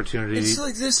the opportunity to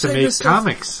make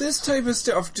comics. This type of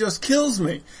stuff just kills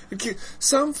me.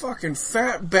 Some fucking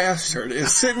fat bastard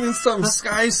is sitting in some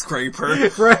skyscraper,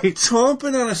 right,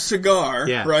 chomping on a cigar,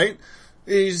 yeah. Right?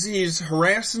 He's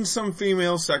harassing some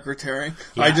female secretary.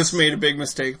 Yes. I just made a big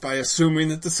mistake by assuming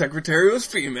that the secretary was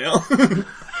female.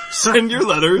 Send your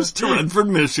letters to Redford,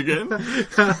 Michigan.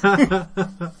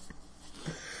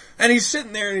 And he's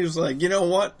sitting there and he's like, you know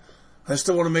what? I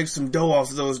still want to make some dough off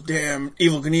of those damn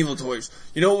Evel Knievel toys.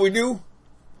 You know what we do?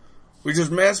 We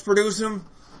just mass produce them,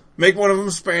 make one of them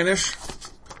Spanish.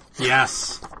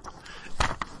 Yes.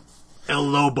 El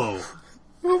Lobo.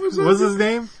 What was that? What's his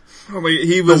name? Oh, wait,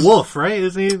 he was the Wolf, right?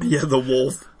 Isn't he? Yeah, the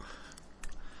Wolf.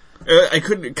 I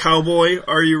couldn't. Cowboy,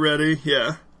 are you ready?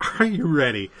 Yeah. Are you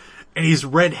ready? And he's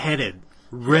red-headed.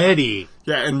 Ready.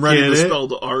 Yeah, and ready is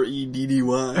spelled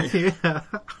R-E-D-D-Y. Yeah.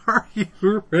 Are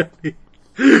you ready?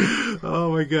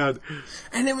 Oh my god.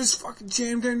 And it was fucking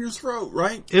jammed down your throat,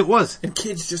 right? It was. And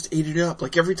kids just ate it up.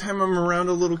 Like, every time I'm around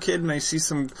a little kid and I see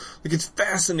some... Like, it's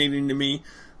fascinating to me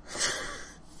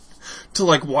to,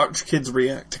 like, watch kids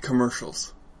react to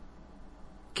commercials.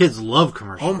 Kids love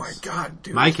commercials. Oh my god,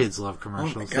 dude. My kids love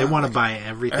commercials. Oh my god. They want to buy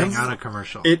everything on a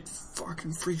commercial. It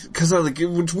fucking freaks... Because,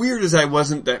 what's weird is I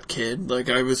wasn't that kid. Like,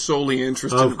 I was solely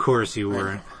interested... Of course you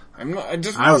weren't. I'm not... I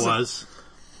just wasn't. I was.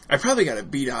 I probably got it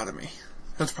beat out of me.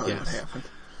 That's probably what happened.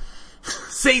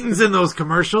 Satan's in those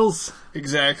commercials.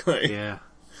 Exactly. Yeah.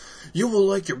 You will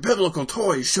like your biblical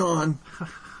toys, Sean.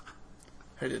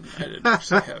 I didn't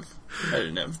actually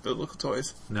have biblical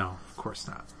toys. No, of course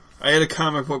not. I had a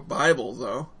comic book Bible,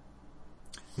 though.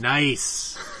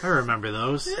 Nice. I remember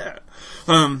those.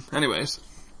 Yeah. Anyways.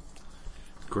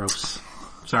 Gross.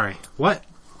 Sorry. What?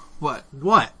 What?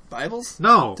 What? Bibles?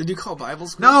 No. Did you call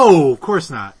Bibles gross? No, of course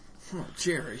not. Oh,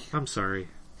 Jerry. I'm sorry.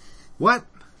 What?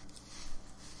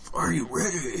 Are you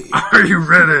ready? Are you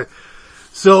ready?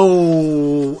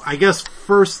 So, I guess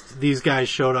first these guys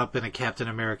showed up in a Captain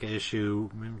America issue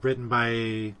written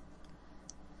by...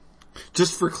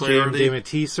 Just for clarity, James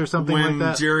DeMatteis or something like that.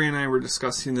 When Jerry and I were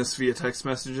discussing this via text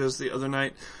messages the other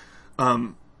night,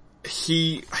 I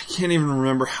can't even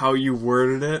remember how you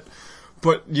worded it,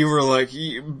 but you were like,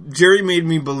 Jerry made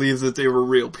me believe that they were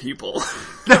real people.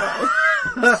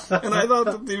 And I thought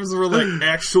that these were like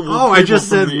actual people. I just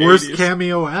said worst 80s.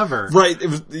 Cameo ever. Right, it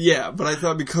was, yeah, but I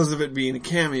thought because of it being a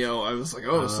cameo, I was like,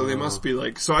 so they must be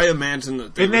like, so I imagined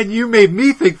that they then you made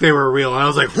me think they were real, and I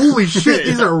was like, holy shit,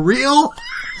 these are real?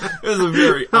 It was a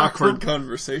very awkward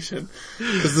conversation.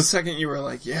 Because the second you were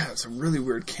like, yeah, it's a really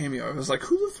weird cameo, I was like,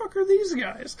 who the fuck are these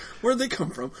guys? Where'd they come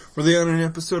from? Were they on an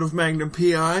episode of Magnum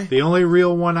P.I.? The only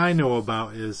real one I know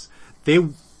about is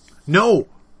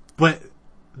but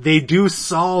they do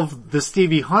solve the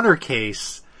Stevie Hunter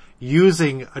case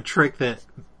using a trick that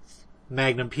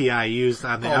Magnum P.I. used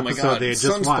on the episode they had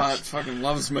just watched. Sunspot fucking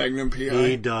loves Magnum P.I.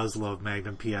 He does love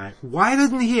Magnum P.I. Why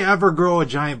didn't he ever grow a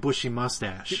giant bushy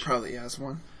mustache? He probably has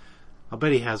one. I'll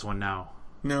bet he has one now.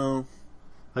 No.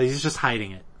 He's just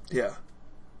hiding it. Yeah.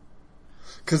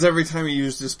 Because every time he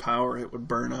used his power, it would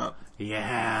burn up.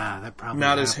 Yeah, that probably Not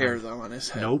happened. his hair, though, on his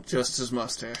head. Nope. Just his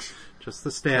mustache. Just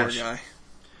the stash. Poor guy.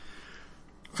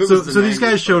 So these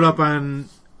guys showed up on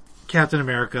Captain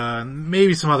America and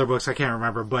maybe some other books, I can't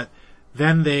remember, but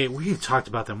then we talked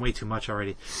about them way too much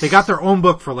already. They got their own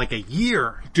book for like a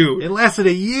year. Dude. It lasted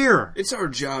a year. It's our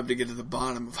job to get to the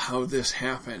bottom of how this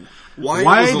happened. Why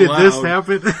Why did this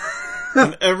happen?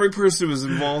 And every person who was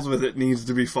involved with it needs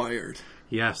to be fired.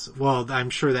 Yes. Well, I'm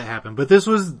sure that happened. But this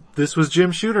was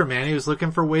Jim Shooter, man. He was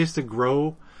looking for ways to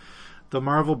grow the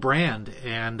Marvel brand.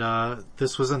 And,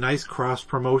 this was a nice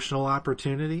cross-promotional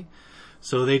opportunity.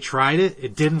 So they tried it.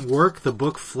 It didn't work. The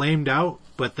book flamed out.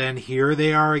 But then here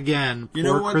they are again. You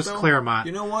know Poor what, Chris though? Claremont.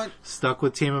 You know what? Stuck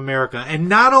with Team America. And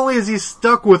not only is he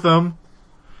stuck with them,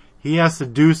 he has to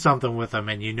do something with them.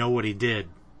 And you know what he did.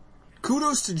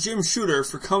 Kudos to Jim Shooter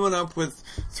for coming up with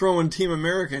throwing Team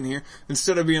America in here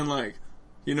instead of being like,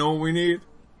 you know what we need?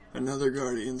 Another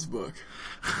Guardians book.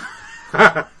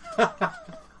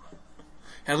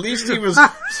 At least he was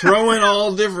throwing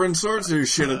all different sorts of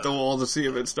shit at the wall to see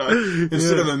if it stuck,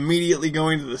 instead of immediately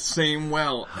going to the same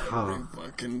well every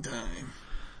fucking time.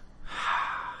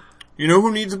 You know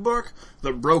who needs a book?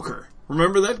 The Broker.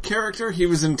 Remember that character? He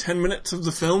was in 10 minutes of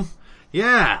the film?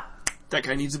 Yeah. That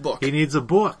guy needs a book. He needs a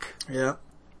book. Yeah.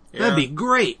 That'd be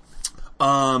great.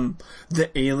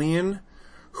 The alien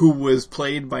who was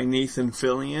played by Nathan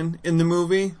Fillion in the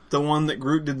movie, the one that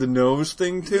Groot did the nose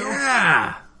thing to.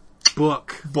 Yeah.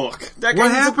 Book. That guy What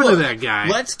needs a happened to book. that guy?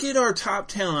 Let's get our top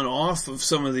talent off of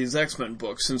some of these X-Men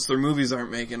books since their movies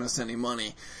aren't making us any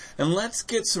money. And let's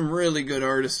get some really good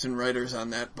artists and writers on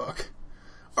that book.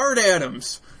 Art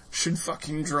Adams should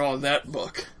fucking draw that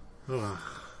book. Which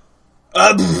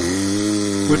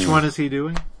one is he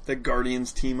doing? The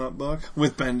Guardians team-up book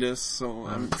with Bendis, so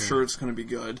I'm sure it's going to be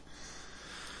good.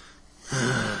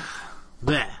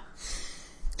 Bleh.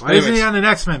 Why isn't he on an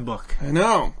X-Men book? I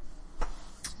know.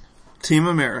 Team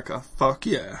America. Fuck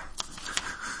yeah.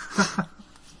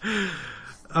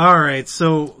 Alright,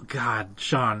 so, God,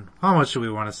 Sean, how much do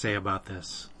we want to say about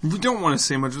this? We don't want to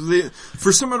say much.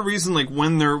 For some odd reason, like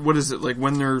when they're,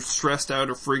 when they're stressed out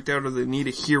or freaked out or they need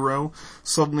a hero,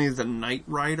 suddenly the Knight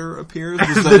Rider appears.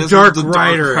 The Dark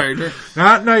Rider.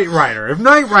 Not Knight Rider. If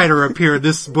Knight Rider appeared,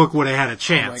 this book would have had a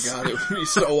chance. Oh my god, it would be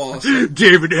so awesome.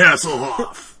 David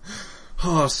Hasselhoff.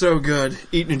 Oh, so good.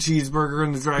 Eating a cheeseburger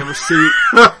in the driver's seat.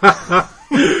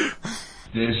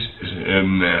 This is a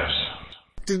mess.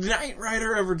 Did Knight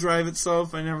Rider ever drive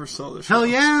itself? I never saw this show. Hell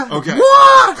yeah. Okay.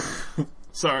 What?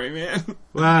 Sorry, man.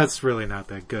 Well, that's really not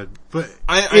that good. But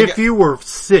if you were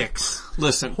 6.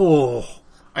 Listen. Oh.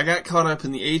 I got caught up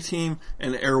in the A-Team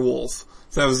and Airwolf.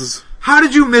 That was... How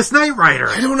did you miss Knight Rider?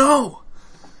 I don't know.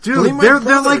 Dude, they're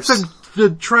like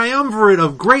the triumvirate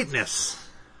of greatness.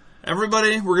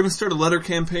 Everybody, we're going to start a letter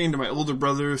campaign to my older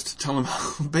brothers to tell them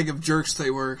how big of jerks they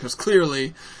were, because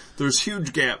clearly there's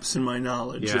huge gaps in my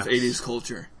knowledge of 80s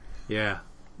culture. Yeah.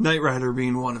 Knight Rider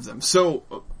being one of them. So,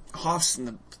 Hoff's in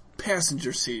the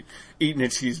passenger seat eating a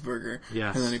cheeseburger.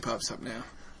 Yes. And then he pops up now.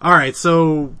 Alright,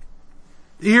 so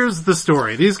here's the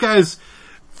story. These guys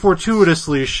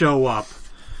fortuitously show up,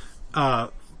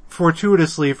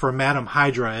 fortuitously for Madame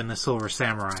Hydra and the Silver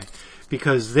Samurai,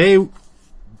 because they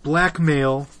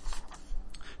blackmail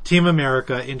Team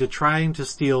America into trying to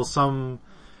steal some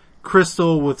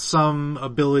crystal with some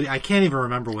ability. I can't even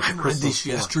remember what the crystal is. I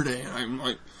read this yesterday, and I'm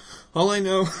like, all I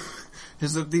know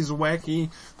is that these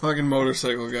wacky fucking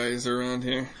motorcycle guys are around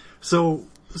here. So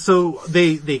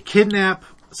they kidnap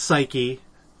Psyche,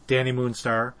 Danny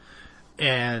Moonstar,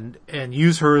 and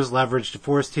use her as leverage to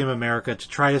force Team America to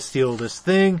try to steal this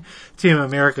thing. Team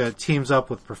America teams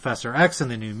up with Professor X and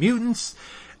the New Mutants,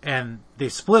 and they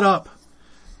split up.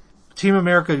 Team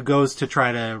America goes to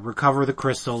try to recover the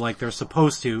crystal like they're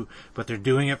supposed to, but they're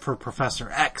doing it for Professor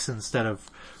X instead of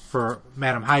for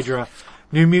Madame Hydra.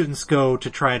 New Mutants go to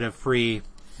try to free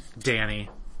Danny.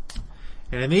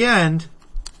 And in the end,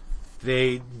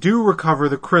 they do recover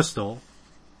the crystal.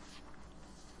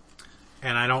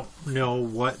 And I don't know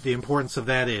what the importance of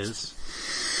that is.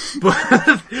 But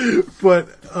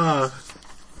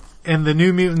and the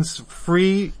New Mutants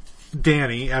free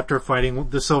Danny after fighting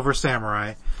the Silver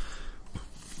Samurai.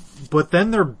 But then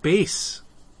their base,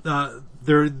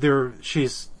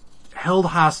 she's held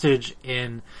hostage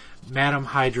in Madame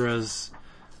Hydra's,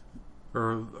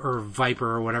 or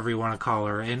Viper, or whatever you want to call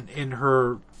her, in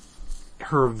her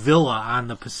villa on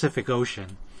the Pacific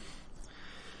Ocean.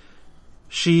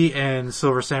 She and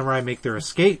Silver Samurai make their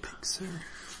escape.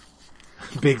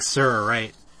 Big Sur,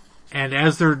 right. And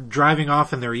as they're driving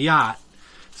off in their yacht,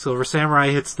 Silver Samurai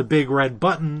hits the big red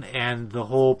button and the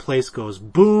whole place goes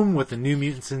boom with the New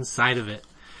Mutants inside of it.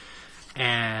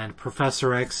 And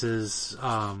Professor X's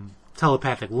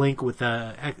telepathic link with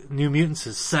the New Mutants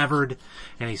is severed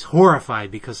and he's horrified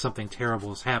because something terrible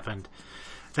has happened.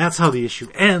 That's how the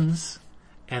issue ends.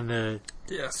 And the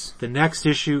Yes. next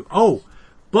issue,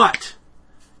 but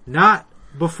not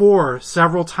before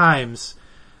several times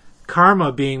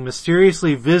Karma being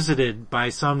mysteriously visited by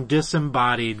some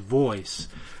disembodied voice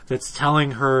that's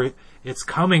telling her it's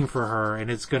coming for her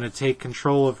and it's going to take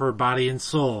control of her body and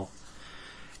soul.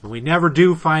 And we never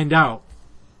do find out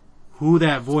who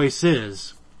that voice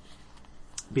is,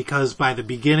 because by the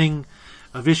beginning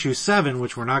of issue 7,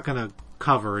 which we're not going to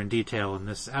cover in detail in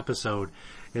this episode,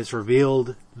 it's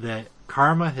revealed that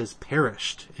Karma has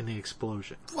perished in the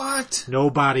explosion. What? No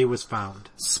body was found.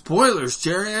 Spoilers,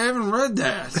 Jerry. I haven't read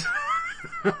that.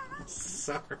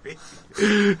 Sorry.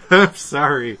 I'm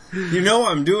sorry. You know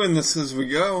I'm doing this as we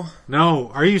go.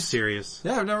 No, are you serious?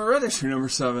 Yeah, I've never read issue number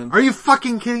 7. Are you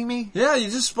fucking kidding me? Yeah, you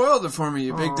just spoiled it for me,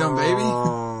 you big dumb baby.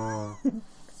 Oh,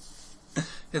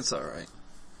 It's alright.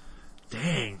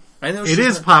 dang. I know It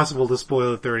is possible to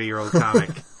spoil a 30-year-old comic.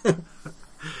 I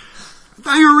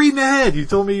thought you were reading ahead. You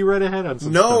told me you read ahead on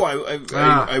some No, stuff.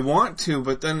 I want to,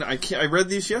 but then I can't. I read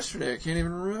these yesterday. I can't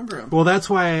even remember them. Well, that's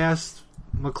why I asked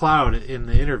McLeod in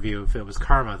the interview if it was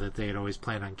Karma that they had always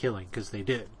planned on killing, because they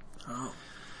did. Oh.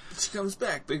 She comes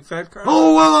back, big fat car.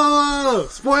 Oh, whoa, whoa, whoa.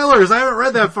 Spoilers! I haven't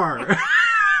read that far.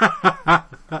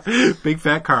 Big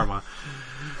fat Karma.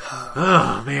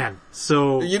 Oh, man.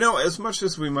 So... You know, as much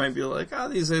as we might be like,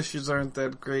 these issues aren't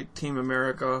that great, Team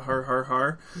America, har har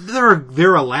har.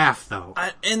 They're a laugh, though.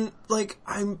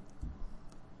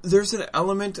 There's an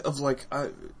element of like, I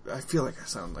feel like I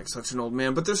sound like such an old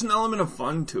man, but there's an element of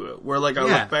fun to it, where like I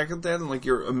Yeah. look back at that and like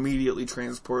you're immediately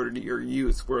transported to your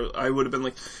youth, where I would have been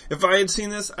like, if I had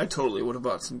seen this, I totally would have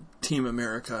bought some Team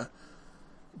America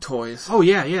toys. Oh,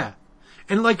 yeah, yeah.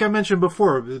 And like I mentioned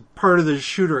before, part of the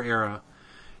shooter era,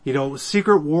 you know,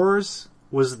 Secret Wars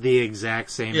was the exact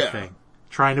same thing.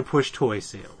 Trying to push toy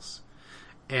sales.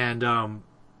 And,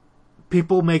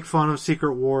 people make fun of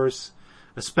Secret Wars,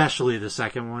 especially the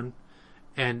second one.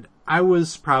 And I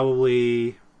was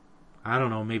probably, I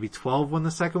don't know, maybe 12 when the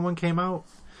second one came out.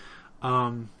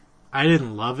 I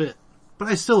didn't love it, but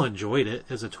I still enjoyed it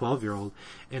as a 12-year-old.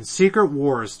 And Secret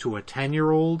Wars to a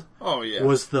 10-year-old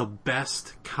was the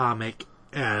best comic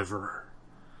ever.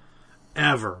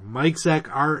 Ever. Mike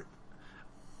Zeck art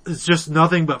is just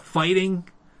nothing but fighting.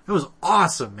 It was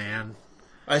awesome, man.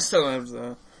 I still have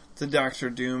the Doctor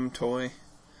Doom toy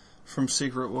from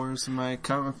Secret Wars in my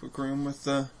comic book room with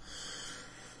the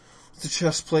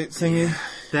chest plate thingy. Yeah.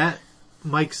 That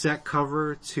Mike Zeck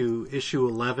cover to issue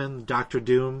 11, Doctor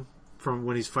Doom, from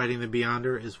when he's fighting the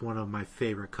Beyonder, is one of my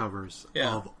favorite covers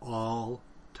of all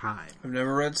time. I've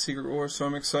never read Secret Wars, so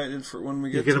I'm excited for when we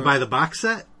get to it. You're gonna buy the box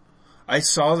set? I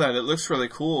saw that. It looks really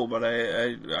cool, but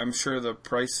I'm sure the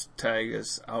price tag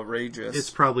is outrageous. It's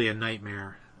probably a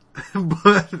nightmare.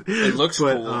 But it looks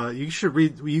cool. You should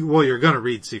read, you're gonna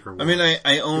read Secret Wars. I mean,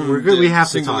 I own we have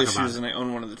single to talk issues about it. and I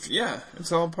own one of the... Yeah,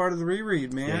 it's all part of the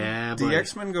reread, man. Yeah, the buddy.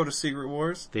 X-Men go to Secret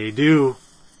Wars. They do.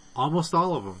 Almost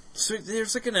all of them. So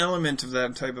there's like an element of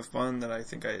that type of fun that I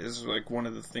think is like one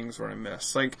of the things where I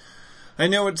miss. Like, I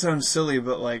know it sounds silly,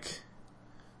 but like,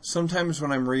 sometimes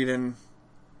when I'm reading...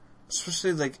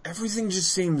 Especially, like, everything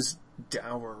just seems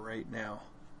dour right now.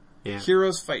 Yeah.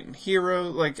 Heroes fighting hero,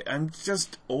 like, I'm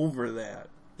just over that.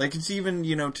 Like, it's even,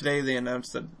 you know, today they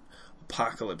announced that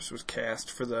Apocalypse was cast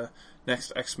for the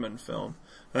next X-Men film.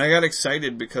 And I got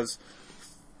excited because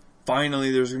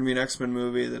finally there's going to be an X-Men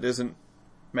movie that isn't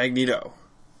Magneto.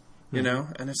 You know?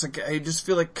 And it's like, I just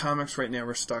feel like comics right now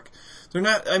are stuck. They're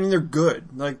not, I mean, they're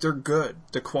good. Like, they're good.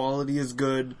 The quality is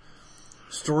good.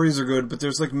 Stories are good, but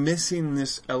there's like missing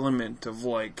this element of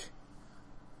like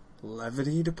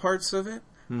levity to parts of it.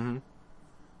 Mm-hmm.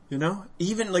 You know?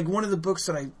 Even like one of the books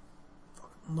that I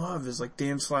love is like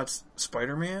Dan Slott's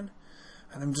Spider-Man.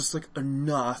 And I'm just like,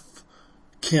 enough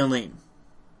killing.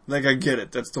 Like, I get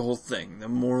it. That's the whole thing. The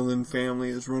Moreland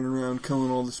family is running around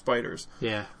killing all the spiders.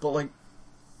 Yeah. But like,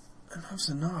 enough's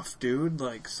enough, dude.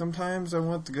 Like, sometimes I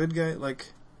want the good guy, like,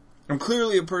 I'm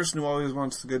clearly a person who always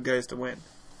wants the good guys to win.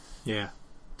 Yeah.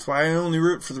 That's why I only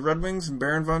root for the Red Wings and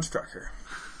Baron von Strucker.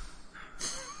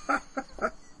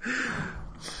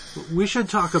 We should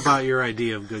talk about your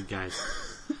idea of good guys.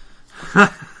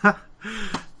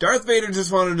 Darth Vader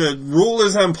just wanted to rule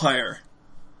his empire.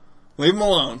 Leave him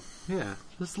alone. Yeah.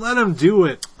 Just let him do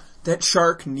it. That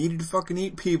shark needed to fucking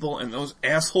eat people, and those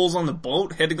assholes on the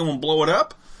boat had to go and blow it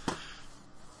up?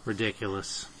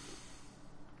 Ridiculous.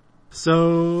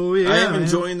 So, yeah. I am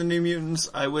enjoying the New Mutants.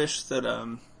 I wish that,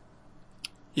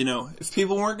 you know, if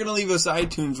people weren't going to leave us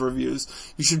iTunes reviews,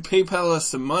 you should PayPal us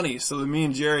some money so that me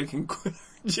and Jerry can quit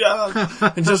our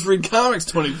job and just read comics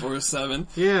 24/7.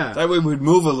 Yeah. That way we'd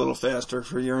move a little faster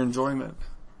for your enjoyment.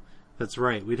 That's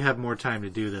right. We'd have more time to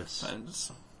do this.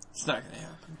 It's not going to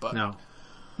happen. But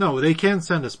No, they can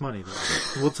send us money,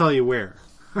 though. We'll tell you where.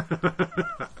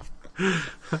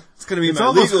 It's going to be It's my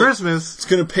almost legal... Christmas. It's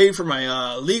going to pay for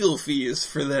my legal fees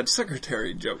for that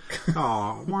secretary joke.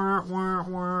 Oh, wah, wah,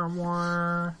 wah,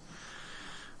 wah.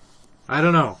 I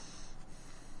don't know.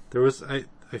 I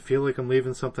feel like I'm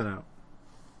leaving something out.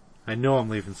 I know I'm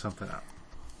leaving something out.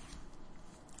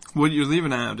 What you're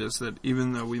leaving out is that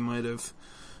even though we might have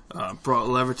brought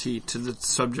levity to the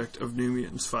subject of New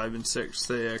Mutants 5 and 6,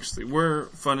 they actually were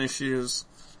fun issues.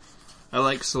 I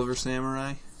like Silver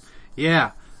Samurai.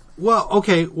 Yeah. Well,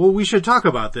 okay, we should talk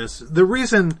about this. The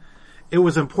reason it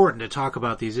was important to talk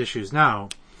about these issues now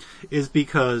is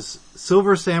because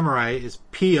Silver Samurai is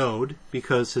PO'd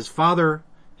because his father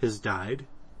has died,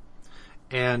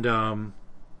 and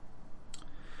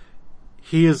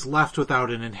he is left without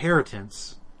an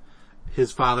inheritance.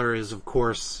 His father is, of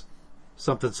course,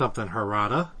 something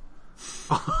Harada.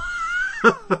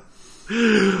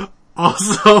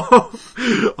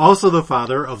 Also the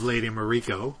father of Lady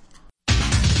Mariko.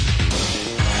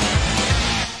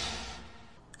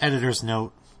 Editor's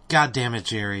note. God damn it,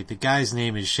 Jerry. The guy's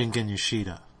name is Shingen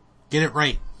Yoshida. Get it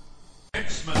right.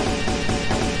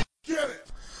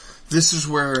 This is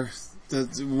where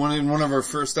in one of our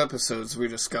first episodes we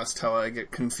discussed how I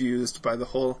get confused by the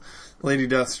whole Lady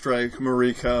Deathstrike,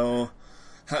 Mariko,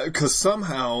 because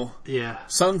somehow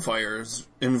Sunfire's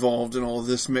involved in all of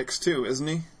this mix too, isn't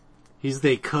he? He's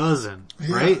their cousin,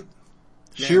 right?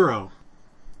 Yeah. Shiro.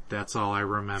 That's all I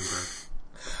remember.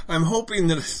 I'm hoping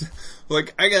that,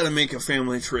 I gotta make a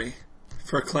family tree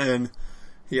for Clan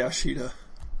Yashida.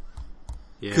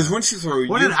 Yeah. Because once you throw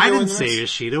I didn't say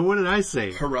Yoshida. What did I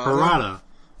say? Harada.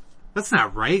 That's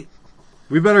not right.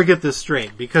 We better get this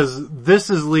straight, because this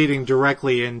is leading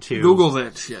directly into... Google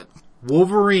that shit.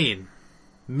 Wolverine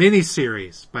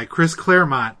miniseries by Chris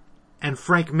Claremont and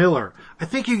Frank Miller. I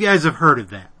think you guys have heard of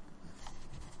that.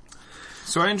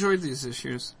 So I enjoyed these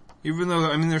issues. Even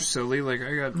though, they're silly. I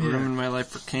got room in my life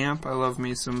for camp. I love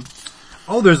me some...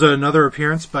 Oh, there's another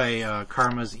appearance by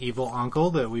Karma's evil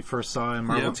uncle that we first saw in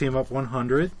Marvel Team Up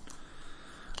 100.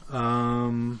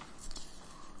 And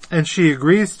she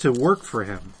agrees to work for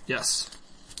him. Yes.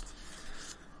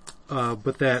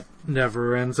 But that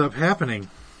never ends up happening.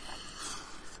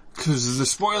 Because of the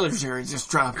spoilers here, it just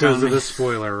dropped on me. Because of the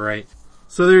spoiler, right.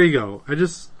 So there you go.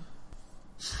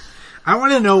 I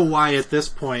want to know why at this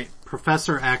point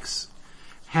Professor X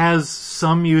has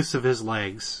some use of his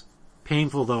legs,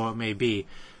 painful though it may be,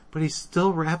 but he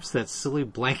still wraps that silly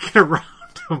blanket around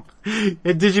him.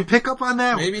 And did you pick up on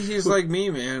that? Maybe he's like me,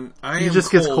 man. He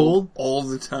just gets cold all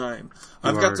the time.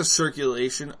 I've got the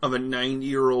circulation of a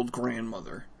 90-year-old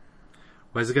grandmother.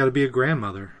 Why's it got to be a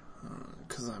grandmother?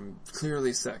 Because I'm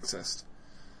clearly sexist.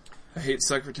 I hate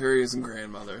secretaries and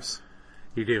grandmothers.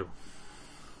 You do.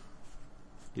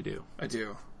 You do. I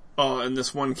do. Oh, and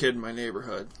this one kid in my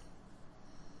neighborhood.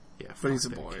 Yeah, but he's a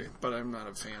boy, but I'm not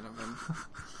a fan of him.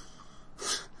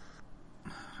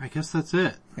 I guess that's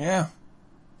it. Yeah.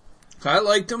 I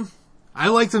liked him. I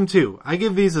liked him too. I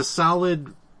give these a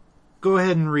solid, go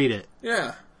ahead and read it.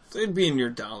 Yeah. They'd be in your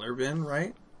dollar bin,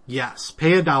 right? Yes.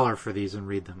 Pay $1 for these and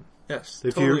read them. Yes.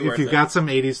 If totally you've got some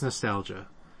 80s nostalgia.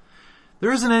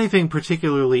 There isn't anything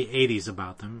particularly 80s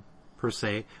about them, per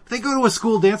se. But they go to a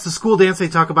school dance. The school dance they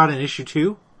talk about in issue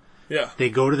 2. Yeah. They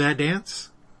go to that dance.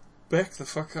 Back the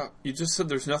fuck up. You just said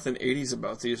there's nothing 80s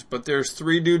about these, but there's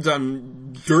 3 dudes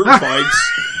on dirt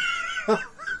bikes.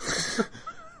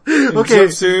 Okay.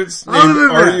 Jumpsuits.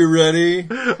 Are you ready?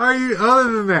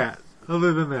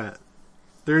 Other than that.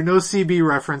 There are no CB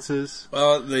references.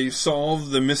 They solve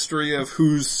the mystery of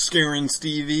who's scaring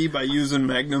Stevie by using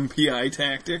Magnum PI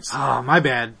tactics. Oh, my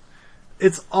bad.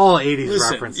 It's all 80s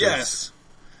references. Yes.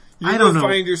 You will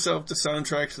find yourself the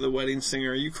soundtrack to The Wedding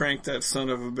Singer. You crank that son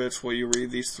of a bitch while you read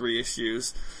these 3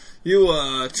 issues. You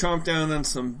chomp down on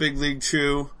some Big League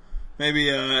Chew.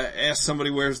 Maybe ask somebody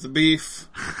where's the beef.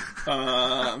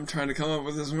 I'm trying to come up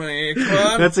with as many.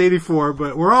 That's 84,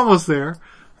 but we're almost there.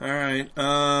 All right.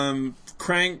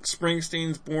 Crank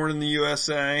Springsteen's Born in the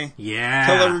USA. Yeah.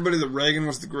 Tell everybody that Reagan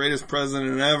was the greatest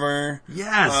president ever.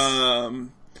 Yes.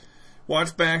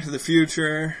 Watch Back to the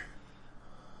Future.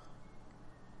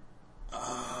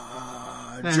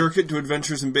 Jerk it to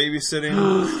Adventures in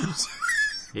Babysitting.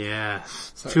 Yeah.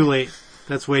 Too late.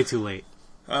 That's way too late.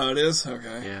 Oh, it is?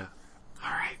 Okay. Yeah.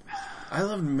 Alright. I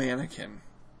loved Mannequin.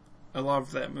 I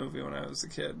loved that movie when I was a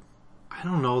kid. I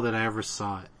don't know that I ever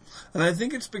saw it. And I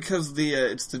think it's because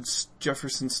it's the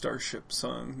Jefferson Starship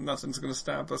song, Nothing's Gonna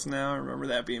Stop Us Now. I remember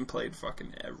that being played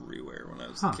fucking everywhere when I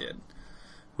was a kid.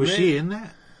 Was she in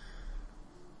that?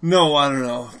 No, I don't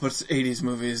know. But 80s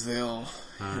movies, they all,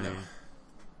 you know.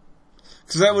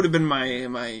 Because that would have been my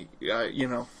you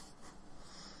know,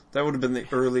 that would have been the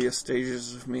earliest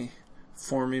stages of me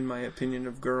forming my opinion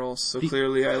of girls. So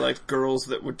clearly I liked girls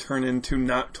that would turn into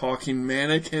not talking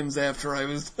mannequins after I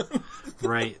was done.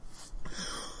 Right.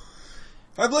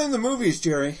 I blame the movies,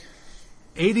 Jerry.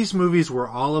 80s movies were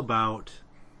all about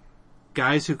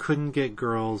guys who couldn't get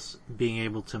girls being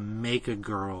able to make a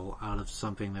girl out of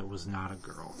something that was not a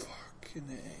girl. Fucking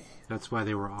A. That's why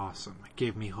they were awesome. It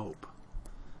gave me hope.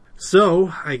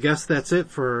 So, I guess that's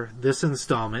it for this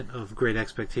installment of Great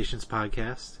Expectations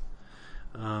Podcast.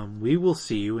 We will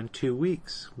see you in 2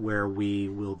 weeks, where we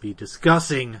will be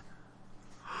discussing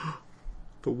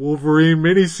the Wolverine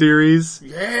miniseries.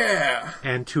 Yeah!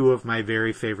 And 2 of my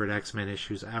very favorite X-Men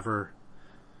issues ever.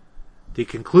 The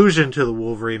conclusion to the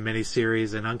Wolverine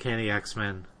miniseries and Uncanny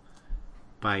X-Men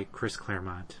by Chris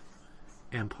Claremont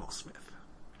and Paul Smith.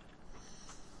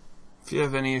 If you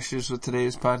have any issues with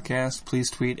today's podcast, please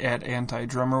tweet at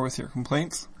 @AntiDrummer with your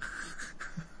complaints.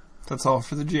 That's all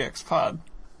for the GX Pod.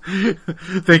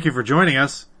 Thank you for joining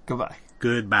us. Goodbye.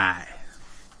 Goodbye.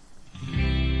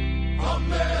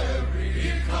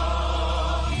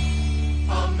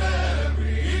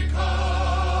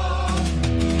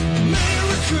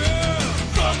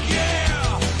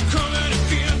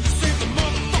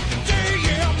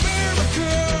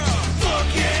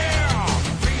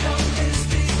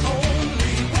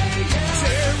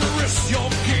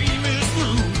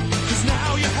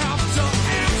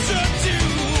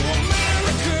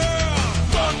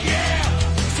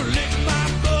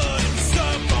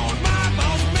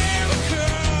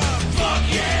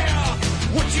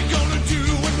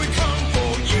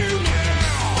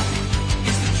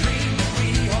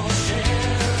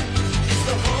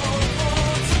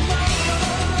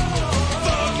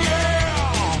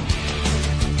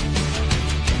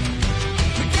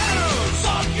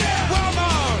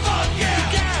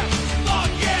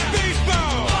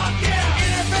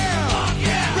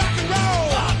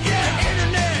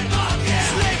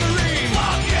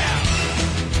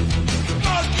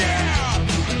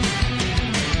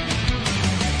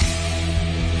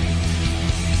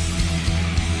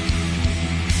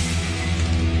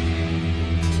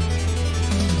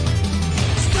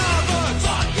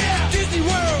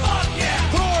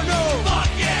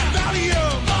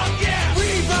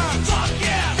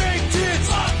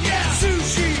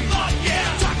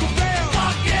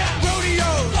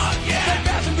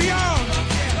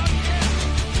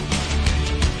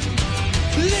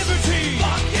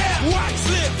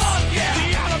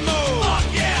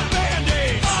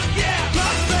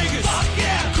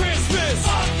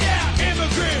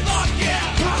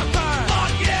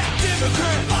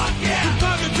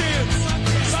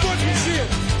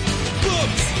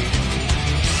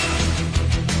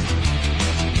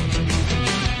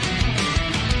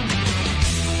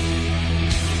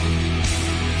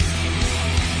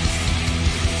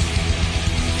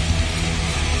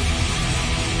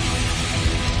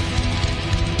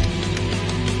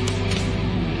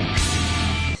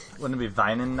 Wouldn't it be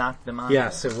Vinen knocked them on?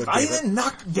 Yes, it would be. Vinen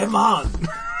knocked them on!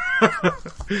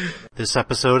 This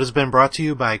episode has been brought to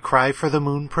you by Cry for the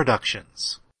Moon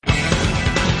Productions.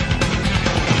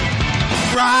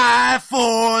 Cry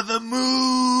for the Moon!